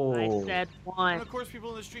 Whoa. I said And one. of course, people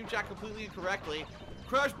in the stream chat completely incorrectly.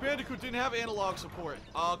 Crash Bandicoot didn't have analog support.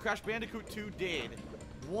 Crash Bandicoot 2 did.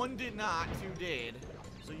 1 did not, 2 did.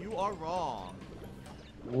 So you are wrong.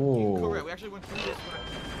 Ooh. Correct. We actually went through this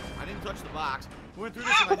when I didn't touch the box. We went through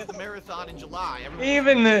this when I did the marathon in July. He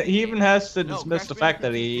even has to No, dismiss Crash the fact that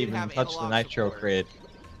Bandicoot he did even have touched the analog nitro support. crate.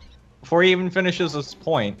 Before he even finishes his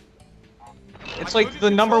point. It's I like couldn't the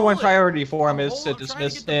number control one it. priority for him I'm is to trying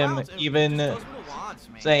dismiss get the him bounce, and it even just goes with the wants,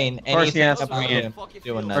 man. saying Of course he anything has to about be him Fuck it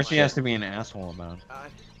doing feels. that Of course, he shit. has to be an asshole about it.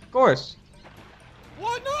 Of course.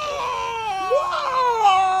 What? No!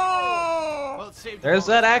 Well, it saved the There's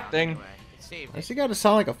that bonus round acting. anyway. It saved Why it. does he gotta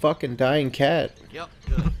sound like a fucking dying cat? Yep,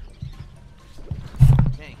 good.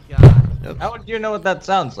 Thank God. How would you know what that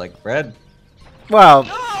sounds like, Fred? Well,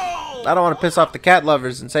 No! I don't want to piss off the cat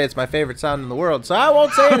lovers and say it's my favorite sound in the world, so I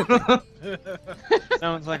won't say anything.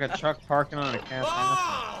 Sounds like a truck parking on a cat's ass.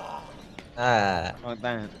 Oh! Ah, How about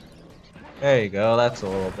that? there you go. That's a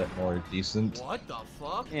little bit more decent. What the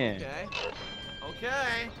fuck? Yeah. Okay.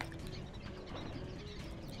 Okay.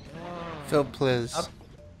 Phil, please.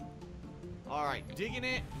 Alright, digging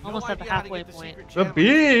it. No Almost at the idea how to halfway get the point. secret The gem. I'm just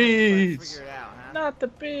trying to bees! figure it out, huh? Not the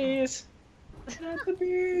bees. Not the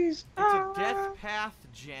bees. It's a death path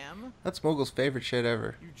gem. That's Mogul's favorite shit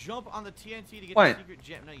ever. You jump on the TNT to get What? the secret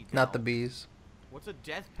gem. No, you don't. Not the bees. What's a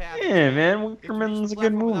death path? Yeah, gem? man. You have to reach Wickerman's the a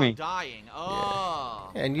good platform without movie. Dying.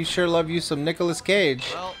 Oh. And you sure love you some Nicolas Cage.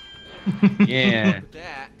 Well, Yeah.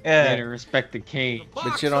 that. Gotta Yeah. respect the cage. The But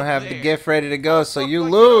box you don't up have the there. gift ready to go, so Fuck you do I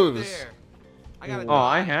get up lose. there? I gotta Oh,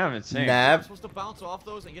 I die. have it saved. I'm Nah, supposed to bounce off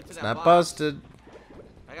those and get to it's that not box. busted.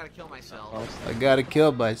 I gotta kill myself. I gotta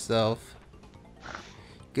kill myself.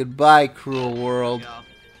 Goodbye, cruel world. There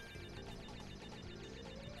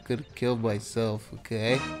you Could have killed myself,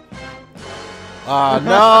 okay? Oh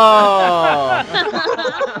no!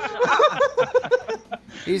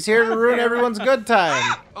 He's here to ruin everyone's good time.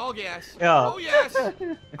 go. Oh yes. Yeah. Oh yes.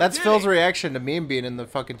 That's did Phil's it. reaction to me being in the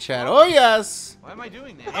fucking chat. Oh yes! Why am I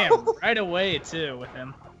doing that? Damn, right away too with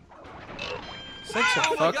him. Such a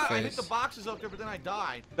Oh my god, I hit fuckface. the boxes up there, but then I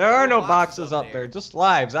died. There are no Boxes boxes up there, just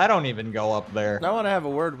lives. I don't even go up there. I want to have a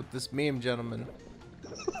word with this meme gentleman.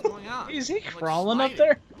 What's going on? Is he I'm, like, crawling up sliding.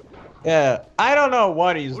 there? Yeah, I don't know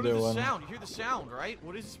what he's What is the doing. sound? You hear the sound, right?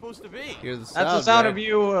 What is it supposed to be? Hear the sound, That's the sound right? of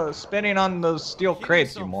you spinning on those steel Hitting crates,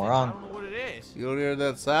 you something. moron. I don't know what it is. You don't hear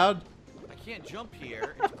that sound? I can't jump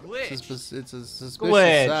here. It's glitched. It's a suspicious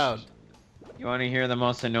Glitched. sound. You want to hear the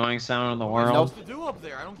most annoying sound in the What am I world? supposed to do up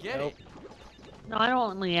there? I don't get Nope. it. No, I don't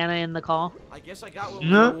want Leanna in the call. I guess I got what was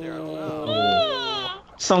No. up there. I don't know.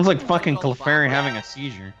 Sounds like fucking Clefairy having a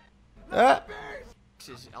seizure. Ah,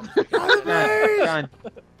 God,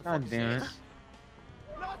 God damn it.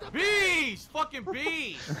 Bees! Fucking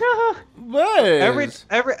bees! Blaze.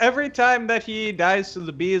 Every time that he dies to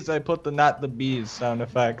the bees, I put the not the bees sound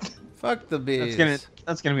effect. Fuck the bees.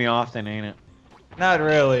 That's gonna be often, ain't it? Not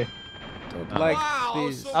really. Don't like Wow, I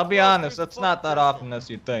was bees. so I'll be close. honest, There's that's the not that fucking often as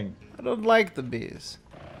you think. I don't like the bees.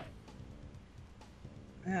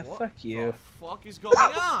 Ah, What fuck you. the fuck is going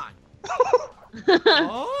on?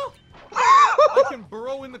 Huh? I can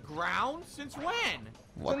burrow in the ground? Since when?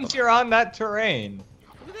 What Since the you're on that terrain.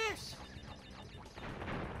 Look at this.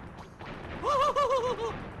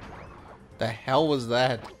 The hell was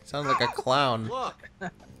that? Sounds like a clown. Look.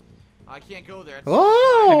 I can't go there. It's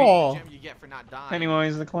Oh! the gem you get for not dying.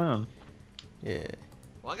 Pennywise the clown. Yeah.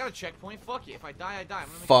 Well, I got a checkpoint. Fuck it. If I die, I die. I'm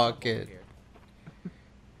gonna make Fuck a jump it.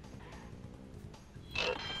 over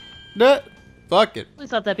here. Nah, fuck it. At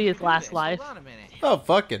least let that be his Look at last this. life. Hold on a minute. Oh,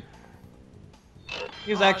 fuck it.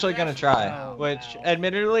 He's Oh, actually gonna that's- try, oh, which, wow.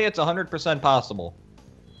 admittedly, it's 100% possible.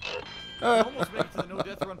 I almost made it to the no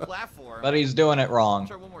death run platform. But he's doing it wrong.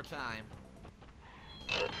 Try one more time.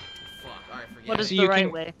 Fuck. Alright, forget What it. is So the you right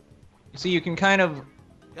can- way? See, you can kind of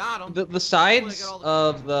Got him. the sides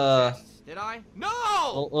of the Did I?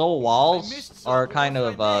 No! little I walls missed are some. kind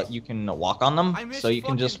What did I of miss? you can walk on them, I missed so you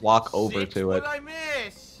can just fucking walk over 6. to What it. did I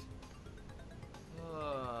miss?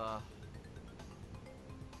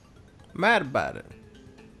 Mad about it.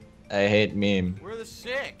 I hate meme. Where are the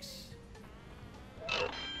 6?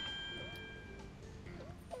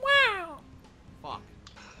 Wow. Fuck.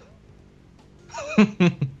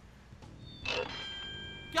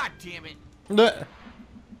 God damn it. Nah.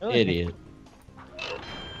 Idiot.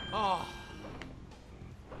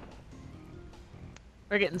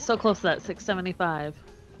 We're getting so close to that 675.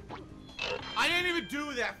 I didn't even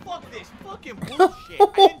do that. Fuck this fucking bullshit.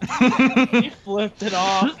 I didn't do that. He flipped it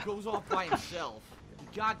off. He goes off by himself. The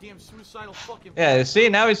goddamn suicidal fucking. Yeah, you see,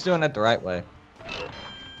 now he's doing it the right way.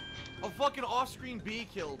 A fucking off-screen bee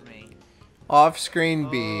killed me. Off-screen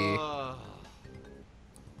B. I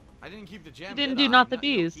didn't keep the gem. You didn't did do I? not the You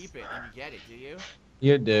don't bees. Keep it and you get it, do you?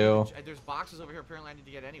 You do. There's boxes over here. Apparently, I need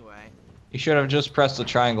to get anyway. You should have just pressed the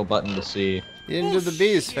triangle button to see. You didn't do the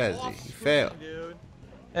bees, Bullshit, Fezzy. You off-screen, failed. dude.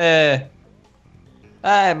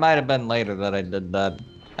 It might have been later that I did that.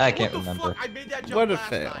 I can't What the remember. fuck? I made that jump What a last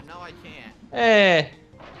fail. time. Now I can't.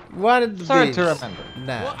 You wanted the It's hard bees. to remember.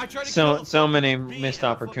 Nah. Well, I tried to kill So the many fucking bee missed and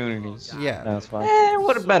I fucking- opportunities. oh, God. Yeah. That's fine. It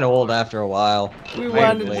would have been old after a while. We Maybe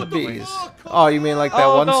wanted the later. What the bees. fuck? Oh, you mean like that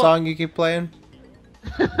Oh, one no. song you keep playing?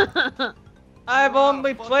 I've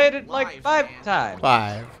only fucking played it like life, 5 man. times.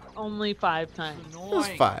 5. Only 5 times. It was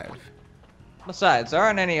Annoying. 5. Besides, there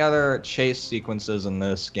aren't any other chase sequences in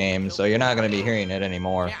this game, so you're not going to be hearing it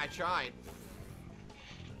anymore. Yeah, I tried.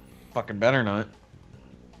 Fucking better not.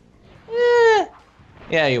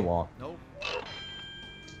 Yeah, you won't. Nope.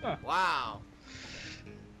 Huh. Wow.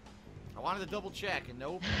 I wanted to double check and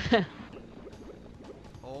nope.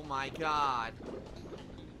 Oh my god.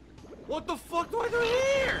 What the fuck do I do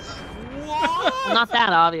here? What? Not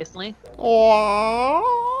that, obviously.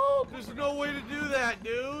 Oh, There's no way to do that,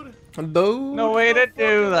 dude. dude. No way to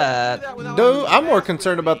do that. without Dude, having I'm more mess with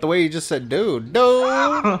concerned me. about the way you just said dude. Dude.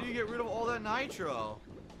 How do you get rid of all that nitro?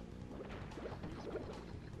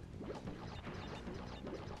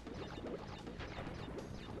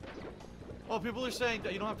 Oh, people are saying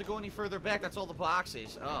that you don't have to go any further back. That's all the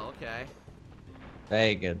boxes. Oh, okay.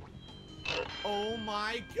 Very good. Oh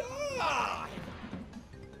my god!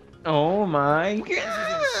 Oh my This is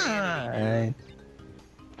insanity,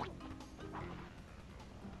 god.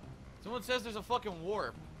 Someone says there's a fucking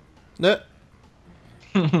warp. No.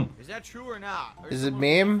 Is that true or not? Or Is it someone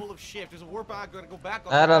meme? full of shit? There's a warp I gotta go back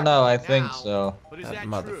on. I don't know, I now, think so. But is That that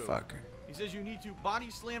true? motherfucker. He says you need to body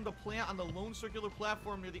slam the plant on the lone circular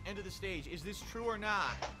platform near the end of the stage. Is this true or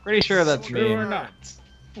not? Pretty sure that's True True me. or not?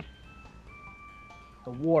 The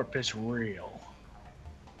warp is real.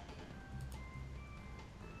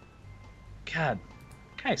 God,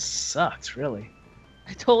 guy sucks, really.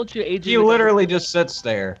 I told you, Adrian. He literally just sits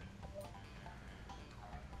there.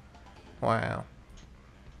 Wow.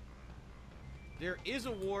 There is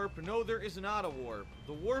a warp. No, there is not a warp.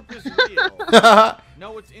 The warp is real.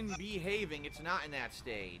 No, it's in behaving. It's not in that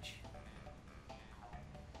stage.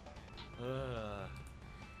 Ugh.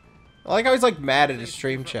 I like how he's like mad at his It's a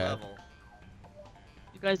stream different chat. level.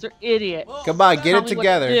 You guys are idiots. Well, Come on, that's get it Tell me what to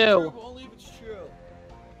together. do. true, only if it's true.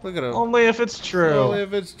 Look at him. Only if it's true. Only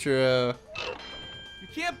if it's true. You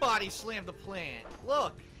can't body slam the plant.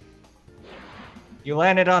 Look. You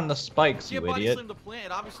landed on the spikes, You you can't body idiot. slam the plant.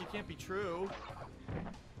 It obviously can't be true.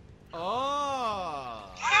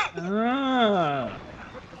 Oh. Ah.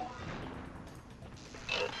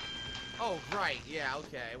 Oh, right. Yeah,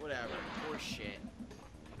 okay. Whatever. Poor shit.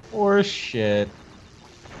 Or shit.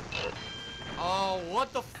 Oh,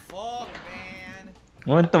 what the fuck, man?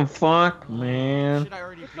 What the fuck, man? Shit I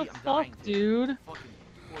already What the beat. I'm dying, fuck, dude? Fucking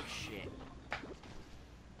poor shit.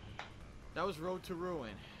 That was Road to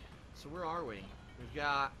Ruin. So where are we? We've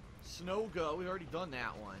got Snow Go. We've already done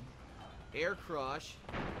that one. Air Crush.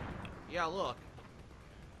 Yeah, look.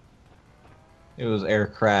 It was air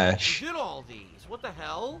We crash. did all these. What the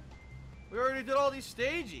hell? We already did all these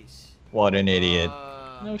stages. What an idiot.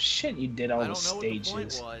 No shit, you did all I the don't know what the point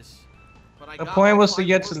stages. was. But I The got point all was to 5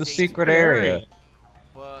 get more to the stages, secret area.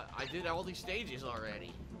 But I did all these stages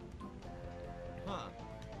already. Huh.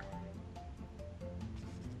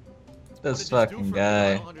 What This did do fucking for me?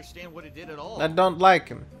 I guy. don't understand what it did at all. I don't like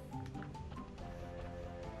him.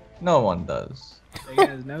 No one does. Taking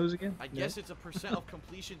his nose again? I guess it's a percent of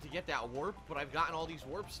completion to get that warp, but I've gotten all these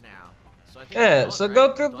warps now. So I think Yeah, I'm done, so right?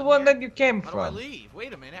 go through Done the one here? that you came How do I from. leave?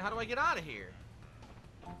 Wait a minute. How do I get out of here?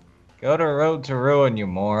 Go to Road to Ruin, you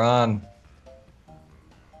moron.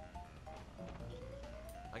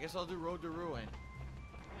 I guess I'll do Road to Ruin.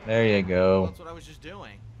 There you Well, go. that's what I was just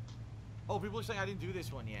doing. Oh, people are saying I didn't do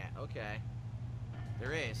this one yet. Okay.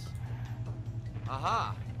 There is.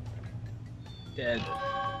 Aha. Dead.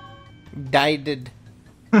 Died.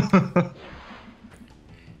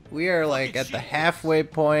 We are like at the halfway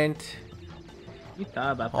point. You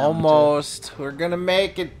thought about that one, too. Almost. We're gonna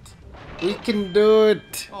make it. We can do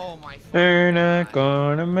it. Oh my. They're not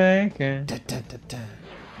gonna make it. Da, da, da, da.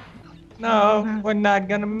 No, we're not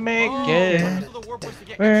gonna make Oh, it. so the warp was to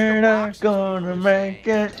get We're extra not boxes, is what gonna you're make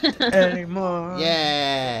saying. it anymore.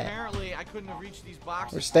 Yeah. Apparently, I couldn't have reached these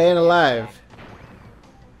boxes. We're staying alive.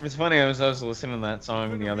 It's funny. I was listening to that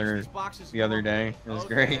song the other day. It was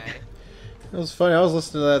great. It was funny. I was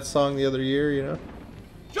listening to that song the other year. You know.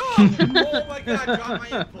 Jump! Oh my god, drop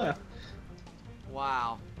my input.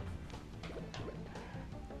 Wow.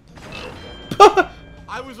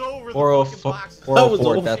 I was over the fucking boxes.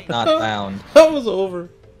 404, that's not found. That was over.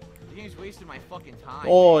 The game's wasting my fucking time.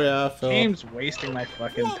 Oh yeah, Phil. Game's wasting my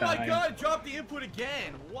fucking time. Oh my god, drop the input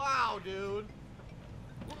again. Wow, dude.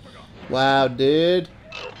 Wow, dude.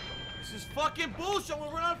 This is fucking bullshit. We're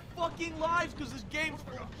running out of fucking lives because this game's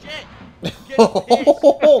full of shit. I'm getting pissed.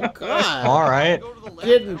 Oh god. All right. Go to the left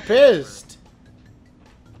Getting now. pissed.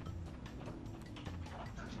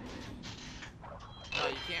 No,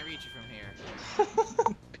 you can't reach it from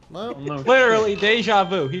here. Well, No Literally deja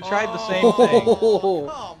vu. He tried the same thing. Oh.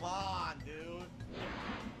 Come on, dude.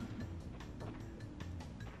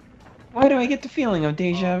 Why do I get the feeling of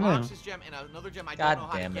deja vu? Boxes gem and another gem I God don't know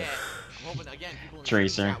how damn to it. get. I'm hoping, again, people in the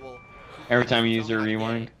Tracer. chat will Every time you use tell a me how to get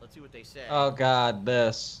rewind. it. Let's see what they say. Oh god,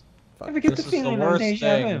 this. I get This the is the feeling of worst deja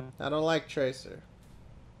thing. vu. I don't like Tracer.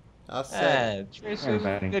 I said it. Eh, Tracer's a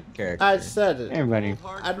Everybody. good character. I said it. Everybody.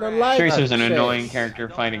 I don't like Tracer's an Tracer. annoying character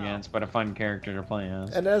to fight against, but a fun character to play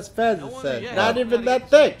as. And as Fez No wonder, said, yeah, not you even gotta that get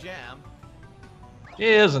thick. the gem. She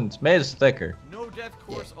isn't. Made us thicker. No death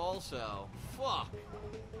course also. Fuck.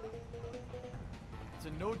 It's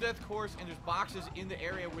a no death course and there's boxes in the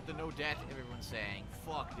area with the no death, everyone's saying.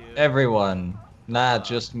 Fuck, dude. Everyone. Not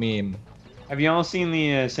just meme. Have you all seen the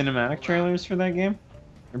cinematic trailers for that game?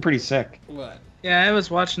 They're pretty sick. What? Yeah, I was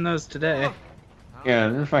watching those today. Yeah,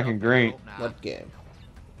 they're fucking great. What game?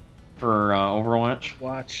 For Overwatch.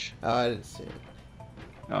 Watch. Oh, I didn't see it.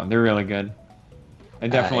 Oh, they're really good. I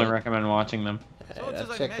definitely Aight. recommend watching them. Alright,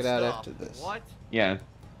 I'll check it out after this. What? Yeah,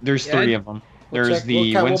 there's Yeah, 3 of them. We'll There's check-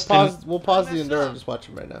 the we'll Winston. We'll pause the Mess enduro up. and just watch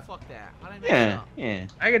them right now. Fuck that. How did I mess Yeah, up? yeah.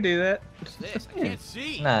 I could do that. What's this? I can't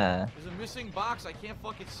see. Nah. There's a missing box I can't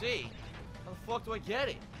fucking see. How the fuck do I get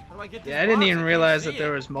it? How do I get this Yeah, I didn't box? even can't realize see that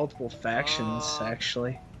there it. was multiple factions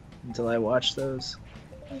actually until I watched those.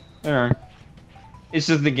 There are. It's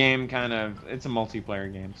just the game kind of. It's a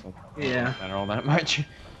multiplayer game, so it Yeah. doesn't matter all that much.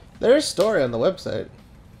 There's story on the website.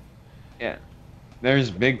 Yeah. There's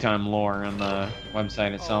big time lore on the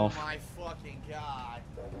website itself. Oh my fucking god.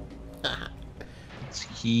 It's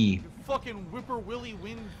key. You fucking whipper willy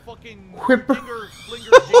wind fucking Whipper- finger flinger.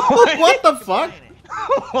 What the fuck?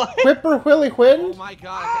 Whipper Willy Oh Wind? my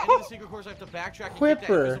god, at the end of the secret course I have to backtrack and get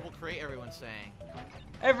Whipper. that invisible crate everyone's saying.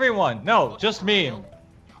 Everyone. No, just meme.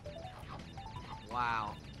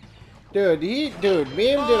 Wow. Dude, Meme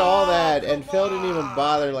did all that, and Phil didn't even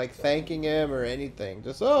bother like thanking him or anything.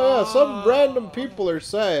 Just, oh yeah, some random people are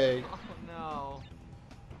saying. Oh no.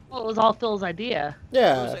 Well, it was all Phil's idea. I was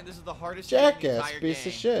Yeah, saying this is the hardest thing in the jackass entire piece game.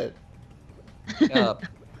 of shit. Yup.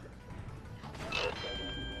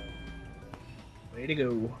 Way to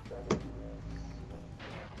go.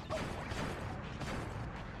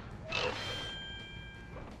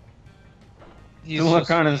 He's The look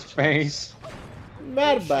just- on his face.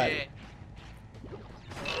 Mad about it.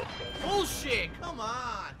 Bullshit. Bullshit! Come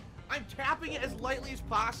on! I'm tapping it as lightly as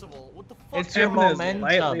possible. What the fuck? It's your Tapping is momentum.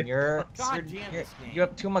 lightly. You're, God damn this game. you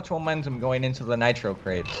have too much momentum going into the nitro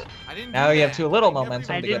crates. I didn't Now do you have that. too little I never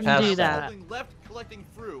momentum even to did get past that. Holding left, collecting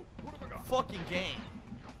fruit. Fucking game.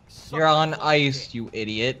 Suck You're on fucking ice, dick. you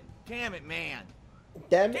idiot. Damn it, man.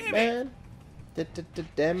 Damn Damn it, it. man.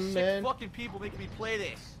 Damn Sick man. fucking people making me play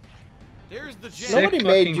this. There's the gem. Sick Nobody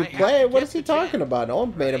made fucking you people. play it. What Get is he the gem. talking about? No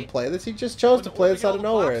one made him Right? play this. He just chose When to the play order this out of got the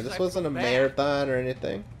nowhere. boxes, This I wasn't a flew back. marathon or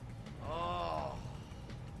anything. Oh.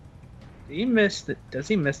 He missed it. Does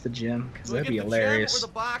he miss the gym? Because Do I that'd get be the hilarious. gem or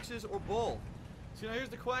the boxes or both? See, now here's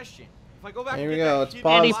the question. If I go back Here and we get go, that it's hidden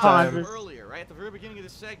pause Any box time. from earlier, right at the very beginning of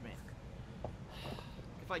this segment.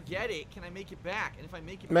 If I get it, can I make it back? And if I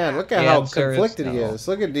make it Man, back, look at The how answer is conflicted he no. is.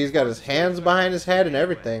 Look at he's got his hands behind his head and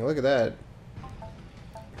everything. Look at that.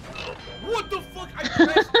 what the fuck? I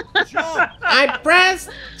pressed jump. I pressed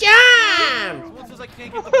jump. Someone says I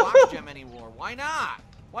can't get the box gem anymore. Why not?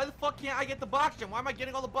 Why the fuck can't I get the box gem? Why am I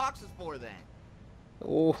getting all the boxes for then?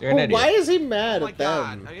 Oh, You're an idiot. why is he Oh mad my at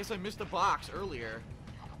god! them? I guess I missed a box earlier.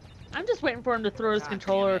 I'm just waiting for him to throw his God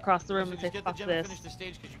controller damn it. across the room So and just say, get the fuck gem and this. finish the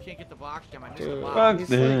stage because you can't get the box gem. I missed Dude. a box. Fuck he's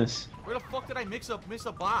like- this. Where the fuck did I miss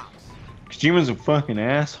a box? Kojima's a fucking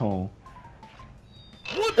asshole.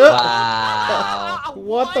 What the? Wow.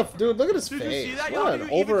 What the dude? Look at his Did you see face. that? What You an don't even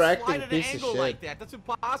slide overacting at piece an of angle shit. like that. That's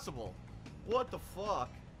impossible. What the fuck?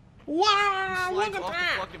 He Wow! slides Look at off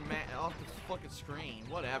that. the fucking off the fucking screen.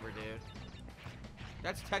 Whatever, dude.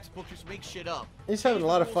 That's textbook. Just make shit up. He's having a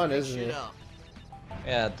lot of Just fun, make isn't shit he? up.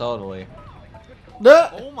 Yeah, totally.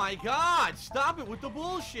 Oh my god, stop it with the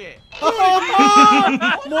bullshit.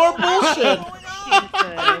 More bullshit.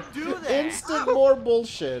 Jesus. Do that. Instant more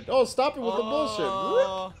bullshit. Oh, stop it with the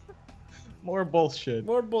bullshit. More bullshit.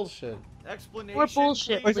 More bullshit. Explanation. More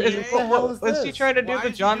bullshit, please, please. What the hell is Was he this? trying to do Why the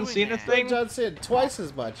is he John doing Cena that? thing? John Cena, twice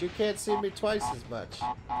as much. You can't see me twice as much.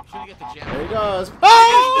 Should've got the gem. There he goes.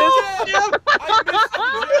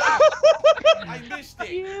 I missed it.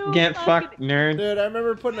 You Get fucking- fucked, nerd. Dude, I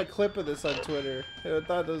remember putting a clip of this on Twitter. I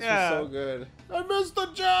thought this Yeah. was so good. I missed the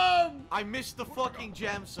gem! I missed the fucking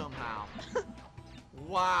gem somehow.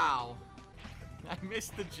 Wow. I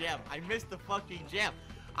missed the gem. I missed the fucking gem.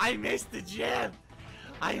 I missed the gem.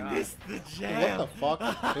 I missed the gem. What the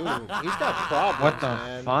fuck? Dude, he's got problems, What the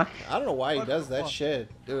man. fuck? I don't know why he What does the that fuck?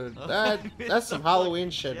 shit. Dude, I that's missed some the Halloween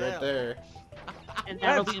fucking shit gem. right there. And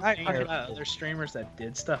that'll be That's- Talking about other streamers that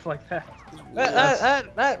did stuff like that.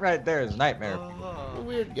 That right there is nightmare.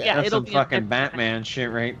 Weird guy. Yeah, That's it'll some be fucking a- Batman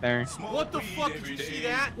shit right there. What the fuck? Did you see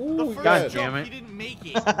that? Ooh, The first God jump, damn it. he didn't make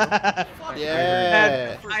it. Fuck.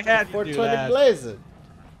 Yeah. I had to do 420 that. blazing.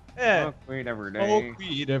 Yeah. Smoke weed every day. Smoke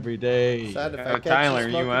weed every day. Sad if I Oh, catch Tyler,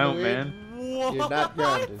 smoking you out, weed, man. What? You're not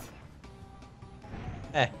grounded.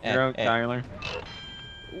 You're out, Tyler.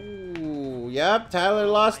 Ooh, yep, Tyler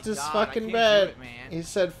lost his God, I fucking can't bet. do it, man. He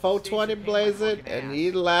said 420 Stacy paid my blazing, fucking and ass.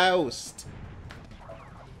 he lost.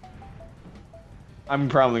 I'm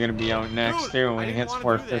probably gonna be out next Dude, too I when he didn't hits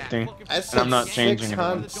wanna do that. 450. Fucking I piece said I'm not of changing shit.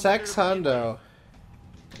 it. Sex hundo.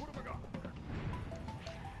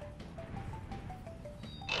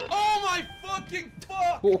 Oh my fucking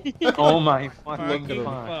fuck! Oh my fucking Look at him.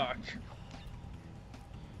 god. Fuck.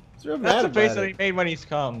 He's real That's mad the face about that he it. made when he's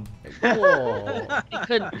come. Whoa. He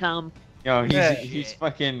couldn't come. Yo, Yeah. he's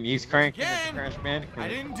fucking, he's cranking Again. the Crash Bandicoot. I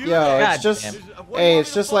didn't do Yo, that. it's just, damn. What do you hey, want me it's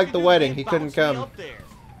to just like fucking the do? wedding. You He couldn't bounce me come. up there.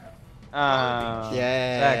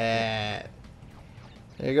 Yeah.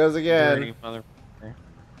 There he goes again. Dirty motherfucker.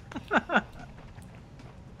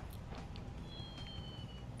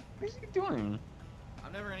 What is he doing?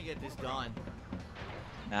 I'm never gonna get this done.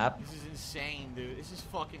 Nap. This is insane, dude. This is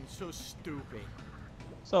fucking so stupid.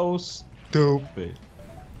 So stupid.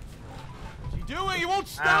 What's he doing? He won't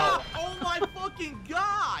stop! Oh my fucking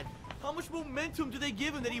god! How much momentum do they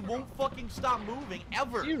give him that he won't fucking stop moving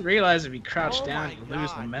ever? You realize if you crouch Oh down, my you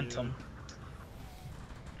lose God, momentum.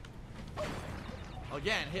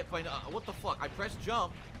 Again, hit by what the fuck? I pressed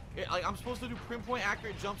jump. Like I'm supposed to do pinpoint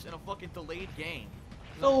accurate jumps in a fucking delayed game.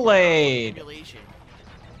 Delayed. Simulation.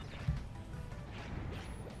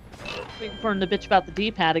 Waiting for him to bitch about the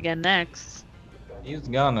D-pad again next. He's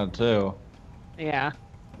gonna too. Yeah.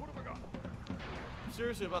 I'm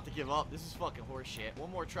seriously about to give up. This is fucking horseshit.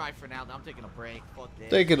 One more try for now. Then I'm taking a break. Fuck this.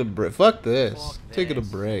 Taking a break. Fuck this. Fuck Taking a this.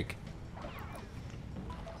 break.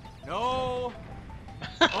 No.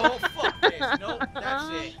 Oh fuck this. No, that's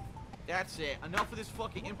it. That's it. Enough of this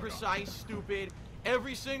fucking imprecise, stupid.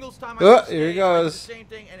 Every single time I Oh, do here he I do the goes. same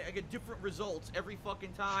thing and I get different results every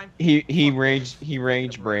fucking time. He rage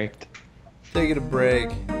braked. Taking a break.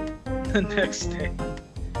 The next day.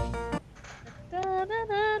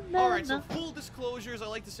 Alright, so full disclosures, I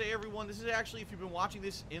like to say, everyone, this is actually, if you've been watching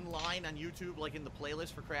this in line on YouTube, like in the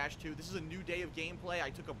playlist for Crash 2, this is a new day of gameplay. I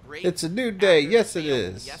took a break. It's a new day. after Yes, the it fail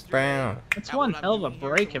is. yesterday. Brown. It's At one what I'm hell of a doing here,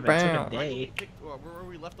 break so if it we took Bam. a day. where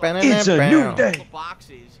we left off. Banana It's a new day. Couple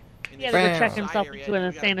boxes in He had this to go Bam. check side himself area, into an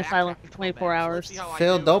and we gotta insane asylum backtrack for and 24 come back. So hours. let's see how I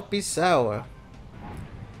Phil, do. don't be sour.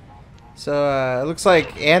 So, it looks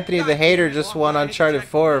like Anthony the Hater just won Uncharted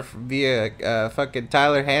 4 via fucking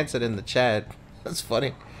Tyler Hansen in the chat. That's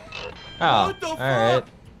funny. Oh, What the fuck? alright.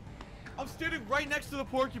 I'm standing right next to the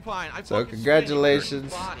porcupine. I So, fucking congratulations. split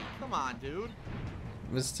his body. Come on, dude.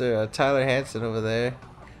 Mr. Tyler Hansen over there.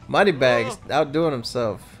 Moneybags outdoing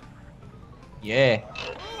himself. Yeah.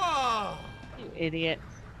 Oh. You idiot.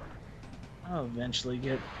 I'll eventually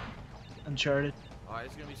get Uncharted. Alright,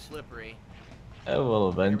 it's gonna be slippery. I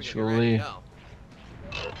will Here we go, get ready to eventually. go.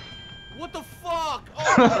 What the fuck?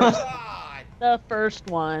 Oh my god! The first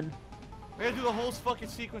one. We gotta do the whole fucking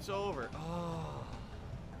sequence over. Oh,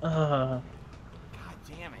 Uh, god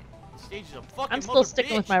damn it. The stage is a fucking I'm still mother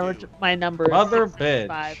sticking with bitch, dude. my numbers. Mother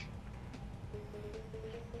 665. bitch.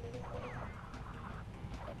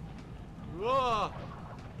 Whoa.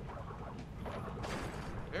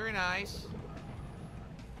 Very nice.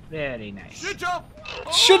 very nice. Shit jump!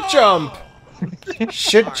 Shit Oh! jump!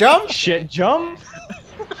 Shit jump? Shit jump?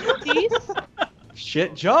 Teeth?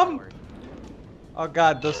 Shit jump? Oh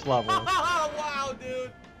god, this level. Wow,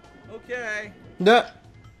 dude. Okay. Nah.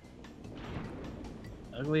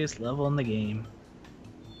 Ugliest level in the game.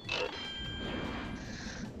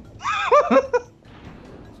 This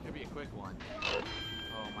could be a quick one.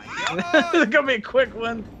 Oh my god! It's gonna be a quick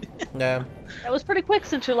one. Yeah. That was pretty quick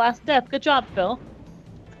since your last death. Good job, Phil.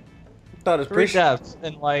 Thought it was 3 pretty. deaths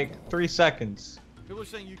in like 3 seconds. People are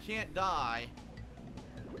saying you can't die.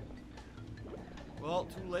 Well,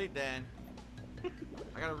 too late then.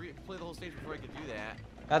 I gotta play the whole stage before I can do that.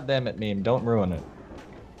 God damn it, meme. Don't ruin it.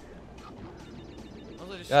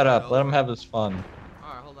 Unless I just Shut start up. Let over. him have his fun.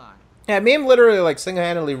 Alright, hold on. Yeah, meme literally like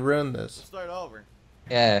single-handedly ruined this. Start over.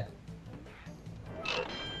 Yeah.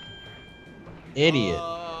 Idiot.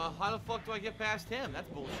 How the fuck do I get past him? That's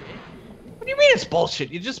bullshit. What do you mean it's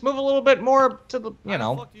bullshit? You just move a little bit more to the, you How the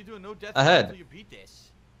know. fuck do you do a no death ahead. until you beat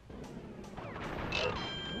this?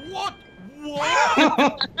 What?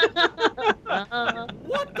 What?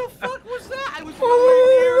 What the fuck was that? I was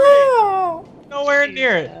Nowhere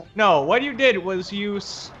near it. No, what you did was you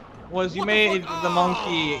made the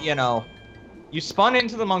monkey, you know, you spun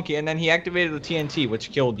into the monkey and then he activated the TNT,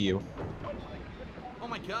 which killed you. Oh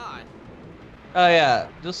my god. Oh yeah,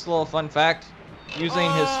 just a little fun fact. Using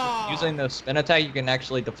the spin attack, you can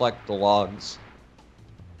actually deflect the logs.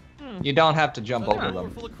 You don't have to jump So over we're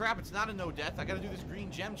them. full of crap. It's not a no death. I gotta do this green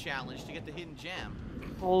gem challenge to get the hidden gem.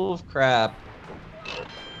 Full of crap.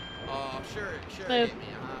 Oh, sure, So- it hit me,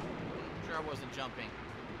 Sure, I wasn't jumping.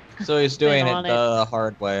 So he's doing on it it. the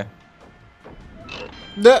hard way.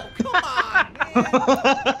 Duh. Come on,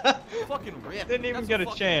 man. Fucking rip. Didn't even That's get a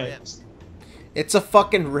fucking chance. It's a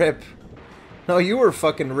fucking rip. No, you were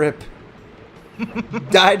fucking rip.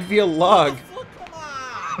 Died via log. Rip. Come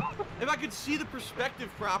on. If I could see the perspective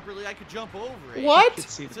properly, I could jump over it. What?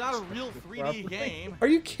 It's not a real 3D game. Are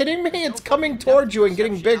you kidding me? It's No coming fucking towards you and depth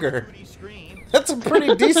getting perception on bigger. a 3D screen. That's a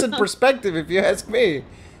pretty decent perspective if you ask me.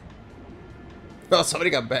 Oh, somebody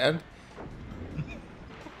got banned.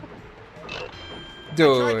 I tried the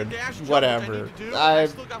Dude, dash jump, which whatever. I need to do, I,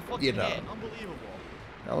 still got fucking you know. hit. Unbelievable.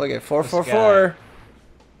 Now look at 444.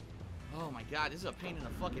 Oh my god, this is a pain in the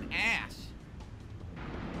fucking ass.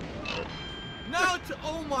 No,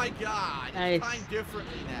 oh my god. Nice. It's timed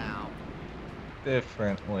differently now.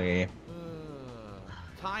 Differently.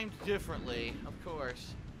 Timed differently, of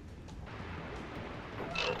course.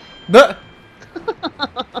 Duh.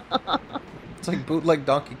 It's like bootleg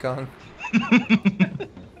Donkey Kong.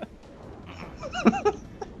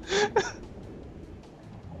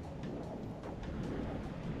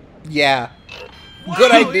 Yeah.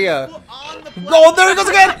 Good Wow, idea. his foot on the Oh, there it goes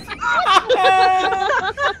again!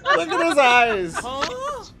 Look at his eyes.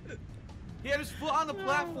 Huh? He had his foot on the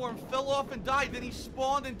platform, fell off and died, then he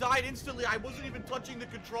spawned and died instantly. I wasn't even touching the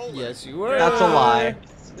controller. Yes, you were. That's a lie.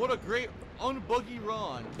 What a great unbuggy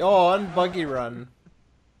run. Oh, unbuggy run.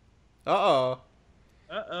 Uh-oh.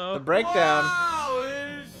 Uh-oh. The breakdown. Wow,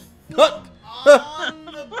 his Huh. foot on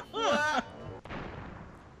the platform.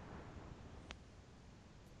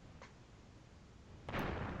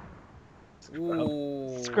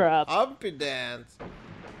 Ooh. Scrub. Humpy dance.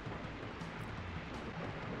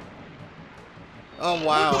 Oh,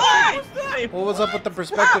 wow. What was that? What was up with the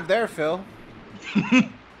perspective there, Phil? He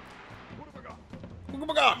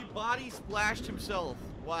body splashed himself.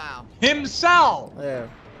 Wow. Himself! Yeah.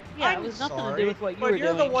 Yeah, it I'm was nothing to sorry, do with what you but were you're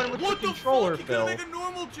doing. the one with What the the controller, fuck? You Phil. gotta make a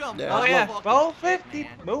normal jump. Yeah. Oh What yeah, the fuck? 1250.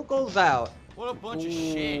 Man. Moogle's out. What a bunch of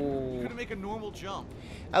shit. You Ooh. couldn't make a normal jump.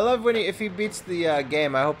 I love when if he beats the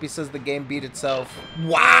game, I hope he says the game beat itself.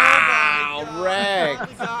 Wow, Oh my God. wrecked.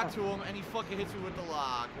 Finally got to him, and he fucking hits me with the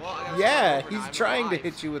log. Well, I gotta Yeah, start over he's now. I'm trying to alive.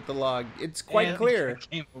 hit you with the log. It's quite And clear.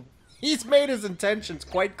 game over. He's made his intentions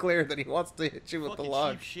quite clear that he wants to hit you with the Fucking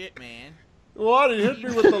log. cheap shit, man. Why did he hit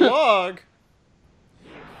me with the log?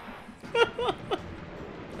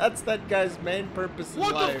 That's that guy's main purpose in What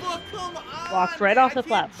the life. fuck? Come on! Walked right man. off the I can't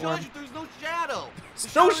platform. judge it. There's no shadow.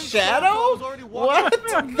 There's no shadow? What?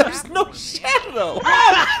 There's no shadow.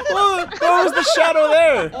 Well, where was the shadow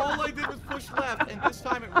there? All I did was push left, and this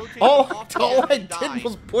time it rotated All off the I edge and did died.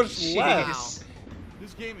 was push Jeez. left. Wow.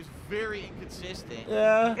 This game is very inconsistent.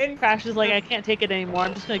 Yeah. And Crash is like, I can't take it anymore.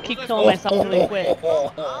 I'm just gonna keep killing myself really quick. Come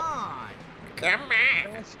on. Come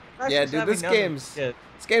on. Crash Yeah, is dude, having this none of game's shit.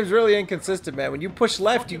 this game's really inconsistent, man. When you push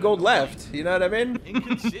left, you go left. You know what I mean?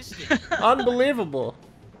 Inconsistent. Unbelievable.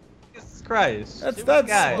 Jesus Christ. That's It was that's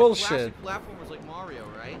guy. bullshit. Classic platformers like Mario,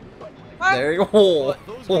 right? There you go. But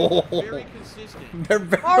those games are very consistent. They're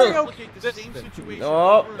very. Mario- Replicate the same consistent. situation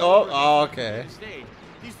Oh, over and oh, over again oh, on okay. the stage.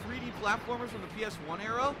 These 3D platformers from the PS1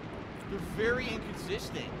 era, they're very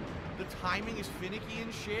inconsistent. The timing is finicky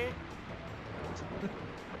and shit.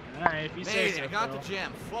 Alright, if you say Man, so. I got Phil. the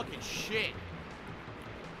gem. Fucking shit.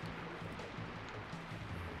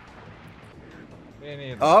 Me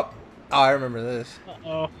neither. Oh, I remember this.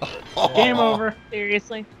 Uh-oh. Oh. Game over.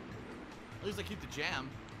 Seriously. At least I keep the gem.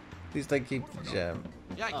 At least I keep the gem.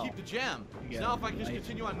 Yeah, I keep the gem. You So got now if I just life.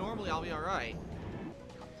 continue on normally, I'll be alright.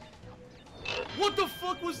 What the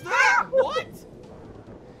fuck was that? What?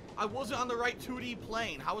 I wasn't on the right 2D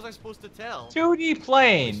plane. How was I supposed to tell? 2D You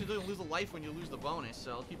plane. don't lose a life when you lose the bonus,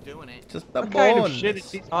 so I'll keep doing it. Just the What bonus. kind of shit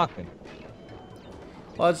is he talking?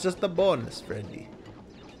 Well, it's just the bonus, Freddy.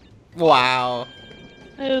 Wow.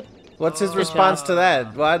 What's his response to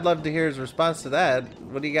that? Well, I'd love to hear his response to that.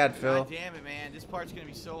 What do you got, Phil? God damn it, man. This part's gonna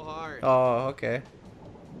be so hard. Oh, okay.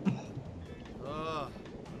 Ugh.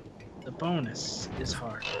 The bonus is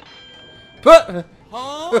hard. Huh?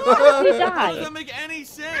 Huh? How did he How die? does that make any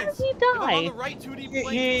sense? How did he If I'm on die? the right 2D He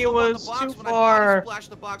plane, jump on the was box, too when I far splash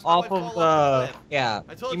the box, off how I of fall off the cliff. yeah.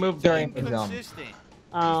 I told He you, moved it's during the jump. inconsistent.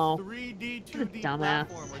 Oh. These 3D, 2D Dumbass.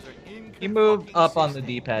 platformers are He moved up on the inconsistent.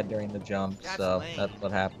 D-pad during the jump, That's so lame. that's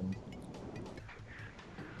what happened.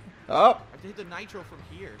 Oh. I have to hit the nitro from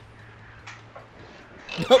here.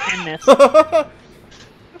 I missed.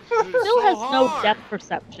 Dude, it's Phil so has no hard. depth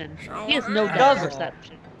perception. He has no depth Doesn't.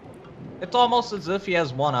 perception. It's almost as if he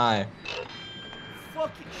has one eye.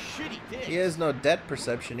 Fucking shitty dick. He has no depth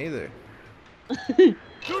perception either. Dude,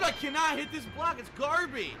 I cannot hit this block. It's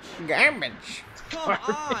garbage. Garbage. Come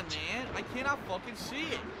on, man. I cannot fucking see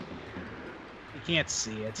it. You can't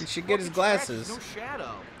see You it. should get his Fucking trash, glasses. there's no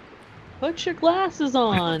shadow. Put your glasses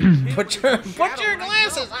on. Hit Put when your there's no put shadow your when I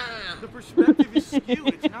glasses jump. on. The perspective is skewed.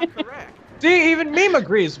 It's not correct. See, even Meme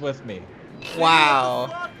agrees with me. Wow. What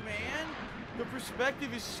the fuck, man? The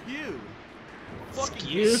perspective is skewed. Fucking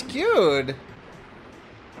Skewed? Skewed.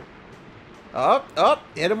 Up,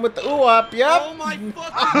 hit him with the ooh-up, yep. Oh my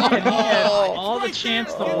fucking And he had Oh. all the Right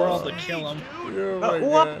chance in there, the it's world to insane, kill him. dude. Oh my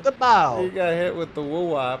Up God. the bow. He got hit with the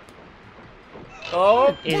woo-wop. Oh.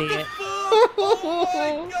 What the Idiot. fuck? Oh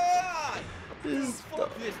my god! Dude, He's-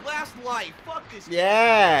 fuck this. Last life. Fuck this.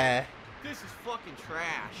 Yeah. This is fucking trash.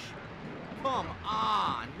 Come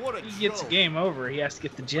on. What a He gets joke. game over. He has to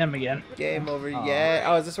get the gem again. Game over. Oh. Yeah.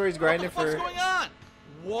 Oh, is this where he's What grinding the fuck's for? going on?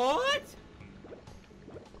 What?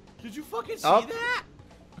 Did you fucking see Oh. that?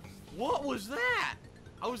 What was that?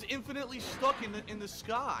 I was infinitely stuck in the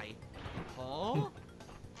sky. Huh?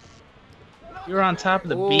 You were on top of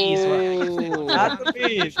the bees. Ooh. Not the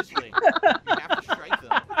bees. Viciously. You have to strike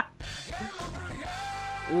them.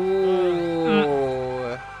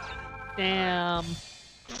 Ooh. Damn.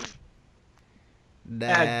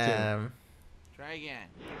 Damn. Try again.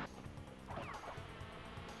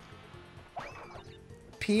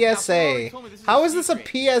 PSA. How is this a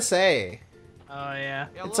PSA? Oh yeah.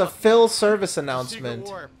 Yeah, It's a look. Phil service Secret announcement.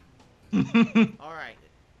 warp. Alright.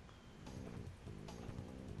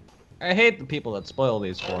 I hate the people that spoil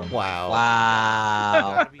these for him. Wow.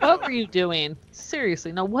 Wow. What were you doing?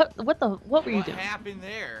 Seriously, no. What were you What doing? happened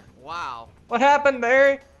there? Wow. What happened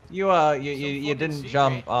there? You Some you fucking didn't secret.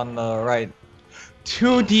 jump on the right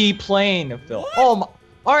 2D plane, Phil. Oh my.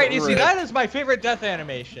 All right, you see, Rip. that is my favorite death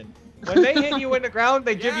animation. When they hit you in the ground,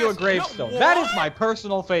 they give you a Yes, no, gravestone. That is what? my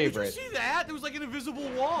personal Did favorite. you see that? There was like an invisible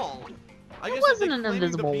wall. I It guess wasn't they an claiming the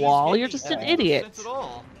invisible bees wall, hit you're me. just That an makes no idiot. sense at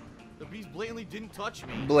all. The bees blatantly didn't touch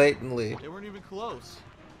me. Blatantly. They weren't even close.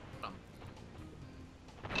 Oh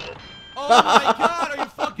my god, are you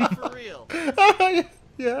fucking for real?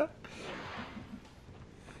 Yeah.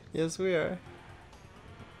 Yes, we are.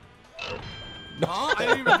 Huh? I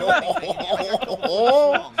didn't even do anything. I got killed with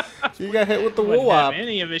Oh, a swung. you got hit with the Wouldn't woo-wop. have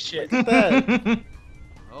any of his shit. Look at that.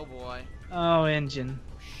 Oh boy. Oh, engine.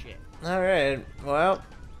 Shit. Alright, well,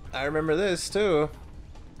 I remember this too.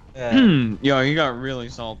 Yeah. Yo, you got really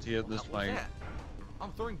salty at this What's fight. that?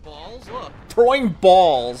 I'm throwing balls? Look. Throwing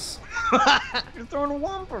balls. You're throwing a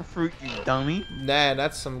whomper fruit, you dummy. Nah,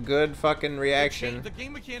 that's some good fucking reaction. The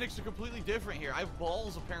game mechanics are completely different here. I have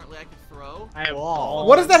balls apparently I can throw. I have Whoa. balls.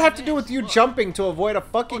 What does that have to do with you Look. jumping to avoid a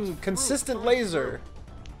fucking Oh, it's fruit. consistent Throwing laser?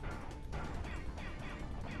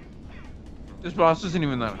 This boss isn't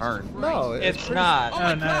even that hard. No, It's pretty- not. Oh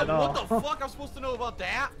my not god, at all. what the fuck? I'm supposed to know about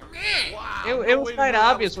that? Wow. It no was way to kind know of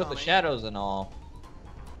that obvious was with the coming. shadows and all.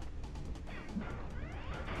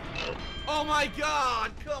 Oh my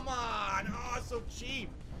god, come on. Oh, it's so cheap.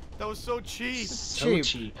 That was so cheap. So Cheap.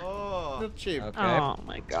 cheap. Oh. Real cheap. Okay. Oh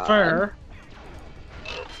my god. Fur.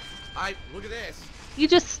 Look at this. You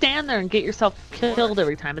just stand there and get yourself killed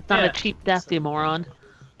every time. It's not Yeah. a cheap death, you moron.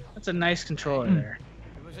 That's a nice controller there.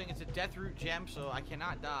 I'm saying it's a death root gem, so I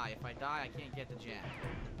cannot die. If I die, I can't get the gem.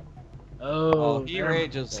 Oh, he there-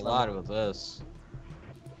 rages a lot with this.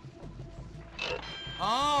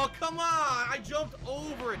 Oh, come on! I jumped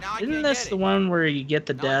over it. Now I Isn't can't this get the it. one where you get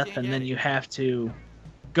the No, I death can't and get then it. you have to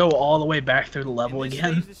go all the way back through the level In this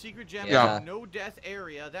again? stage, the secret gem Yeah. has no death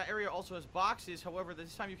area. That area also has boxes. However,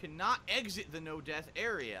 this time you cannot exit the no death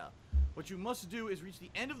area. What you must do is reach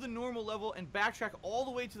the end of the normal level and backtrack all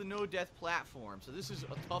the way to the no-death platform. So this is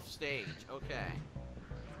a tough stage. Okay.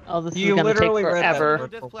 Oh, this is You gonna take literally read that forever.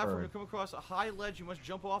 word. No-death platform. You come across a high ledge you must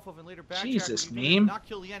jump off of and later backtrack. Jesus, What you do is meme. not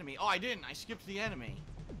kill the enemy. Oh, I didn't. I skipped the enemy.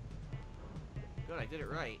 Good, I did it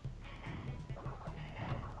right.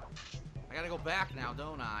 I gotta go back now,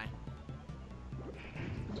 don't I?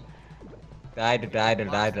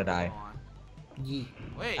 Die. Yee.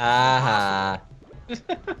 Wait. Aha.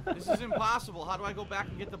 This is impossible. How do I go back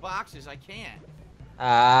and get the boxes? I can't. There's no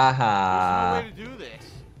Aha. way to do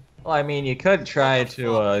this. Well, I mean, you could try What the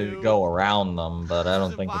to fuck, dude? go around them, but I This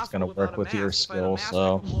don't is think it's gonna impossible work with without a your mask. If I had a skill, mask, I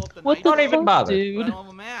so could blow up the What night the don't even fuck, bother. But I dude? don't have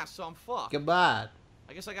a mask, so I'm fucked. Goodbye.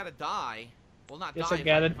 I guess I gotta die. Well, not Guess die. I if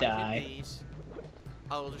gotta if hit die. these.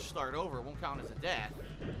 I'll just start over. It won't count as a death.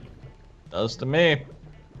 does to me.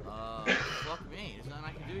 Fuck me. There's nothing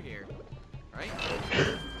I can do here. Right?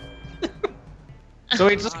 So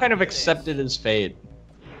he just How kind do of I do this? accepted his fate.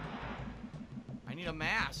 I need a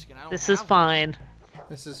mask, and I don't This have is one. fine.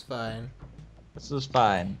 This is fine. This is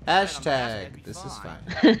fine. I'd Hashtag. be This is fine.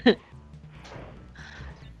 fine.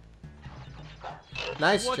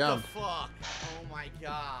 Nice What jump. the fuck? Oh my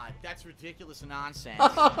god. That's ridiculous nonsense.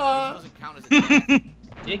 This doesn't count as a death.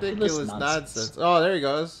 Ridiculous nonsense. Oh, there he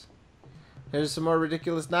goes. Here's some more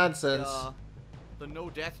ridiculous nonsense. The no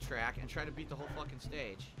death track and try to beat the whole fucking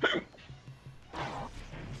stage.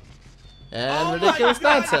 And Oh ridiculous my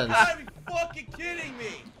God, nonsense. You gotta be fucking kidding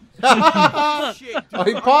me! Shit, dude, Oh,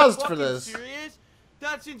 he are you paused for fucking this. Serious?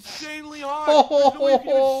 That's insanely hard. There's no way you can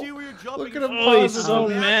even see where you're jumping. Look at It's him so pausing. hard. Oh, he's so I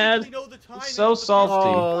mad. actually know the timing So of the salty.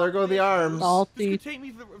 Oh, there go the arms. This Salty. could take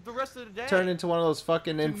me the rest of the day. Turn into one of those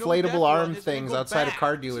fucking Dude, no inflatable death arm run, it's gonna things go outside a back.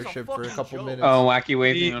 car This is a dealership for a fucking couple joke. minutes. Oh, wacky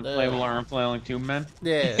waving Yeah. inflatable arm flailing tube man.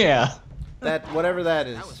 Yeah. Yeah. That whatever that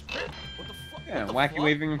is. That was what the fuck? Yeah, what the wacky fuck?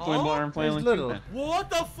 waving inflatable Huh? arm flailing little. tube man. What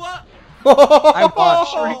the fuck? I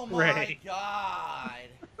watched. Oh my Ray. god.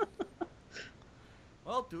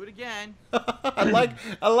 Well, do it again. I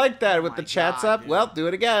like that with Oh the my chats God, up. dude. Well, do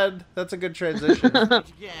it again. That's a good transition. Do it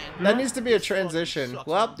again. That needs to be a This fucking transition. sucks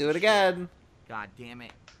Well, on do it shit. again. God damn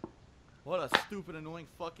it. What a stupid, annoying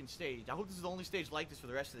fucking stage. I hope this is the only stage like this for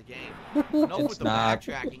the rest of the game. Enough It's with the not.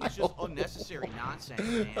 backtracking. It's just unnecessary nonsense,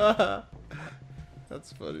 man.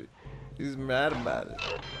 That's funny. He's mad about it.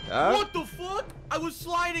 Huh? What the fuck? I was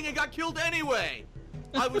sliding and got killed anyway.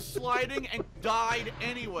 I was sliding and died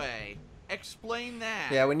anyway. Explain that.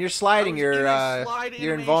 Yeah, when you're sliding, I was in a you're slide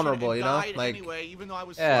you're animation invulnerable. and You know, died like anyway, even though I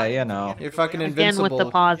was Yeah, sliding you to the know. end of You're the fucking way. Again with the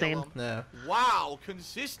invincible. pausing. yeah. Wow,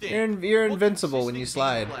 consistent. You're What invincible when you consistent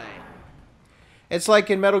slide. gameplay. It's like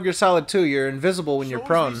in Metal Gear Solid 2. You're invisible when you're Shows me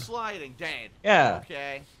prone. sliding, dead. Yeah.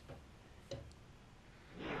 Okay.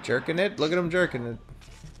 Jerking it. Look at him jerking it.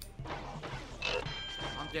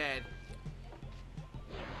 I'm dead.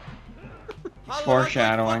 How the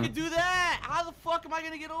Foreshadowing. fuck do that? How the fuck am I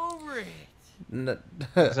gonna get over it?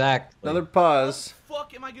 Exactly. Another How pause. the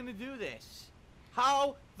fuck am I gonna do this?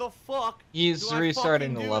 How the fuck? He's do I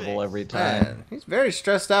restarting fucking the do level this? every time. Man, he's very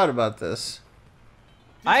stressed out about this.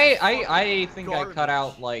 I think I cut garbage.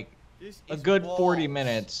 out like This a is good 40 balls.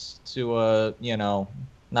 minutes to you know,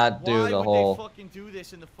 not do Why the would whole they fucking do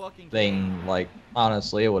this in the fucking thing. game? Like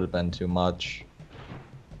honestly, it would have been too much.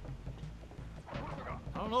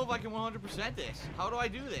 I don't know if I can 100% this. How do I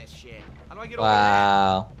do this shit? How do I get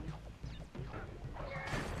Wow.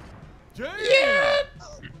 over that? Damn!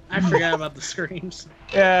 I forgot about the screams.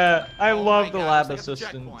 Yeah, I Oh love my the God, lab I got the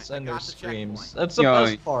assistants checkpoint. I and their got the screams. checkpoint. That's the Yo,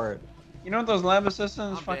 best part. You know what those lab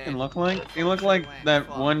assistants I'm fucking dead. look like? They look Fucking like went, that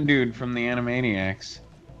fuck. one dude from the Animaniacs.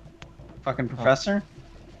 Fucking professor?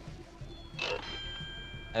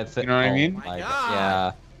 That's it. You know what I Oh mean? My my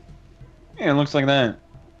God. Yeah, it looks like that.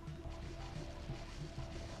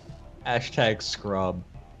 Yeah. Hashtag scrub.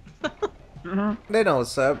 They know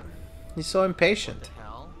what's up. He's so What impatient. the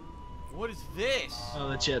hell? What is this? Oh,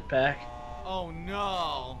 the jetpack. Oh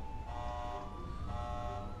no.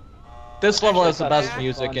 This level has the Actually, best that's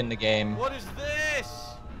music fun. in the game. What is this?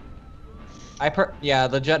 Yeah,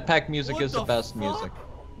 the jetpack music What is the best fuck? music.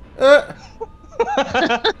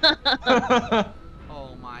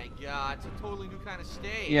 Oh my god, it's a totally new kind of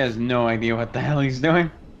stage. He has no idea what the hell he's doing.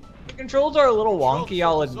 The controls are a little wonky,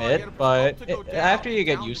 I'll Controls, so I admit, gotta but press up to go after down, you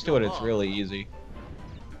get down used to to it, go it's up. really easy.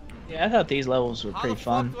 Yeah, I thought these levels were How pretty the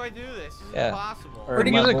fun. fuck do I do this? This is Yeah. impossible. Or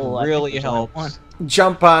The music level, I think, really was only one. helps.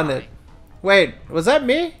 Jump on it. Wait, was that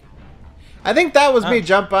me? I think that was me. Huh.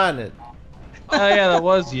 Jump on it. Oh yeah, that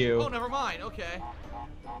was Oh, you. never mind. Okay.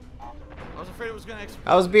 I was afraid it was gonna explode.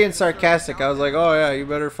 I was being sarcastic. I was like, oh yeah, you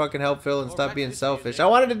better fucking help Phil and stop being selfish. I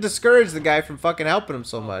wanted to discourage the guy from fucking helping him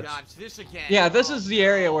so much. God, it's this again. Yeah, this is the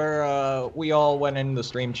area where we all went in the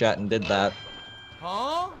stream chat and did that.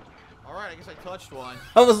 Huh? Alright, I guess I touched one.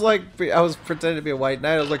 I was like, I was pretending to be a white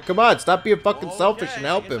knight. I was like, come on, stop being fucking selfish and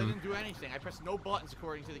help I guess I him. didn't do anything. I pressed no buttons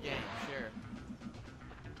according to the game. Sure.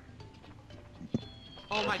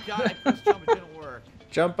 Oh my god, I pressed jump, it didn't work.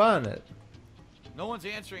 Jump on it. No one's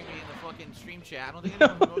answering me in the fucking stream chat. I don't think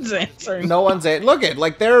anyone knows answering. No one's look it,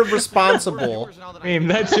 like they're responsible. Meme,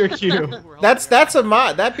 that's your cue. That's a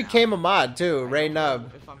mod. That became a mod too, Ray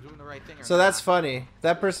Nub. If I'm doing the right thing or So not. that's funny.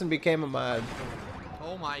 That person became a mod.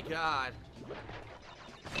 Oh my god.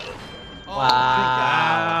 Oh Wow. my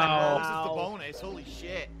god. This is the bonus. Holy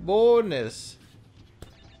shit. Bonus.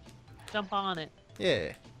 Jump on it.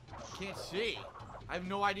 Yeah. Can't see. I have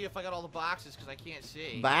no idea if I got all the boxes because I can't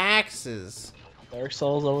see. Boxes. Dark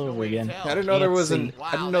Souls all No over way to again. tell. I didn't know there Can't was an see.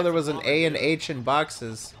 I didn't know there was an A and H in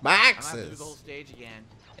boxes. I'm gonna have to do the whole Boxes. stage again.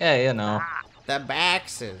 Yeah, you know. The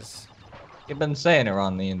boxes. You've been saying it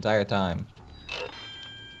wrong the entire time.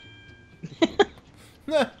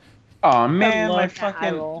 Oh man, my Look, I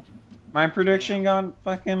fucking roll. my prediction gone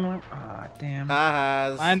fucking. Ah, damn.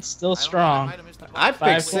 Ha-has. Mine's still I strong. might have missed a box. I picked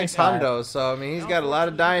 5.5. 6 hundo, so I mean he's got a lot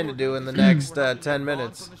of dying to do in the next 10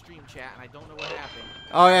 minutes. From the stream chat, and I don't know what happened.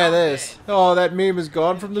 Oh yeah, this. Oh, that meme is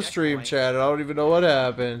gone from the stream chat. I don't even know what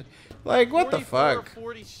happened. Like, what the 44, fuck?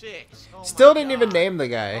 46. Oh Still my didn't even God. name the How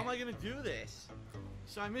guy. am I gonna do this?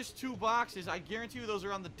 So I missed 2 boxes. I guarantee you those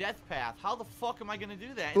are on the death path. How the fuck am I gonna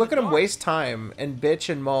do that? in Look the at him dark? waste time and bitch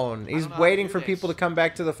and moan. He's know how to waiting do for this. people to come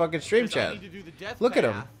back to the fucking stream Because I chat. need to do the death Look at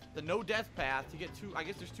him. path, the no death path to get 2. I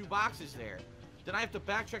guess there's 2 boxes there. Then I have to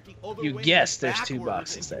backtrack the other You way. guessed backwards there's 2 and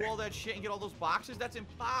boxes do there. all that shit and get all those boxes. That's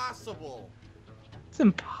impossible. It's No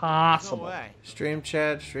impossible. way. Stream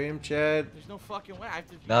chat, stream chat. There's no fucking way. I have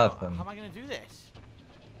to. Nothing. How am I gonna do this?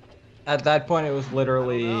 At that point, it was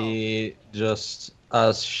literally just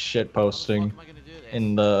us shit How the posting fuck am I gonna do this?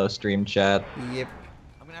 in the stream chat. Yep.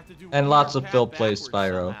 I'm gonna have to do And one lots more of path Phil plays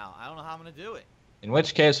backwards Spyro. somehow. I don't know how I'm gonna do it. In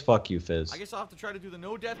which case, fuck you, Fizz. I guess I'll have to try to do the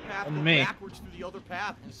no death path, And go me. backwards through the other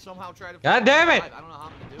path, and somehow try to. God damn it! survive. I don't know how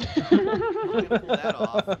I'm gonna do it. I'm gonna pull that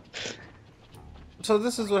off. So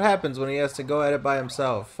this is what happens when he has to go at it by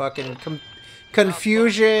himself. Fucking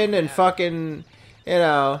confusion and fucking, you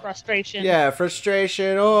know, Frustration. yeah,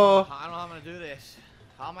 frustration. Oh, I don't know how I'm gonna do this.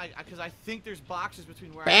 How am I? Because I think there's boxes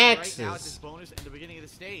between where I am right now at Boxes. this bonus and the beginning of the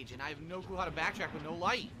stage, and I have no clue how to backtrack with no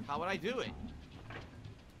light. How would I do it?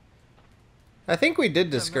 I think we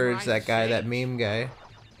did To discourage that memorize guy, that stage. meme guy.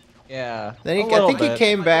 Yeah. Then he, a I little think he bit.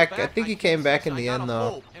 came If I go back. I back, think he can came see, back so in I the gotta end though.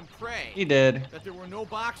 hope and pray He did. that there were no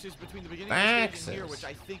boxes between the beginning of the stage and here, which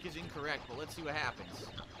I think is incorrect. But let's see what happens.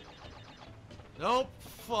 Nope.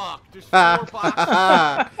 Fuck. There's 4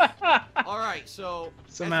 boxes. All right. So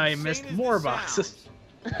Somehow as you missed insane as more this boxes. sounds,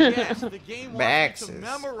 yes, the game wants me Boxes. to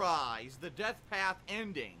memorize the death path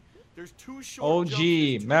ending. There's 2 short Oh jumps,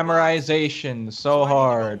 gee, there's 2 memorization, boxes. so I need to go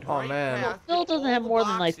hard. Oh, right man. path, Phil get doesn't all have the more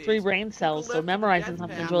than like 3 boxes, brain take the cells, so left memorizing death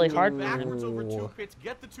something's path, really go hard for backwards him. over 2 Ooh. pits,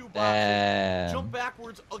 get the 2 boxes, Damn. jump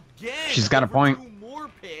backwards again. She's got a over point. 2 more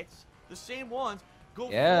pits, the same ones, go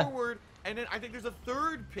Yeah. forward, and then I think there's a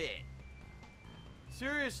 3rd pit.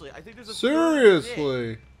 Seriously, I think there's a 3rd pit.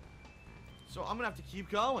 Seriously, So I'm gonna have to keep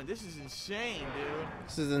going. This is insane, dude.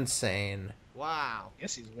 this is insane. Wow.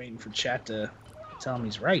 Guess he's waiting for chat to tell him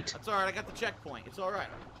he's right. That's alright, I got the checkpoint. It's alright.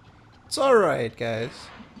 It's all right, guys.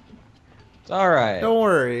 It's alright. Don't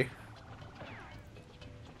worry.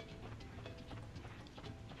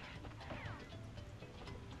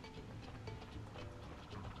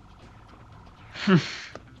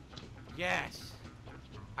 Yes.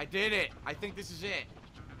 I did it. I think this is it.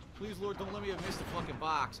 Please, Lord, don't let me have missed the fucking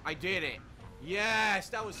box. I did it. Yes,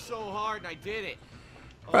 that was so hard, and I did it.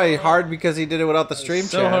 Probably Oh, hard because he did it without the stream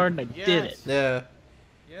so chat. hard and I did it. Yes. Yeah.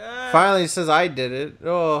 Yes. Finally, he says I did it.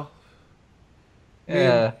 Oh,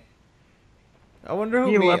 Yeah. I wonder who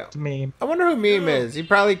He me. left me. I wonder who Meme is. He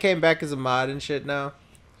probably came back as a mod and shit now.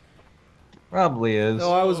 Probably is.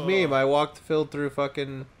 No, I was Meme. I walked Phil through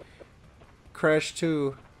fucking Crash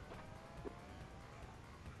 2.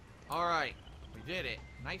 Alright, we did it.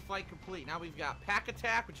 Night fight complete. Now we've got Pack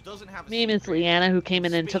Attack, which doesn't have a Meme is secret. Leanna, who came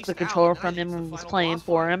in and took the Spaced out, controller and from then him it's and the was final playing boss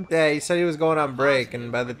for fight. him. Yeah, he said he was going on break, Positive.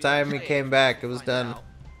 and by the Might be time he okay. came back, it was Find done.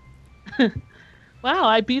 out. Wow,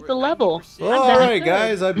 I beat the We're at level. 90%. Well, all right,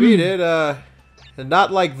 guys, I beat it. And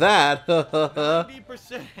not like that.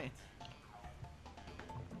 90%.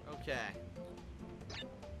 Okay.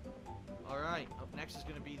 Alright, up next is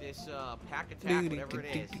going to be this Pack Attack, whatever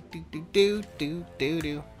it is.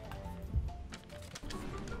 do.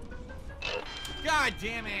 God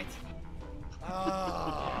damn it.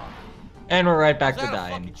 Oh. And we're right back Is to that a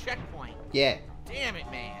dying. fucking checkpoint? Yeah. Damn it,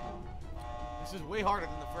 man. This is way harder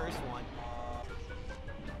than the first one.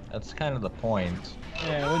 That's kind of the point.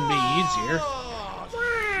 Yeah, it wouldn't be easier. Oh,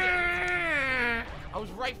 shit. I was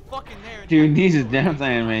right fucking there. Dude, these dance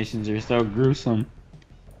animations are so gruesome.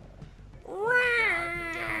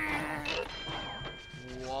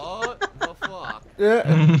 What the fuck?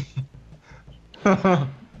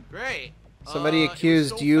 Great. Somebody It was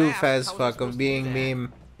accused so you, fast. How was I Fazfuck, supposed of to being do that?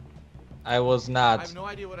 meme. I was I not. have no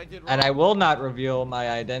idea what I did wrong. And I will not reveal my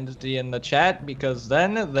identity in the chat because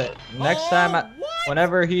then the next time, what?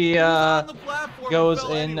 whenever he was on the platform and goes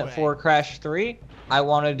fell in anyway. for Crash 3, I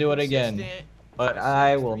want to do it again. Consistent. But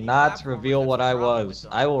I will not reveal what I was.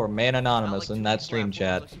 I will remain anonymous in that stream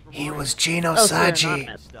chat. He was Gino Oh, so you're Saji.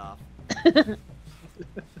 anonymous. Stuff.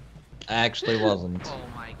 I actually wasn't. Oh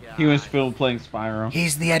my god. He was Phil playing Spyro.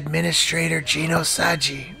 He's the administrator, Gino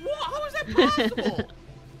Saji. What? How is that possible?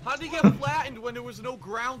 How did he get flattened when there was no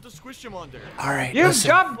ground to squish him under? All right, You listen.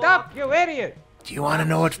 jumped up, you idiot! Do you want to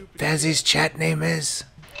know what Fazzy's chat name is?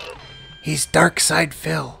 He's Darkside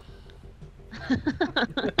Phil.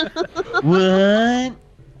 What?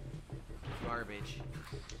 Garbage.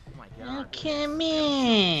 Oh my god. Come Right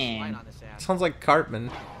in. on this ass. Sounds like Cartman.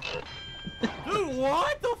 Dude,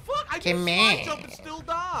 what the fuck? I just Come slide on. up and still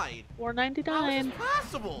died. How is $4.99. this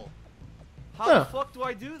possible? How Huh. the fuck do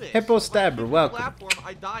I do this? Hippo If I Stabber, hit the welcome. Platform,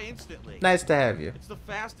 I die instantly. Nice to have you. It's the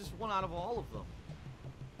fastest one out of all of them.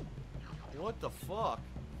 What the fuck?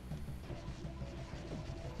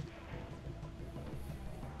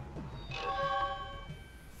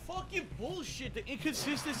 Fucking bullshit. The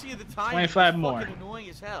inconsistency of the time 25 is more. fucking annoying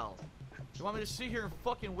as hell. You want me to sit here and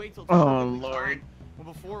fucking wait till Oh, perfectly Lord. timed when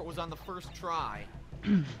before it was on the first try?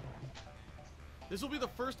 This will be the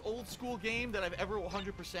first old school game that I've ever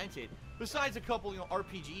 100%ed. Besides a couple,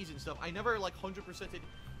 RPGs and stuff. I never like 100%ed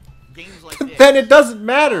games like this. Then it doesn't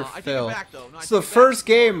matter, I take it Phil. back, though. No, I It's take the it back. first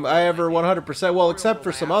game I ever 100%. Well, except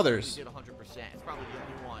for some I others. did 100%. It's probably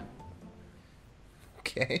the only one.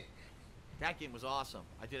 Okay. That game was awesome.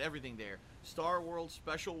 I did everything there. Star World,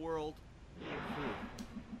 Special World.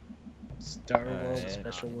 Star World, yeah.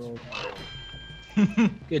 Special World.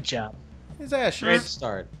 Good job. His ass. Great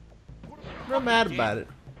start. I'm not mad about it.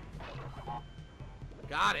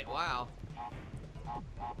 Got it. Wow.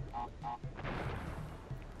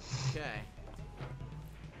 Okay.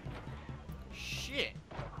 Shit.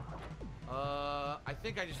 I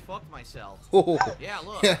think I just fucked myself. Oh. Yeah,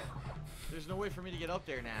 look. Yeah. There's no way for me to get up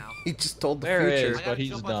there now. He just told the There it future. is. I gotta But he's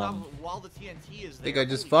jump on top dumb. of it while the TNT is I there. think I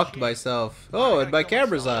just Holy fucked shit. myself. I Oh, gotta and my kill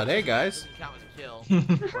camera's myself. on. Hey, guys. Doesn't count as a kill.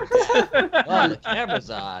 Oh, the camera's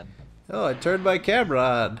on. Oh, I turned my camera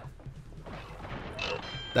on.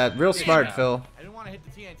 That real smart, Yeah. Phil. I didn't want to hit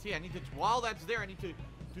the TNT. I need to, while that's there, I need to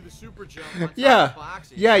do the super jump. on top Yeah. of the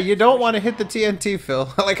boxes. Yeah, you don't want to hit the TNT,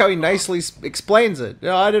 Phil. I like how he nicely explains it.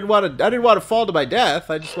 No, I didn't want to fall to my death.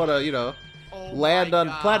 I just want to, Oh land my on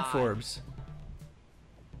God. platforms.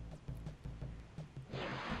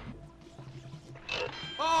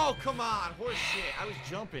 Oh, come on. Horse shit. I was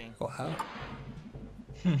jumping. Wow.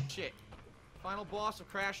 Shit. Final boss of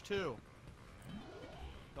Crash 2.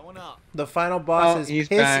 Going up. The final boss Oh, is he's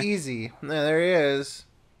Piss back. Easy. Yeah, there he is.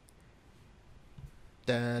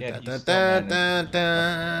 Dun, Yeah, dun, he's dun, still dun, managing. If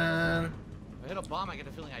dun, I hit a bomb, I get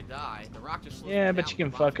the feeling I die. The rock just slows me Yeah, down, but you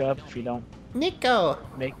can the bomb's fuck up gonna if kill you me. don't Nico.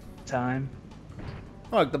 make time.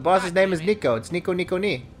 Look, the boss's God name is damn it. Nico. It's Nico Nico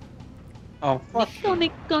Ni. Oh, fuck. Nico,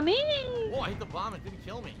 Nico, Nico. Whoa, I hit the bomb. It didn't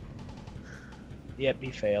kill me. Yep,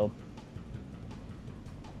 he failed.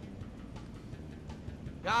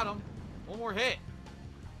 Got him. One more hit.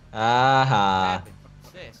 Aha.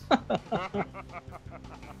 What's this?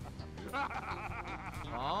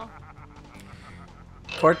 Aw.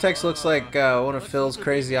 Cortex looks like one of Let's Phil's look at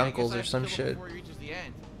crazy it. I guess uncles I or have to some kill him shit. before he reaches the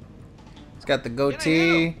end. He's got the Can I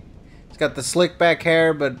goatee. hit He's got the slick back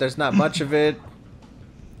hair, but there's not much of it.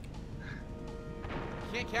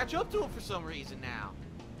 Can't catch up to him for some reason now.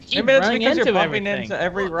 Keep Maybe it's running because you're into bumping everything. into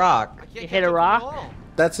every Look. rock. I can't You catch hit a up to him rock? at all.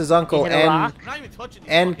 That's his uncle, You hit a and rock? I'm not even touching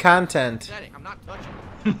these and fucking content. setting. I'm not touching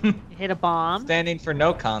them. You hit a bomb. Standing for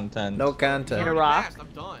no content. No It's content. Hit a already rock. passed. I'm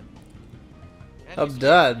done. And I'm he's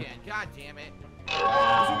done. again. God damn it.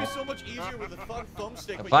 This would be so much easier with a thumbstick.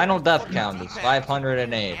 The but you final have death fucking count is D-pad.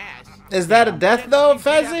 508. Ass. Is that a death though,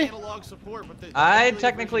 Fezzy? Analog support, but the I emulator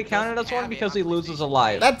technically version counted doesn't as one have it because on he loses a PlayStation.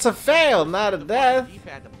 life. That's a fail, not a The death. fucking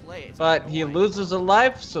D-pad to play it. It's But he annoying. loses a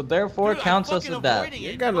life, so therefore Dude, I'm counts as fucking a death. avoiding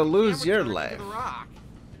You're it. gonna Fucking lose camera your turned life. into the rock.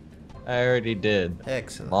 I already did.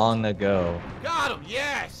 Excellent. Long ago. Got him.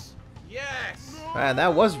 Yes. Yes. Man,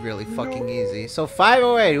 that was really fucking easy. So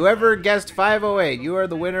 508. Whoever guessed 508, you are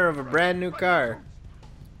the winner of a brand new car.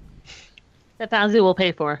 That Fonzie will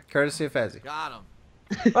pay for. Courtesy of Fezzi. Got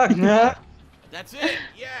him. Fuck nah. That's it.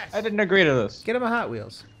 Yes. I didn't agree to this. Get him a Hot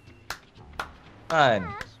Wheels. Fine.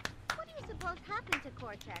 Crash, what do you suppose happened to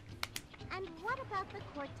Cortex? And what about the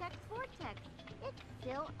Cortex Vortex? It's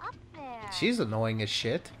still up there. She's annoying as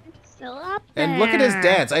shit. Still up there. And look at his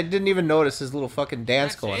dance. I didn't even notice his little fucking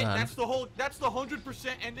dance That's going it? on. That's the 100%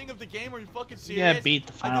 ending of the game. Are you fucking serious? Yeah, beat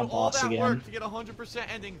the I final did all boss that again. work to get a 100%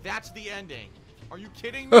 ending. That's the ending. Are you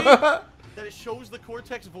kidding me? That it shows the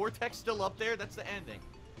Cortex Vortex still up there? That's the ending.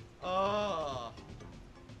 I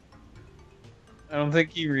don't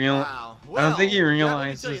think he realized. Wow. I don't think he Well,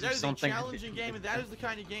 realizes that there's is something- a challenging game, and that is the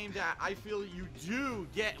kind of game that I feel you do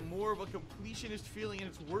get more of a completionist feeling, and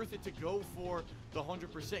it's worth it to go for the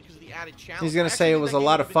 100% because of the added challenge. He's gonna I say actually it think was that a game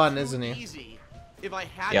lot would of have fun, been isn't too he? Easy if I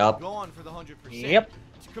hadn't Yep. gone for the 100%. Yep.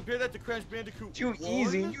 Compare that to Crash Bandicoot Too 1.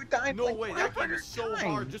 easy. You died No like way, that game 500 is so hard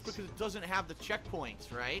times. just because it doesn't have the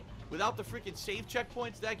checkpoints, right? Without the freaking save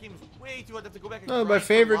checkpoints, that game is way too hard. I have to go back and Oh, my grind for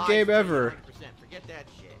favorite lives game to get ever. 100%. Forget that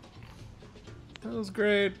shit. That was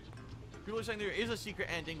great. People are saying there is a secret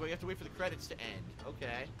ending, but you have to wait for the credits to end.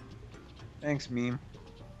 Okay. Thanks, meme.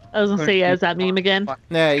 I was gonna say, yeah, is that meme again?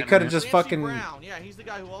 Yeah, you could have just Clancy fucking. Brown. Yeah, he's the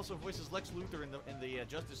guy who also voices Lex Luthor in the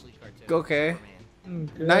Justice League cartoon. Okay.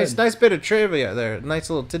 Superman. Nice bit of trivia there. Nice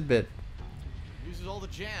little tidbit. Uses all the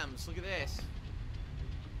gems. Look at this.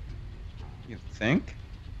 You think?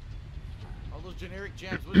 All those generic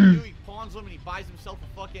gems. What does he do? He pawns them and he buys himself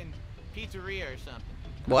a fucking pizzeria or something.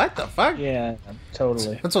 What the fuck? Yeah,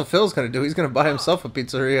 totally. That's what Phil's gonna do. He's gonna buy himself a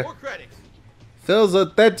pizzeria. More credits. Phil's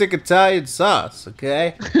authentic Italian sauce,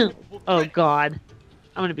 okay? More Oh credits. God,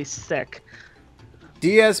 I'm gonna be sick.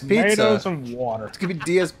 DS Pizza. Tomatoes and water. It's gonna be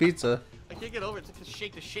DS Pizza. I can't get over it. It's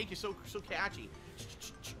like the shake is so catchy.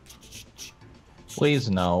 Please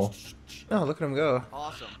no. Oh, look at him go.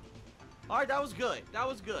 Awesome. All right, that was good. That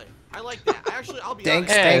was good. I like that. Actually, I'll be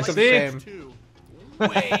Thanks, honest. I thanks, like of Crash shame. 2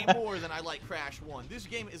 way more than I like Crash 1. This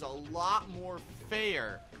game is a lot more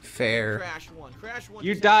fair. than Fair. Crash 1. Crash 1.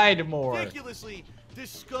 You just died has more. Ridiculously,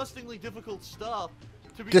 disgustingly difficult stuff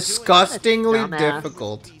to be Disgustingly Dumbass.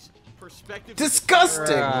 difficult. doing. These perspective-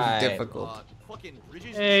 Disgustingly Right. difficult. Fucking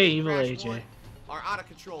bridges Hey, in evil Crash AJ. 1 are out of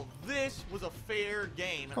control. This was a fair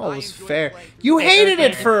game. and Oh, I it was enjoyed fair. playing through You it. hated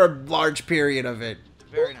it for a large period of it.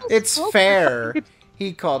 Very nice. It's fair.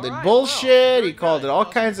 He called it Alright, bullshit. well, He very called good. it all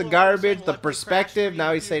Well, kinds of people are saying garbage. we'll The have to crash perspective. three Now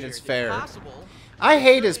in he's the saying future. it's It's fair. possible. I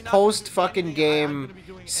hate It's his certainly not gonna post be fucking anything I'm game gonna be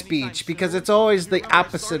doing speech anytime because soon. it's always You the remember I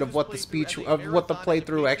opposite started of what the this speech playthrough as of a what the marathon as a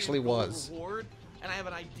playthrough actually Patreon gold was. reward, and I have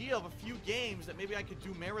an idea of a few games that maybe I could do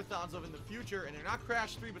marathons of in the future, and they're not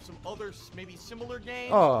Crash 3, but some other maybe similar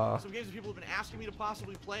games. Aw. Some games that people have been asking me to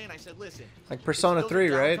possibly play, and I said, listen. Like it's Persona still 3,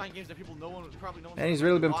 the right? downtime games that people probably no one's And he's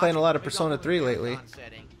really really been playing a watching, lot of maybe I'll Persona do it in a 3 lately. marathon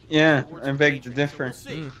setting. Yeah, Towards I the beg to Patreon, differ.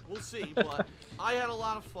 So we'll see, but I had a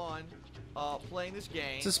lot of fun playing this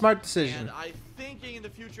game. It's a smart decision. And I'm thinking in the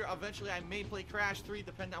future, eventually I may play Crash 3,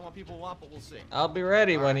 depending on what people want, but we'll see. I'll be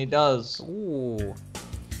ready when he does. Ooh.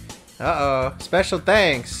 Uh-oh. Special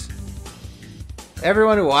thanks.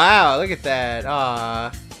 Everyone who... Wow, look at that.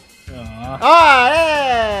 Aw. Aw. Aw,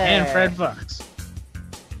 yeah! And Fred Fox.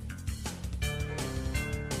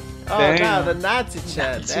 Oh, Damn. no, the Nazi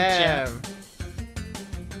chat. Nazi chat. Damn.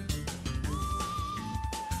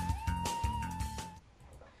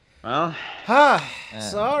 Well,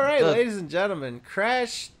 So, alright, Good. ladies and gentlemen.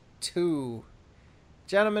 Crash 2.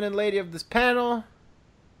 Gentleman and lady of this panel.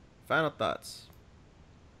 Final thoughts.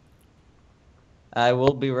 I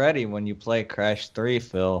will be ready when you play Crash 3,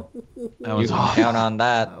 Phil. that You was can awesome. count on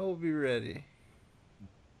that. I will be ready.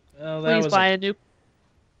 Well, that Please was buy a new.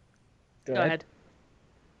 Go Go ahead.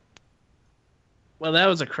 Well, that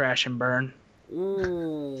was a crash and burn.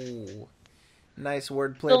 Ooh. Nice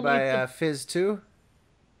wordplay Still by need to- Fizz 2.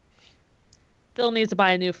 Phil needs to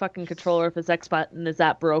buy a new fucking controller if his X button is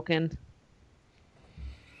that broken.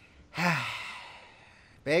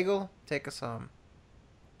 Bagel, take us home.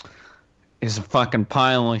 He's a fucking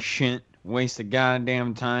pile of shit. Waste of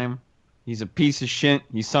goddamn time. He's a piece of shit.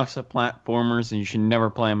 He sucks at platformers, and you should never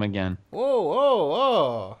play him again. Whoa, whoa,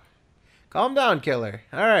 whoa. Calm down, killer.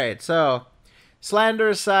 Alright, so, slander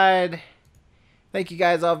aside, thank you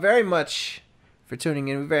guys all very much for tuning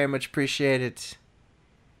in. We very much appreciate it.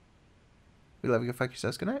 We love you. Go fuck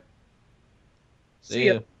yourselves. Good night. See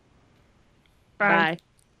ya. Bye.